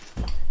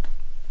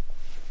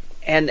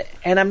 And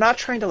I'm not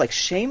trying to like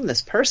shame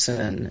this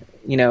person,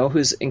 you know,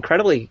 who's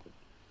incredibly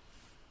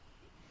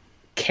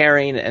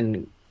caring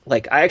and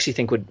like I actually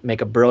think would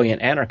make a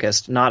brilliant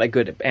anarchist, not a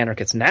good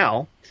anarchist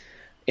now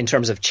in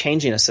terms of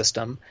changing a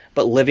system,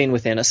 but living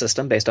within a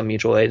system based on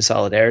mutual aid and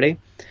solidarity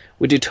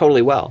would do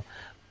totally well.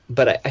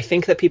 But I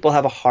think that people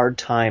have a hard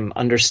time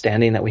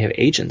understanding that we have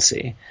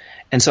agency.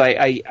 And so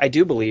I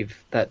do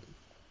believe that,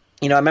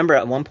 you know, I remember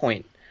at one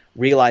point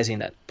realizing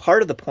that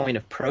part of the point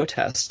of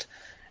protest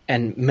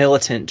and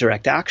militant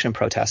direct action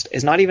protest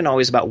is not even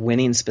always about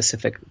winning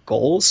specific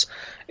goals.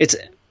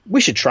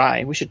 We should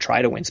try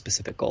to win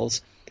specific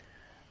goals,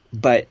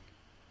 but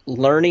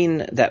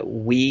learning that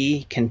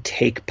we can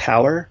take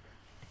power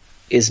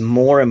is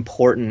more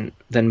important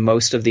than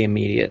most of the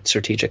immediate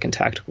strategic and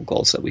tactical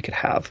goals that we could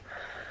have.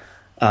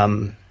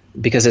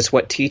 Because it's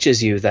what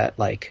teaches you that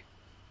like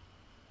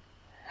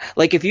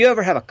if you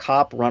ever have a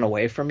cop run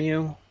away from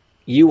you,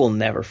 you will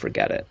never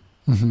forget it.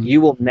 Mm-hmm.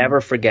 You will never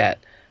forget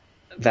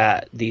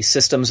that the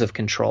systems of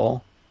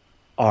control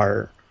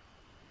are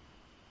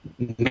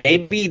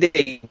maybe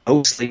they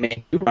mostly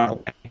make you run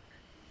away,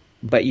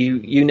 but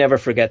you never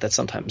forget that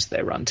sometimes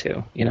they run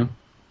too, you know?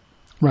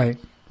 Right.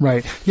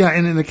 Yeah.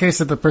 And in the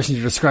case of the person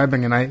you're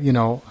describing, and I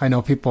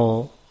know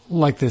people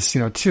like this, you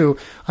know, too.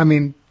 I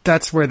mean,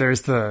 that's where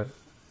there's the,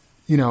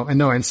 you know, and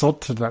no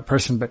insult to that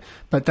person,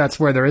 but that's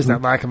where there is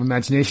that lack of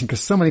imagination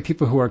because so many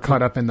people who are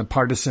caught up in the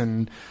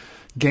partisan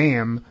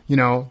game, you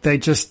know, they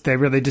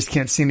really just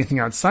can't see anything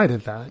outside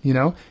of that, you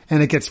know,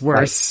 and it gets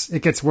worse. Right.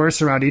 It gets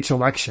worse around each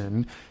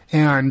election.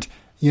 And,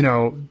 you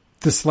know,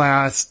 this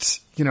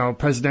last, you know,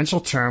 presidential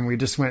term we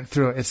just went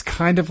through, it's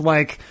kind of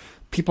like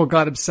people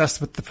got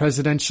obsessed with the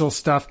presidential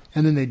stuff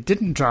and then they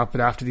didn't drop it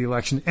after the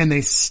election and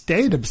they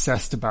stayed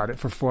obsessed about it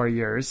for 4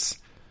 years.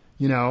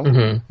 You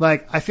know,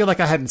 like I feel like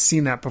I hadn't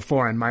seen that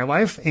before in my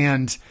life.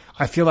 And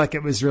I feel like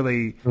it was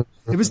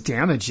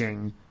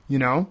damaging, you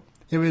know.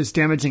 It was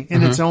damaging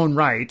in its own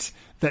right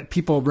that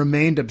people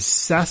remained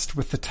obsessed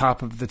with the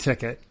top of the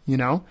ticket, you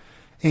know,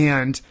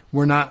 and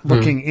we're not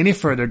looking any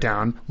further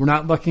down. We're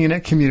not looking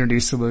at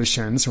community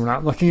solutions. We're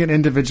not looking at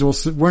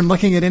individuals. We're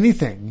looking at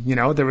anything, you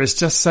know, there was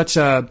just such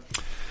a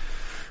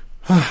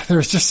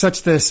there's just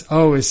such this,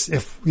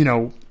 if,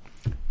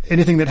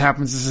 anything that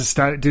happens is this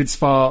dude's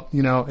fault,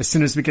 as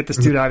soon as we get this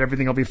dude out,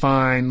 everything will be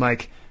fine.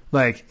 Like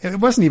it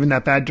wasn't even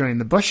that bad during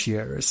the Bush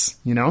years,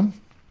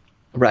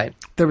 Right.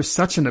 There was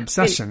such an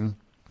obsession.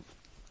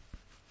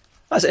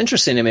 That's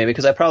interesting to me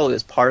because I probably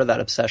was part of that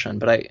obsession,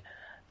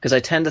 because I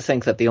tend to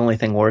think that the only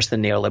thing worse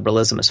than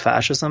neoliberalism is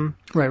fascism.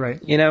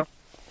 Right.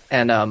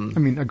 And,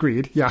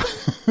 agreed. Yeah.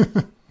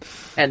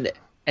 and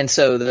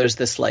so there's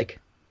this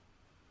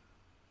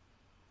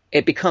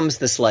it becomes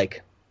this I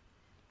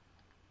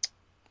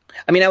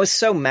was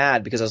so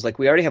mad because I was like,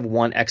 we already have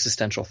one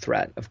existential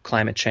threat of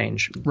climate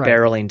change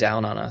barreling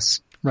down on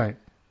us. Right.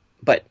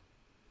 But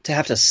to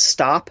have to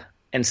stop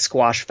and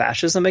squash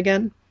fascism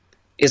again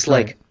is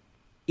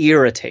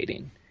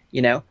irritating,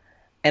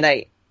 And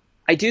I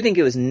do think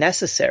it was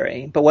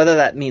necessary, but whether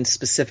that means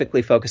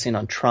specifically focusing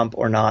on Trump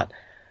or not.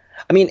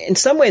 In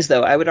some ways,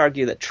 though, I would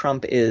argue that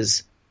Trump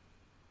is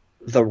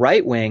the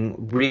right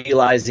wing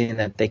realizing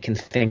that they can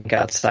think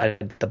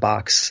outside the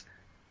box,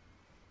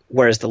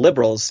 whereas the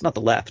liberals, not the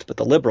left, but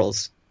the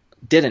liberals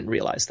didn't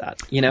realize that,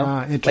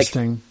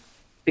 Interesting.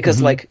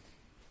 Because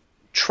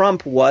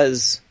Trump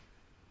was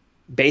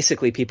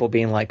basically people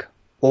being like,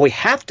 well, we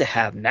have to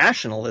have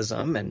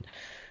nationalism and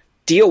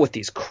deal with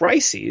these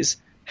crises.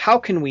 How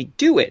can we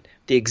do it?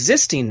 The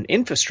existing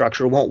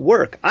infrastructure won't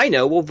work. I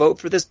know, we'll vote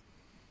for this,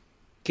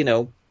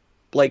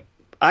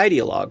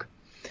 ideologue.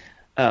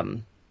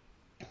 That's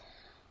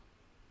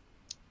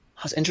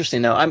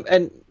interesting, though.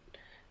 And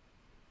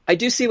I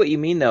do see what you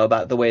mean, though,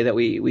 about the way that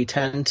we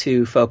tend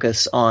to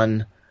focus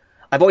on.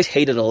 I've always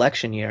hated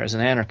election year as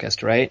an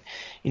anarchist, right?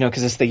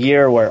 Because it's the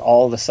year where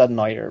all of a sudden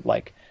all your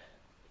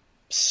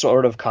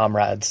sort of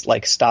comrades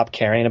stop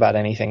caring about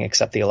anything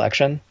except the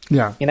election.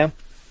 Yeah.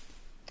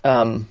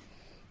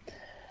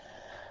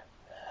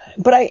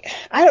 But I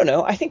don't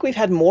know. I think we've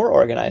had more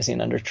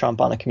organizing under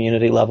Trump on a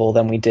community level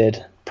than we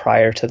did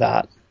prior to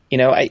that.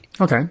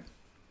 Okay.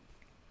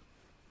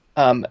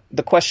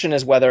 The question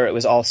is whether it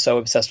was all so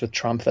obsessed with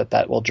Trump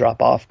that will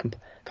drop off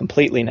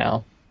completely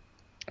now,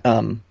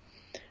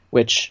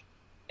 which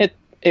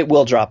it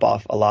will drop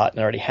off a lot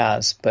and already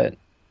has. But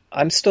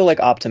I'm still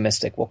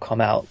optimistic we'll come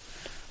out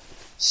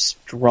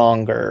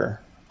stronger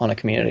on a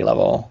community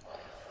level.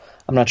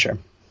 I'm not sure.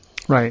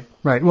 Right.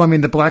 Well,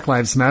 the Black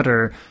Lives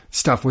Matter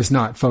stuff was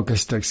not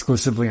focused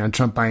exclusively on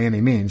Trump by any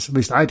means. At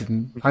least I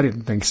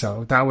didn't think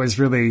so. That was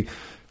really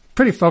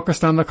pretty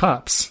focused on the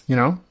cops,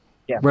 Yeah.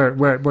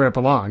 Where it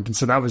belonged. And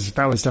so that was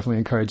definitely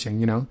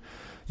encouraging, Yeah.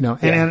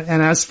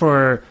 And as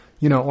for,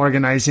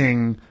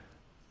 organizing,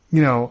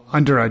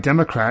 under a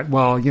Democrat,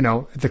 well,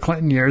 the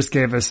Clinton years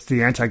gave us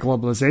the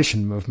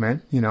anti-globalization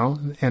movement,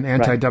 and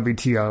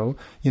anti-WTO,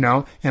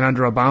 and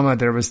under Obama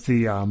there was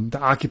the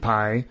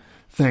Occupy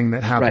thing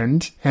that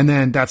happened. Right. And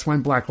then that's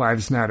when Black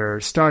Lives Matter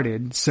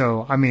started.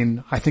 So, I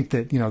think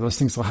that, those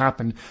things will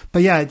happen.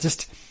 But yeah,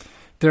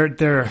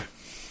 they're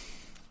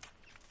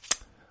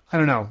I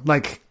don't know,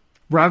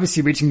 we're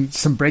obviously reaching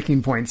some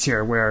breaking points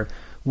here where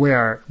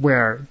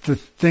the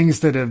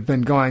things that have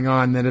been going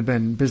on that have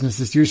been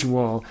business as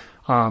usual,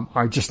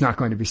 are just not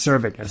going to be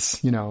serving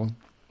us,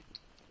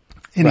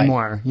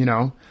 anymore,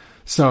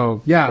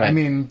 So yeah, right.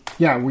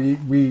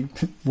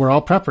 we're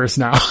all preppers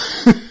now.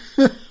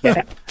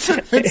 Yeah.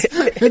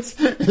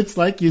 It's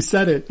like you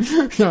said it.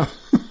 Yeah.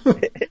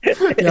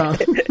 Yeah.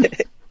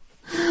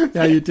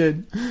 Yeah, you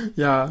did.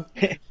 Yeah.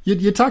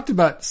 You talked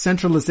about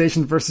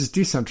centralization versus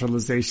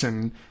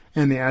decentralization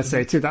in the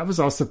essay too. That was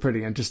also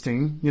pretty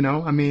interesting.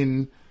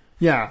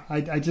 Yeah,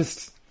 I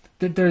just,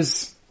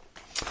 there's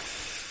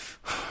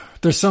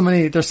so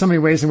many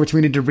ways in which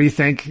we need to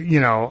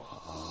rethink,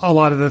 a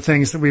lot of the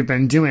things that we've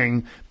been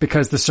doing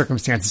because the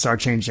circumstances are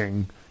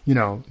changing,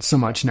 so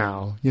much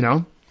now,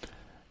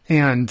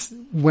 And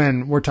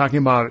when we're talking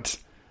about,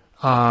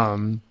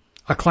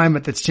 a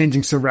climate that's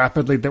changing so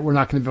rapidly that we're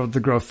not going to be able to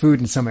grow food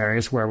in some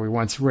areas where we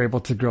once were able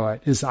to grow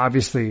it is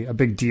obviously a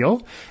big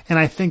deal. And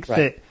I think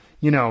that,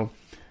 when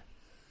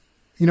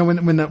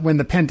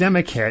the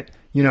pandemic hit,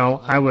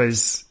 I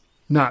was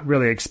not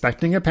really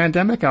expecting a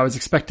pandemic. I was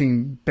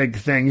expecting big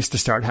things to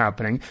start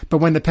happening. But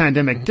when the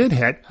pandemic did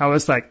hit, I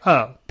was like,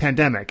 oh,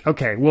 pandemic.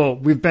 Okay, well,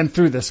 we've been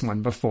through this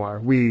one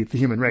before. The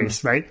human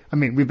race, right?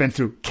 We've been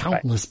through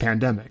countless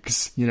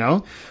pandemics,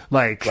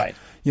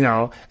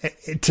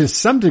 to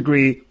some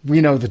degree,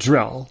 we know the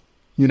drill,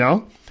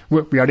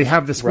 We already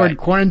have this word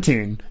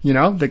quarantine,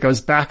 that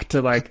goes back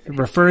to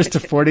refers to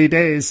 40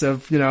 days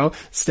of,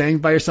 staying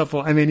by yourself.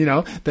 Well,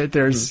 that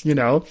there's,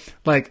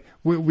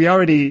 we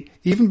already,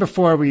 even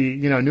before we,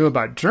 knew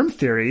about germ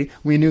theory,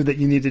 we knew that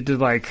you needed to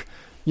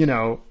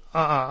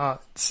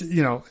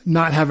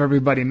not have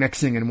everybody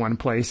mixing in one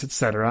place, et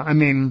cetera.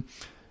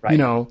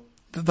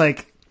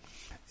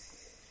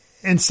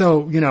 And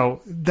so,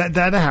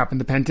 that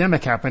happened. The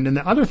pandemic happened. And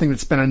the other thing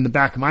that's been in the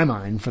back of my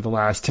mind for the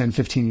last 10,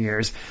 15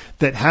 years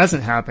that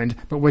hasn't happened,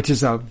 but which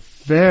is a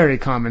very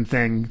common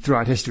thing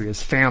throughout history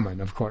is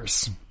famine, of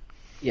course.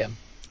 Yeah.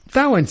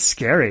 That one's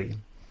scary.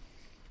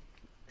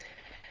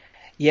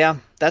 Yeah.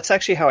 That's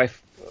actually how I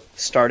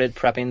started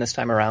prepping this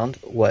time around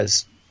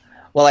was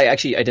Well, I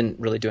didn't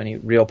really do any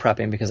real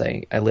prepping because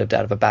I lived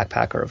out of a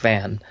backpack or a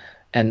van.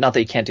 And not that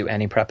you can't do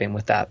any prepping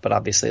with that, but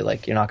obviously,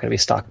 like, you're not going to be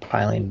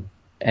stockpiling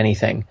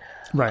anything.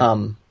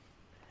 Right.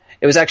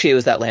 It was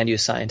that land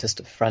use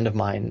scientist, a friend of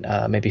mine,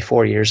 maybe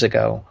 4 years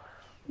ago,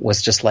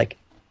 was just like,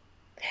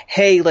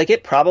 hey, like,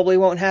 it probably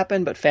won't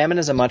happen, but famine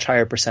is a much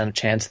higher percent of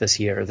chance this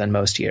year than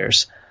most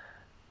years.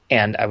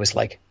 And I was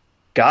like,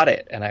 got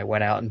it. And I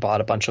went out and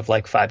bought a bunch of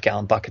like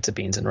 5-gallon buckets of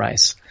beans and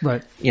rice.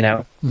 Right. You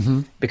know,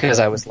 because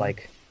I was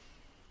like,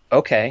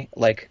 okay,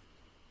 like,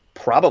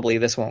 probably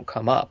this won't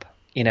come up,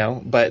 you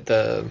know, but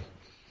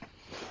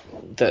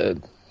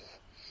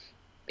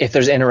if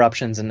there's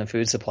interruptions in the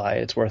food supply,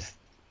 it's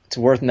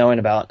worth knowing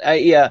about.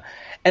 Yeah.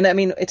 And I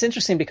mean, it's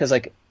interesting because,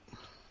 like,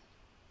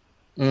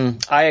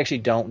 I actually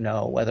don't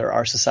know whether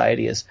our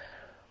society is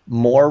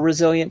more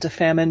resilient to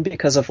famine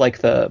because of like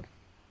the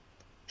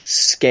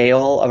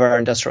scale of our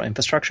industrial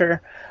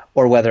infrastructure,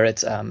 or whether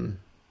it's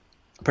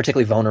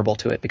particularly vulnerable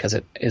to it because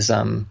it is,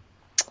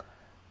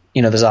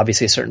 you know, there's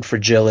obviously a certain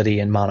fragility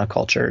in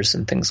monocultures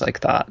and things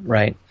like that,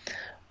 right?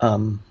 I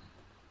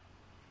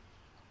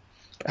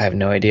have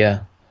no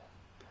idea.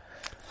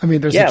 I mean,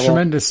 there's a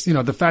tremendous, you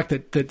know, the fact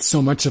that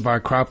so much of our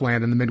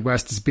cropland in the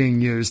Midwest is being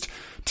used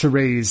to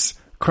raise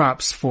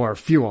crops for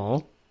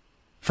fuel,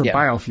 for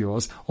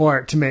biofuels,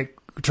 or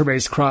to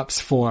raise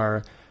crops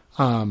for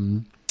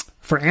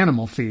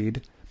animal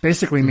feed,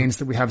 basically means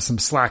that we have some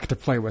slack to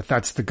play with.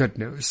 That's the good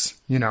news,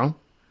 you know?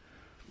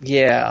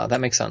 Yeah,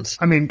 that makes sense.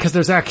 I mean, because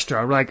there's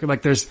extra,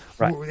 like there's,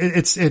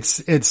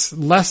 it's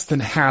less than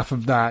half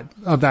of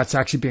that's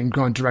actually being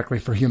grown directly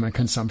for human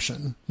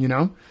consumption, you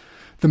know?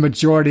 The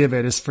majority of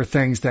it is for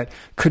things that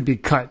could be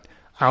cut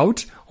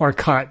out or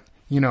cut,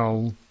 you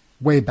know,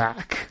 way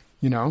back,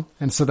 you know?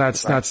 And so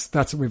that's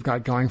what we've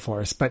got going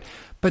for us. But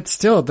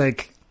still,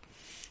 like,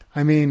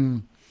 I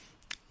mean,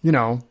 you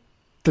know,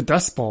 the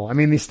Dust Bowl, I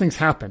mean, these things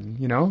happen,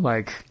 you know,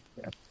 like,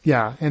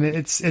 yeah. And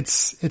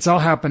it's all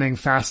happening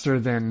faster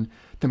than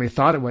we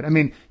thought it would. I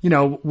mean, you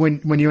know,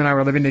 when you and I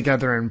were living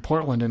together in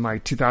Portland in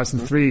like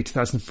 2003,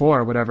 2004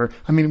 or whatever,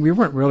 I mean, we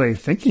weren't really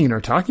thinking or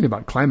talking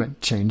about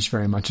climate change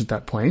very much at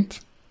that point.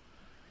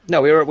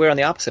 No, we were on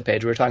the opposite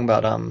page. We were talking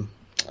about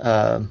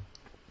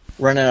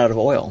running out of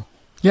oil.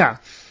 Yeah.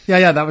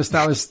 That was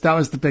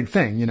the big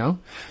thing, you know.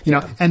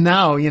 And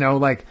now,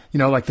 like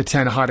the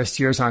 10 hottest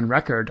years on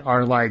record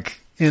are like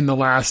in the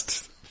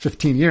last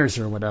 15 years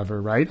or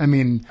whatever, right? I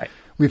mean,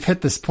 we've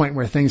hit this point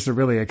where things are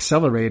really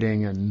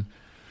accelerating, and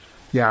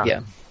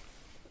yeah.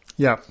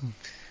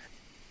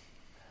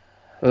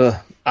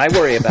 I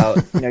worry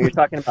about, you're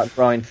talking about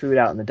growing food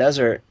out in the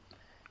desert,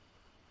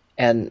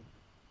 and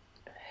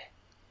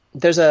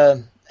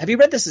have you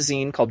read this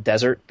zine called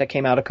Desert that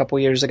came out a couple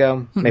years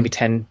ago, maybe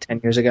 10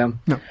 years ago?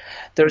 No.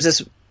 There was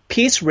this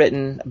piece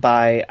written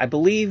by, I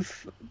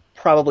believe,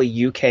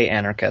 probably UK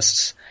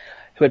anarchists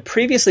who had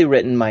previously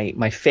written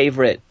my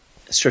favorite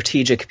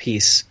strategic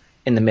piece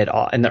in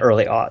the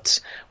early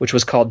aughts, which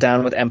was called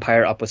Down with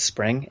Empire, Up with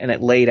Spring, and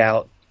it laid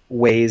out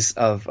ways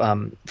of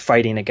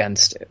fighting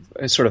against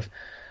sort of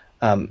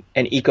an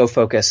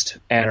eco-focused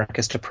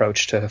anarchist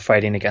approach to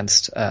fighting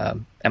against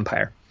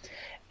empire.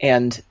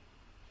 And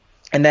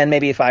then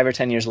maybe 5 or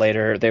 10 years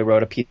later, they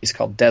wrote a piece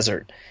called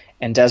Desert.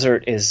 And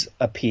Desert is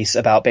a piece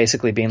about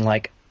basically being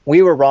like,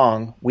 we were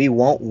wrong, we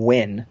won't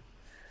win.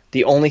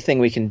 The only thing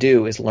we can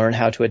do is learn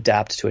how to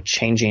adapt to a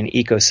changing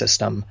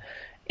ecosystem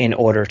in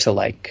order to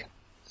like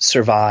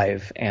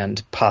survive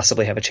and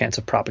possibly have a chance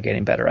of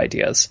propagating better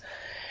ideas.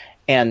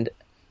 And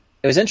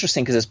it was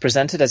interesting because it's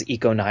presented as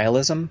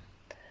eco-nihilism,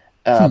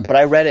 but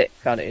I read it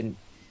kind of in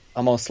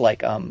almost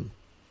like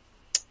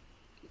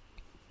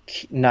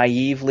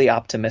naively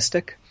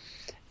optimistic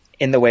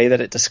in the way that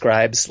it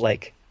describes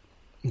like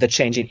the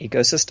changing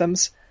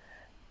ecosystems.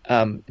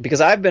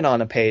 Because I've been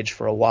on a page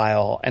for a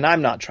while, and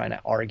I'm not trying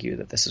to argue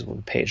that this is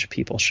what page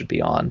people should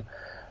be on.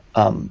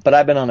 But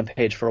I've been on a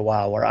page for a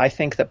while where I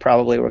think that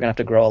probably we're going to have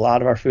to grow a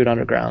lot of our food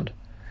underground.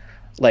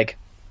 Like,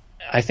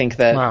 I think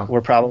that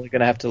we're probably going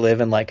to have to live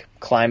in like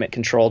climate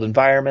controlled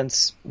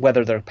environments,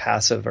 whether they're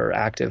passive or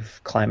active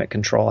climate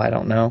control, I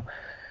don't know.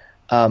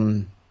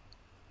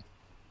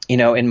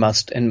 In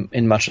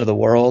much of the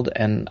world.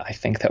 And I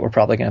think that we're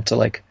probably going to have to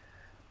like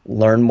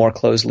learn more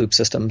closed loop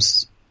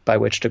systems by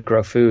which to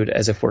grow food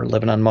as if we're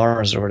living on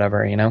Mars or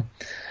whatever, And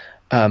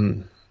I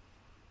don't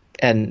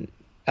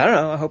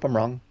know, I hope I'm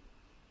wrong.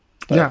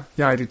 But,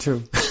 yeah, I do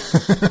too.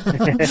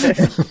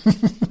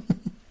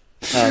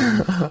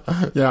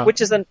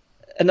 Which is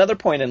another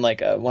point in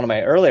like one of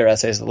my earlier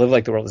essays, Live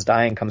Like the World is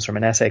Dying, comes from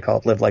an essay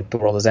called Live Like the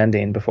World is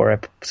Ending,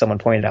 before someone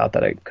pointed out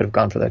that I could have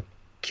gone for the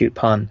cute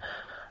pun.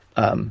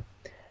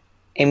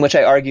 In which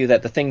I argue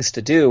that the things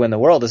to do when the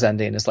world is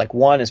ending is like,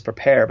 one is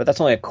prepare, but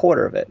that's only a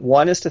quarter of it.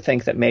 One is to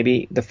think that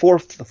maybe the four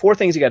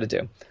things you got to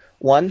do.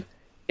 One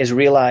is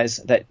realize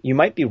that you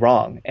might be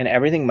wrong and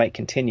everything might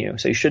continue,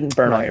 so you shouldn't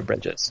burn all your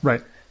bridges.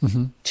 Right.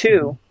 Mm-hmm.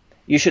 2,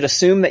 you should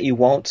assume that you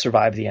won't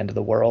survive the end of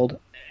the world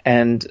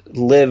and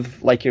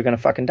live like you're going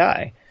to fucking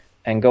die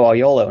and go all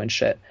YOLO and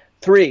shit.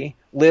 3,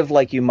 live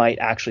like you might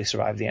actually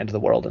survive the end of the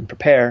world and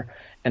prepare.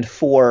 and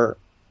 4,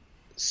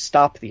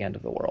 stop the end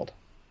of the world.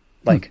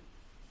 Like,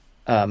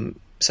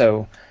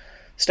 so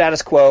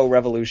status quo,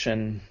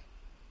 revolution,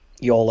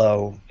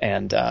 YOLO,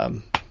 and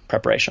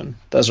preparation.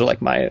 Those are like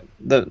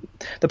the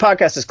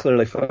podcast is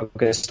clearly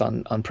focused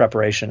on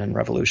preparation and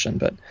revolution,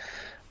 but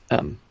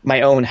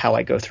my own how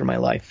I go through my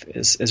life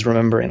is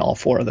remembering all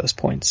 4 of those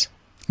points.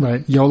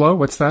 Right. YOLO,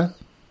 what's that?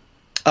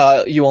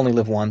 You only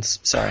live once.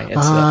 Sorry.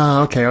 It's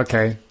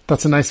okay.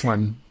 That's a nice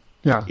one.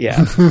 Yeah.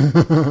 Yeah.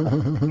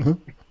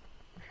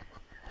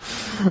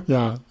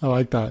 Yeah, I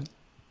like that.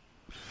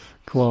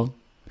 Cool.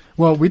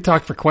 Well, we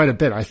talked for quite a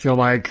bit. I feel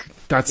like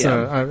that's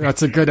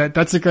a good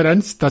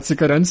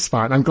end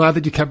spot. I'm glad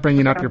that you kept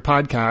bringing up your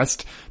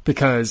podcast,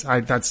 because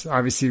that's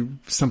obviously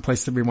some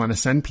place that we want to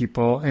send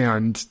people,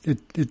 and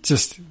you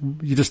just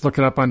look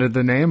it up under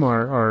the name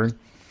or.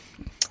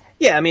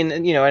 Yeah, I mean,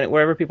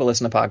 wherever people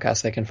listen to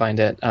podcasts, they can find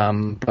it.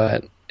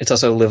 But it's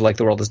also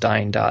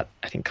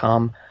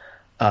liveliketheworldisdying.com.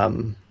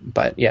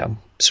 But yeah,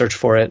 search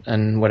for it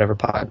and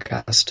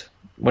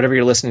whatever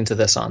you're listening to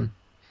this on.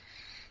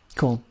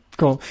 Cool.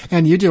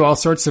 And you do all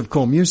sorts of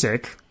cool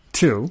music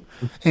too.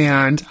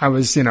 And I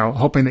was,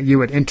 hoping that you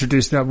would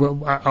introduce that.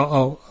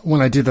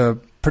 When I do the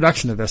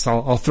production of this,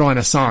 I'll throw in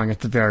a song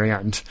at the very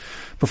end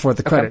before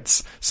the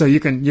credits. So you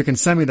can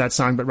send me that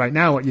song. But right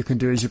now, what you can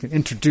do is you can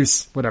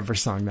introduce whatever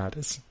song that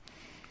is.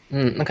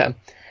 Okay.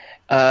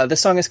 This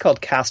song is called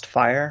Cast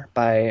Fire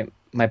by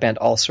my band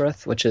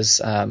Ulcereth, which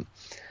is, and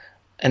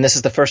this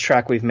is the first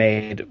track we've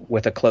made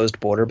with a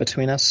closed border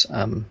between us.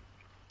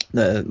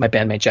 My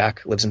bandmate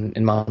Jack lives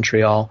in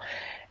Montreal,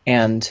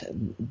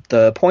 and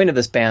the point of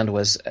this band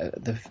was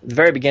the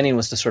very beginning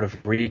was to sort of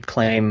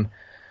reclaim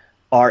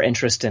our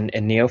interest in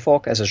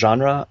neofolk as a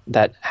genre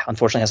that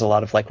unfortunately has a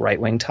lot of like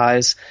right-wing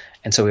ties.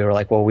 And so we were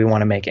like, well, we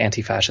want to make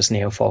anti-fascist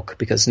neofolk,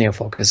 because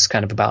neofolk is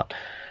kind of about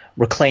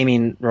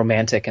reclaiming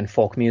romantic and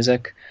folk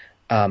music,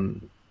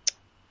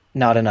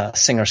 not in a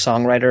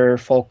singer-songwriter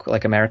folk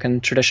like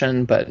American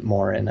tradition, but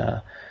more in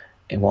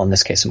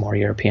this case, a more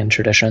European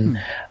tradition.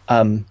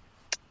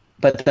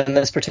 But then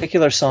this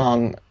particular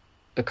song,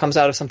 it comes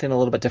out of something a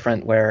little bit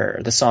different, where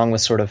the song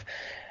was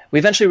we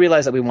eventually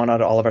realized that we wanted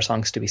all of our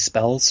songs to be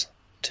spells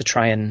to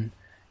try and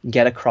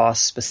get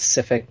across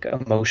specific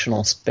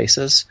emotional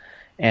spaces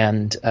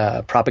and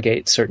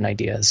propagate certain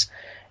ideas.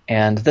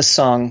 And this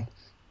song,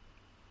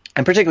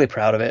 I'm particularly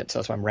proud of it, so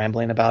that's why I'm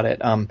rambling about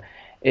it, I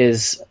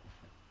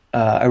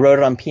wrote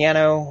it on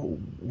piano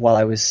while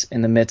I was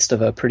in the midst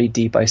of a pretty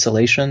deep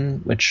isolation,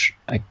 which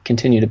I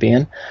continue to be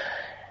in.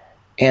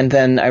 And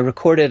then I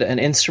recorded an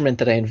instrument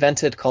that I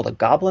invented called a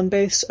goblin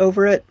bass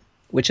over it,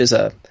 which is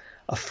a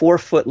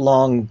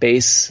 4-foot-long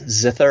bass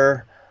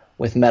zither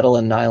with metal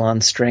and nylon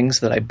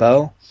strings that I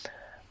bow.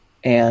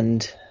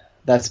 And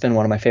that's been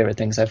one of my favorite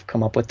things I've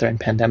come up with during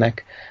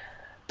pandemic.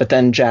 But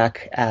then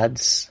Jack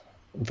adds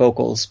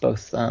vocals,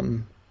 both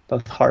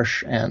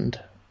harsh and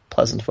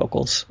pleasant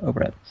vocals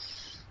over it.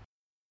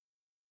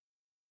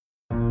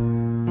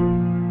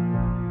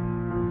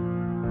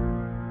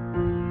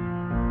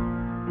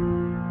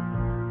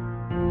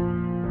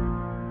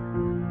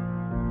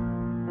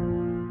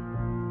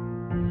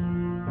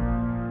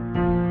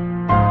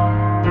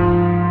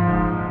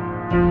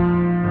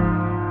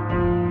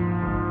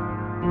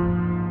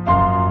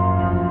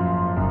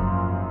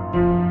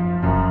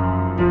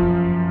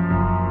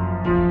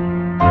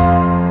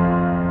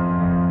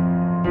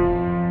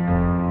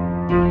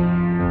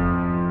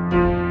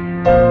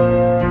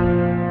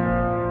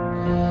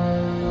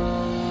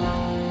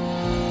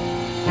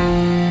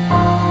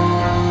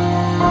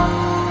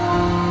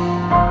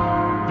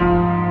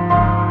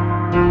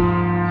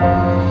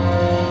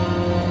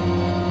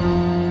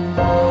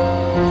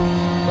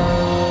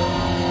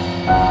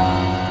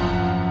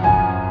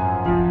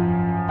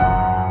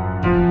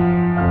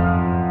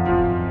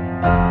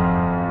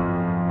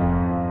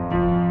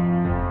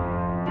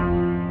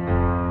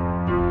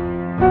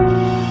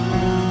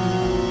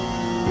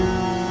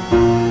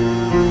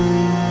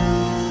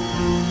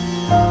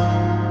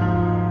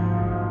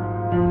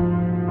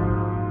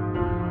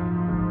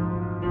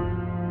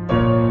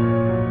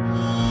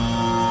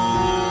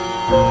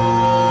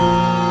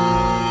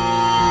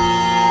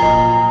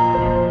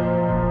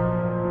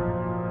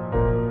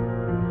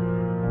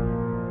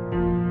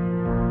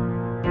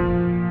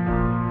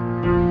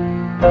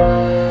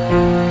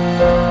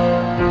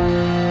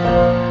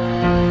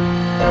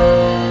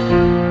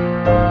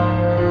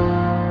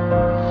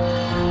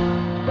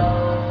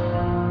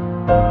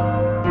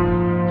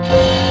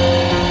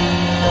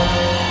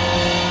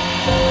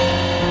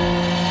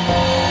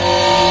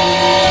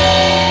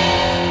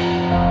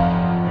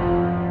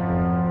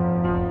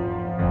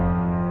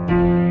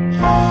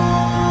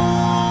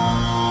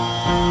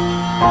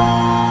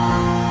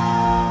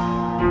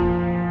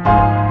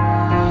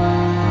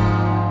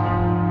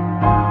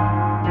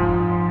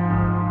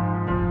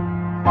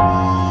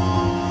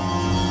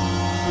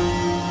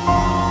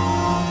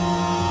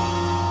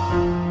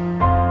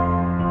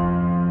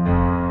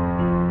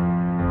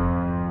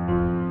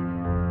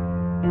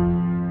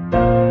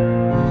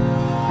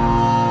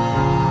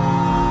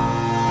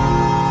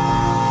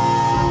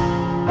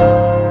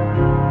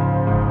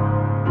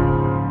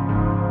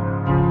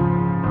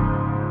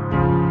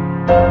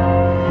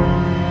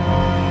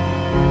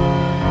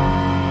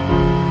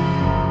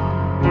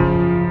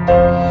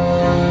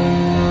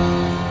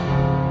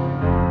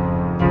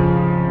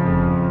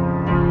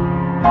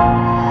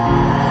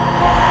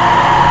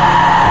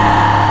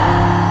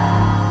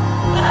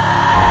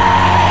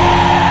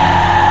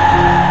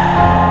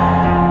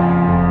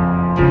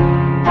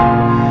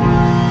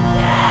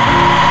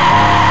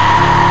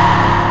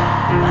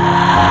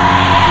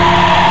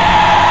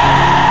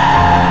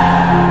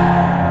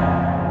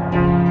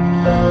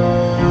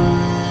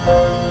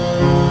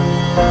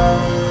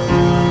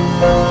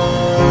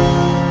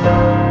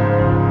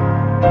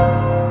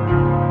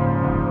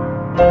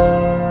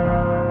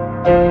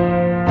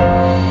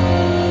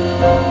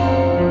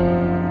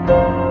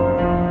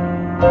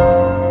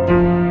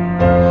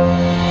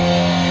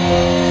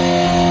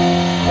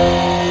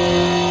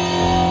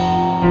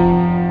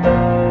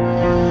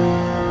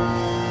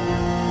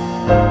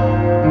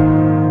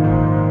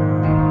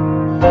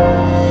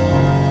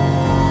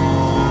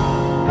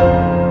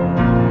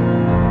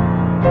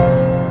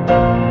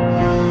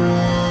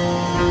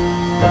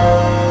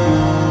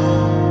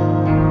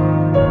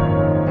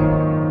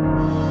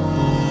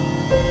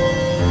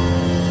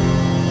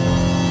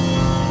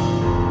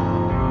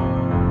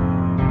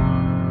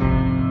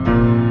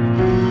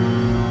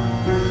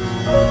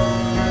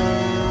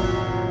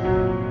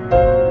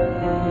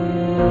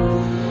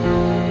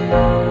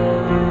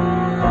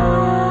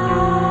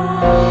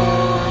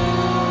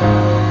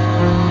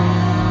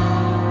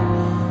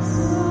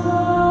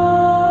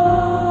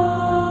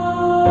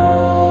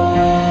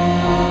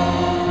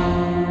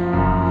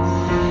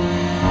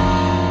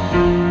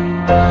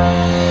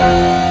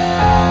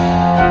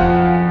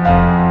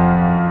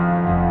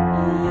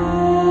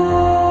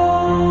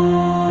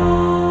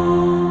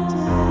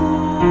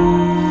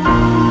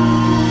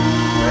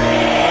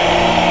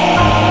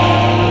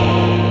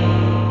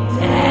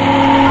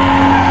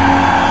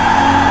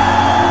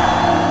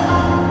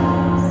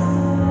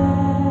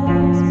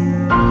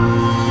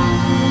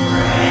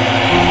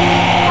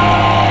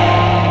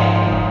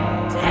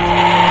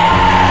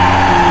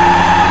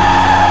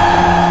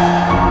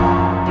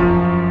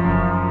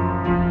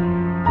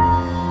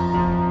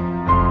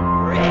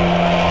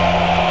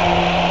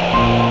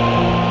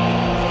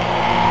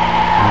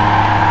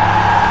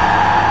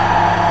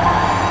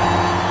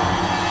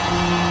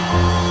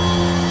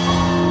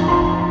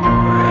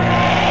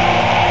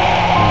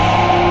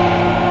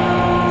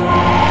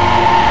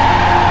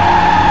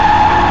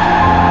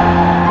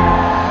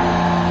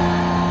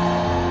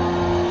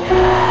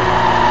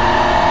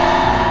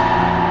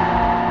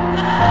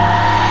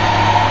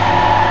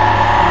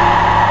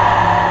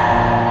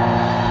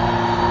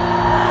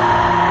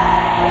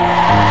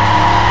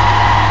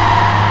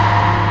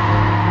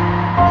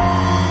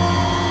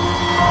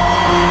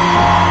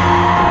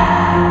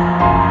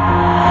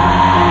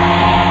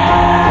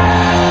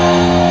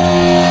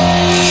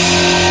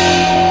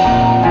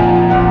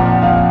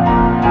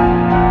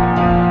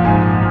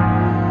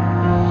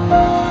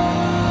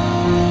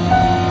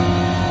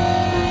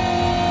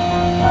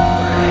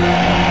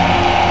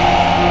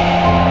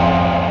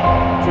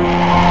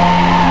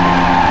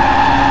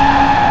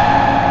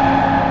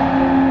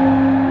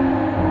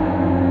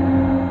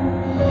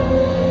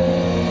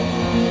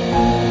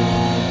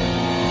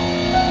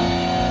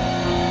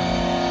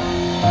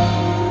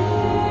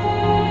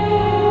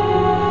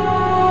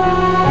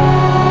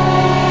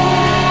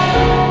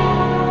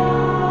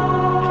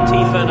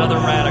 and other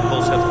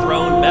radicals have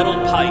thrown metal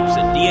pipes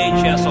at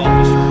DHS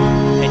officers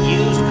and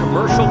used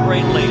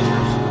commercial-grade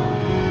lasers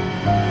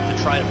to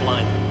try to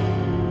blind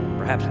them,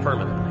 perhaps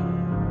permanently.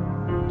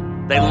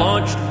 They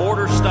launched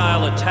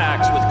mortar-style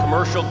attacks with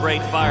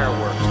commercial-grade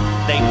fireworks.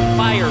 They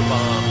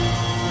firebombed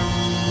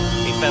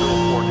a federal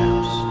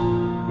courthouse.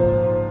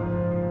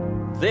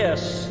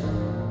 This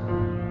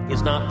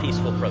is not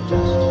peaceful protest.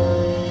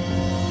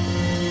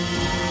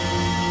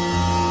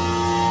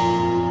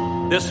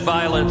 This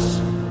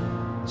violence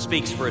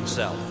speaks for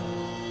itself.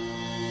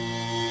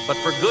 But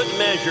for good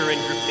measure, in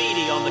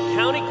graffiti on the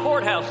county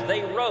courthouse,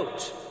 they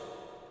wrote,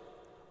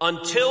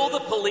 "Until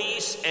the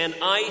police and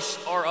ICE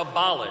are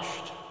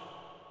abolished,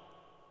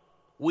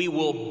 we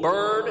will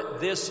burn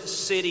this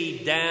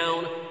city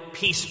down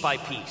piece by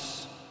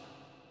piece."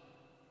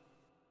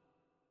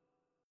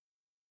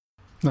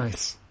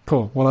 Nice.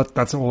 Cool. Well,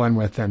 that's what we'll end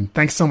with then.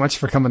 Thanks so much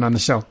for coming on the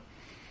show.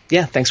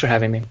 Yeah, thanks for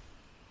having me.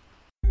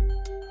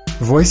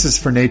 Voices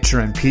for Nature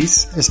and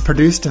Peace is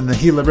produced in the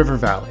Gila River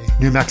Valley,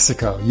 New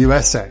Mexico,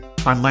 USA,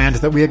 on land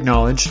that we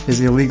acknowledge is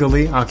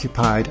illegally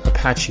occupied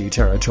Apache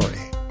territory.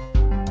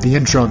 The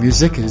intro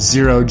music is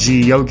Zero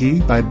G Yogi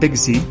by Big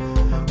Z,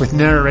 with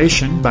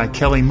narration by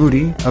Kelly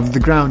Moody of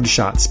the Ground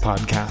Shots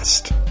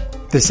podcast.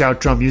 This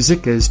outro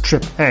music is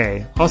Trip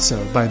A,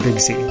 also by Big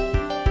Z.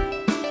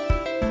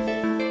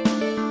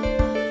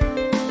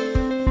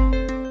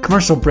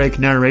 Commercial break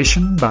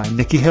narration by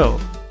Nikki Hill.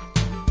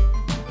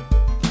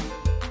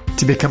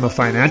 To become a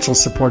financial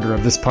supporter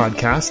of this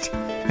podcast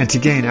and to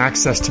gain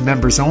access to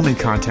members-only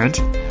content,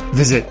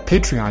 visit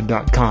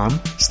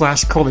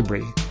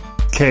patreon.com/Kolibri,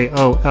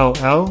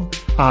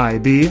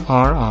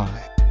 KOLLIBRI.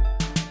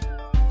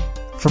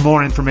 For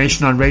more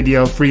information on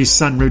Radio Free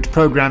Sunroot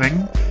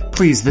programming,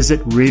 please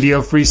visit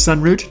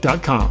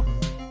radiofreesunroot.com.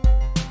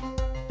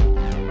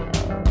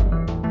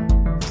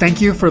 Thank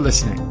you for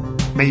listening.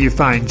 May you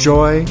find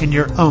joy in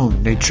your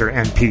own nature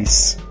and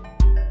peace.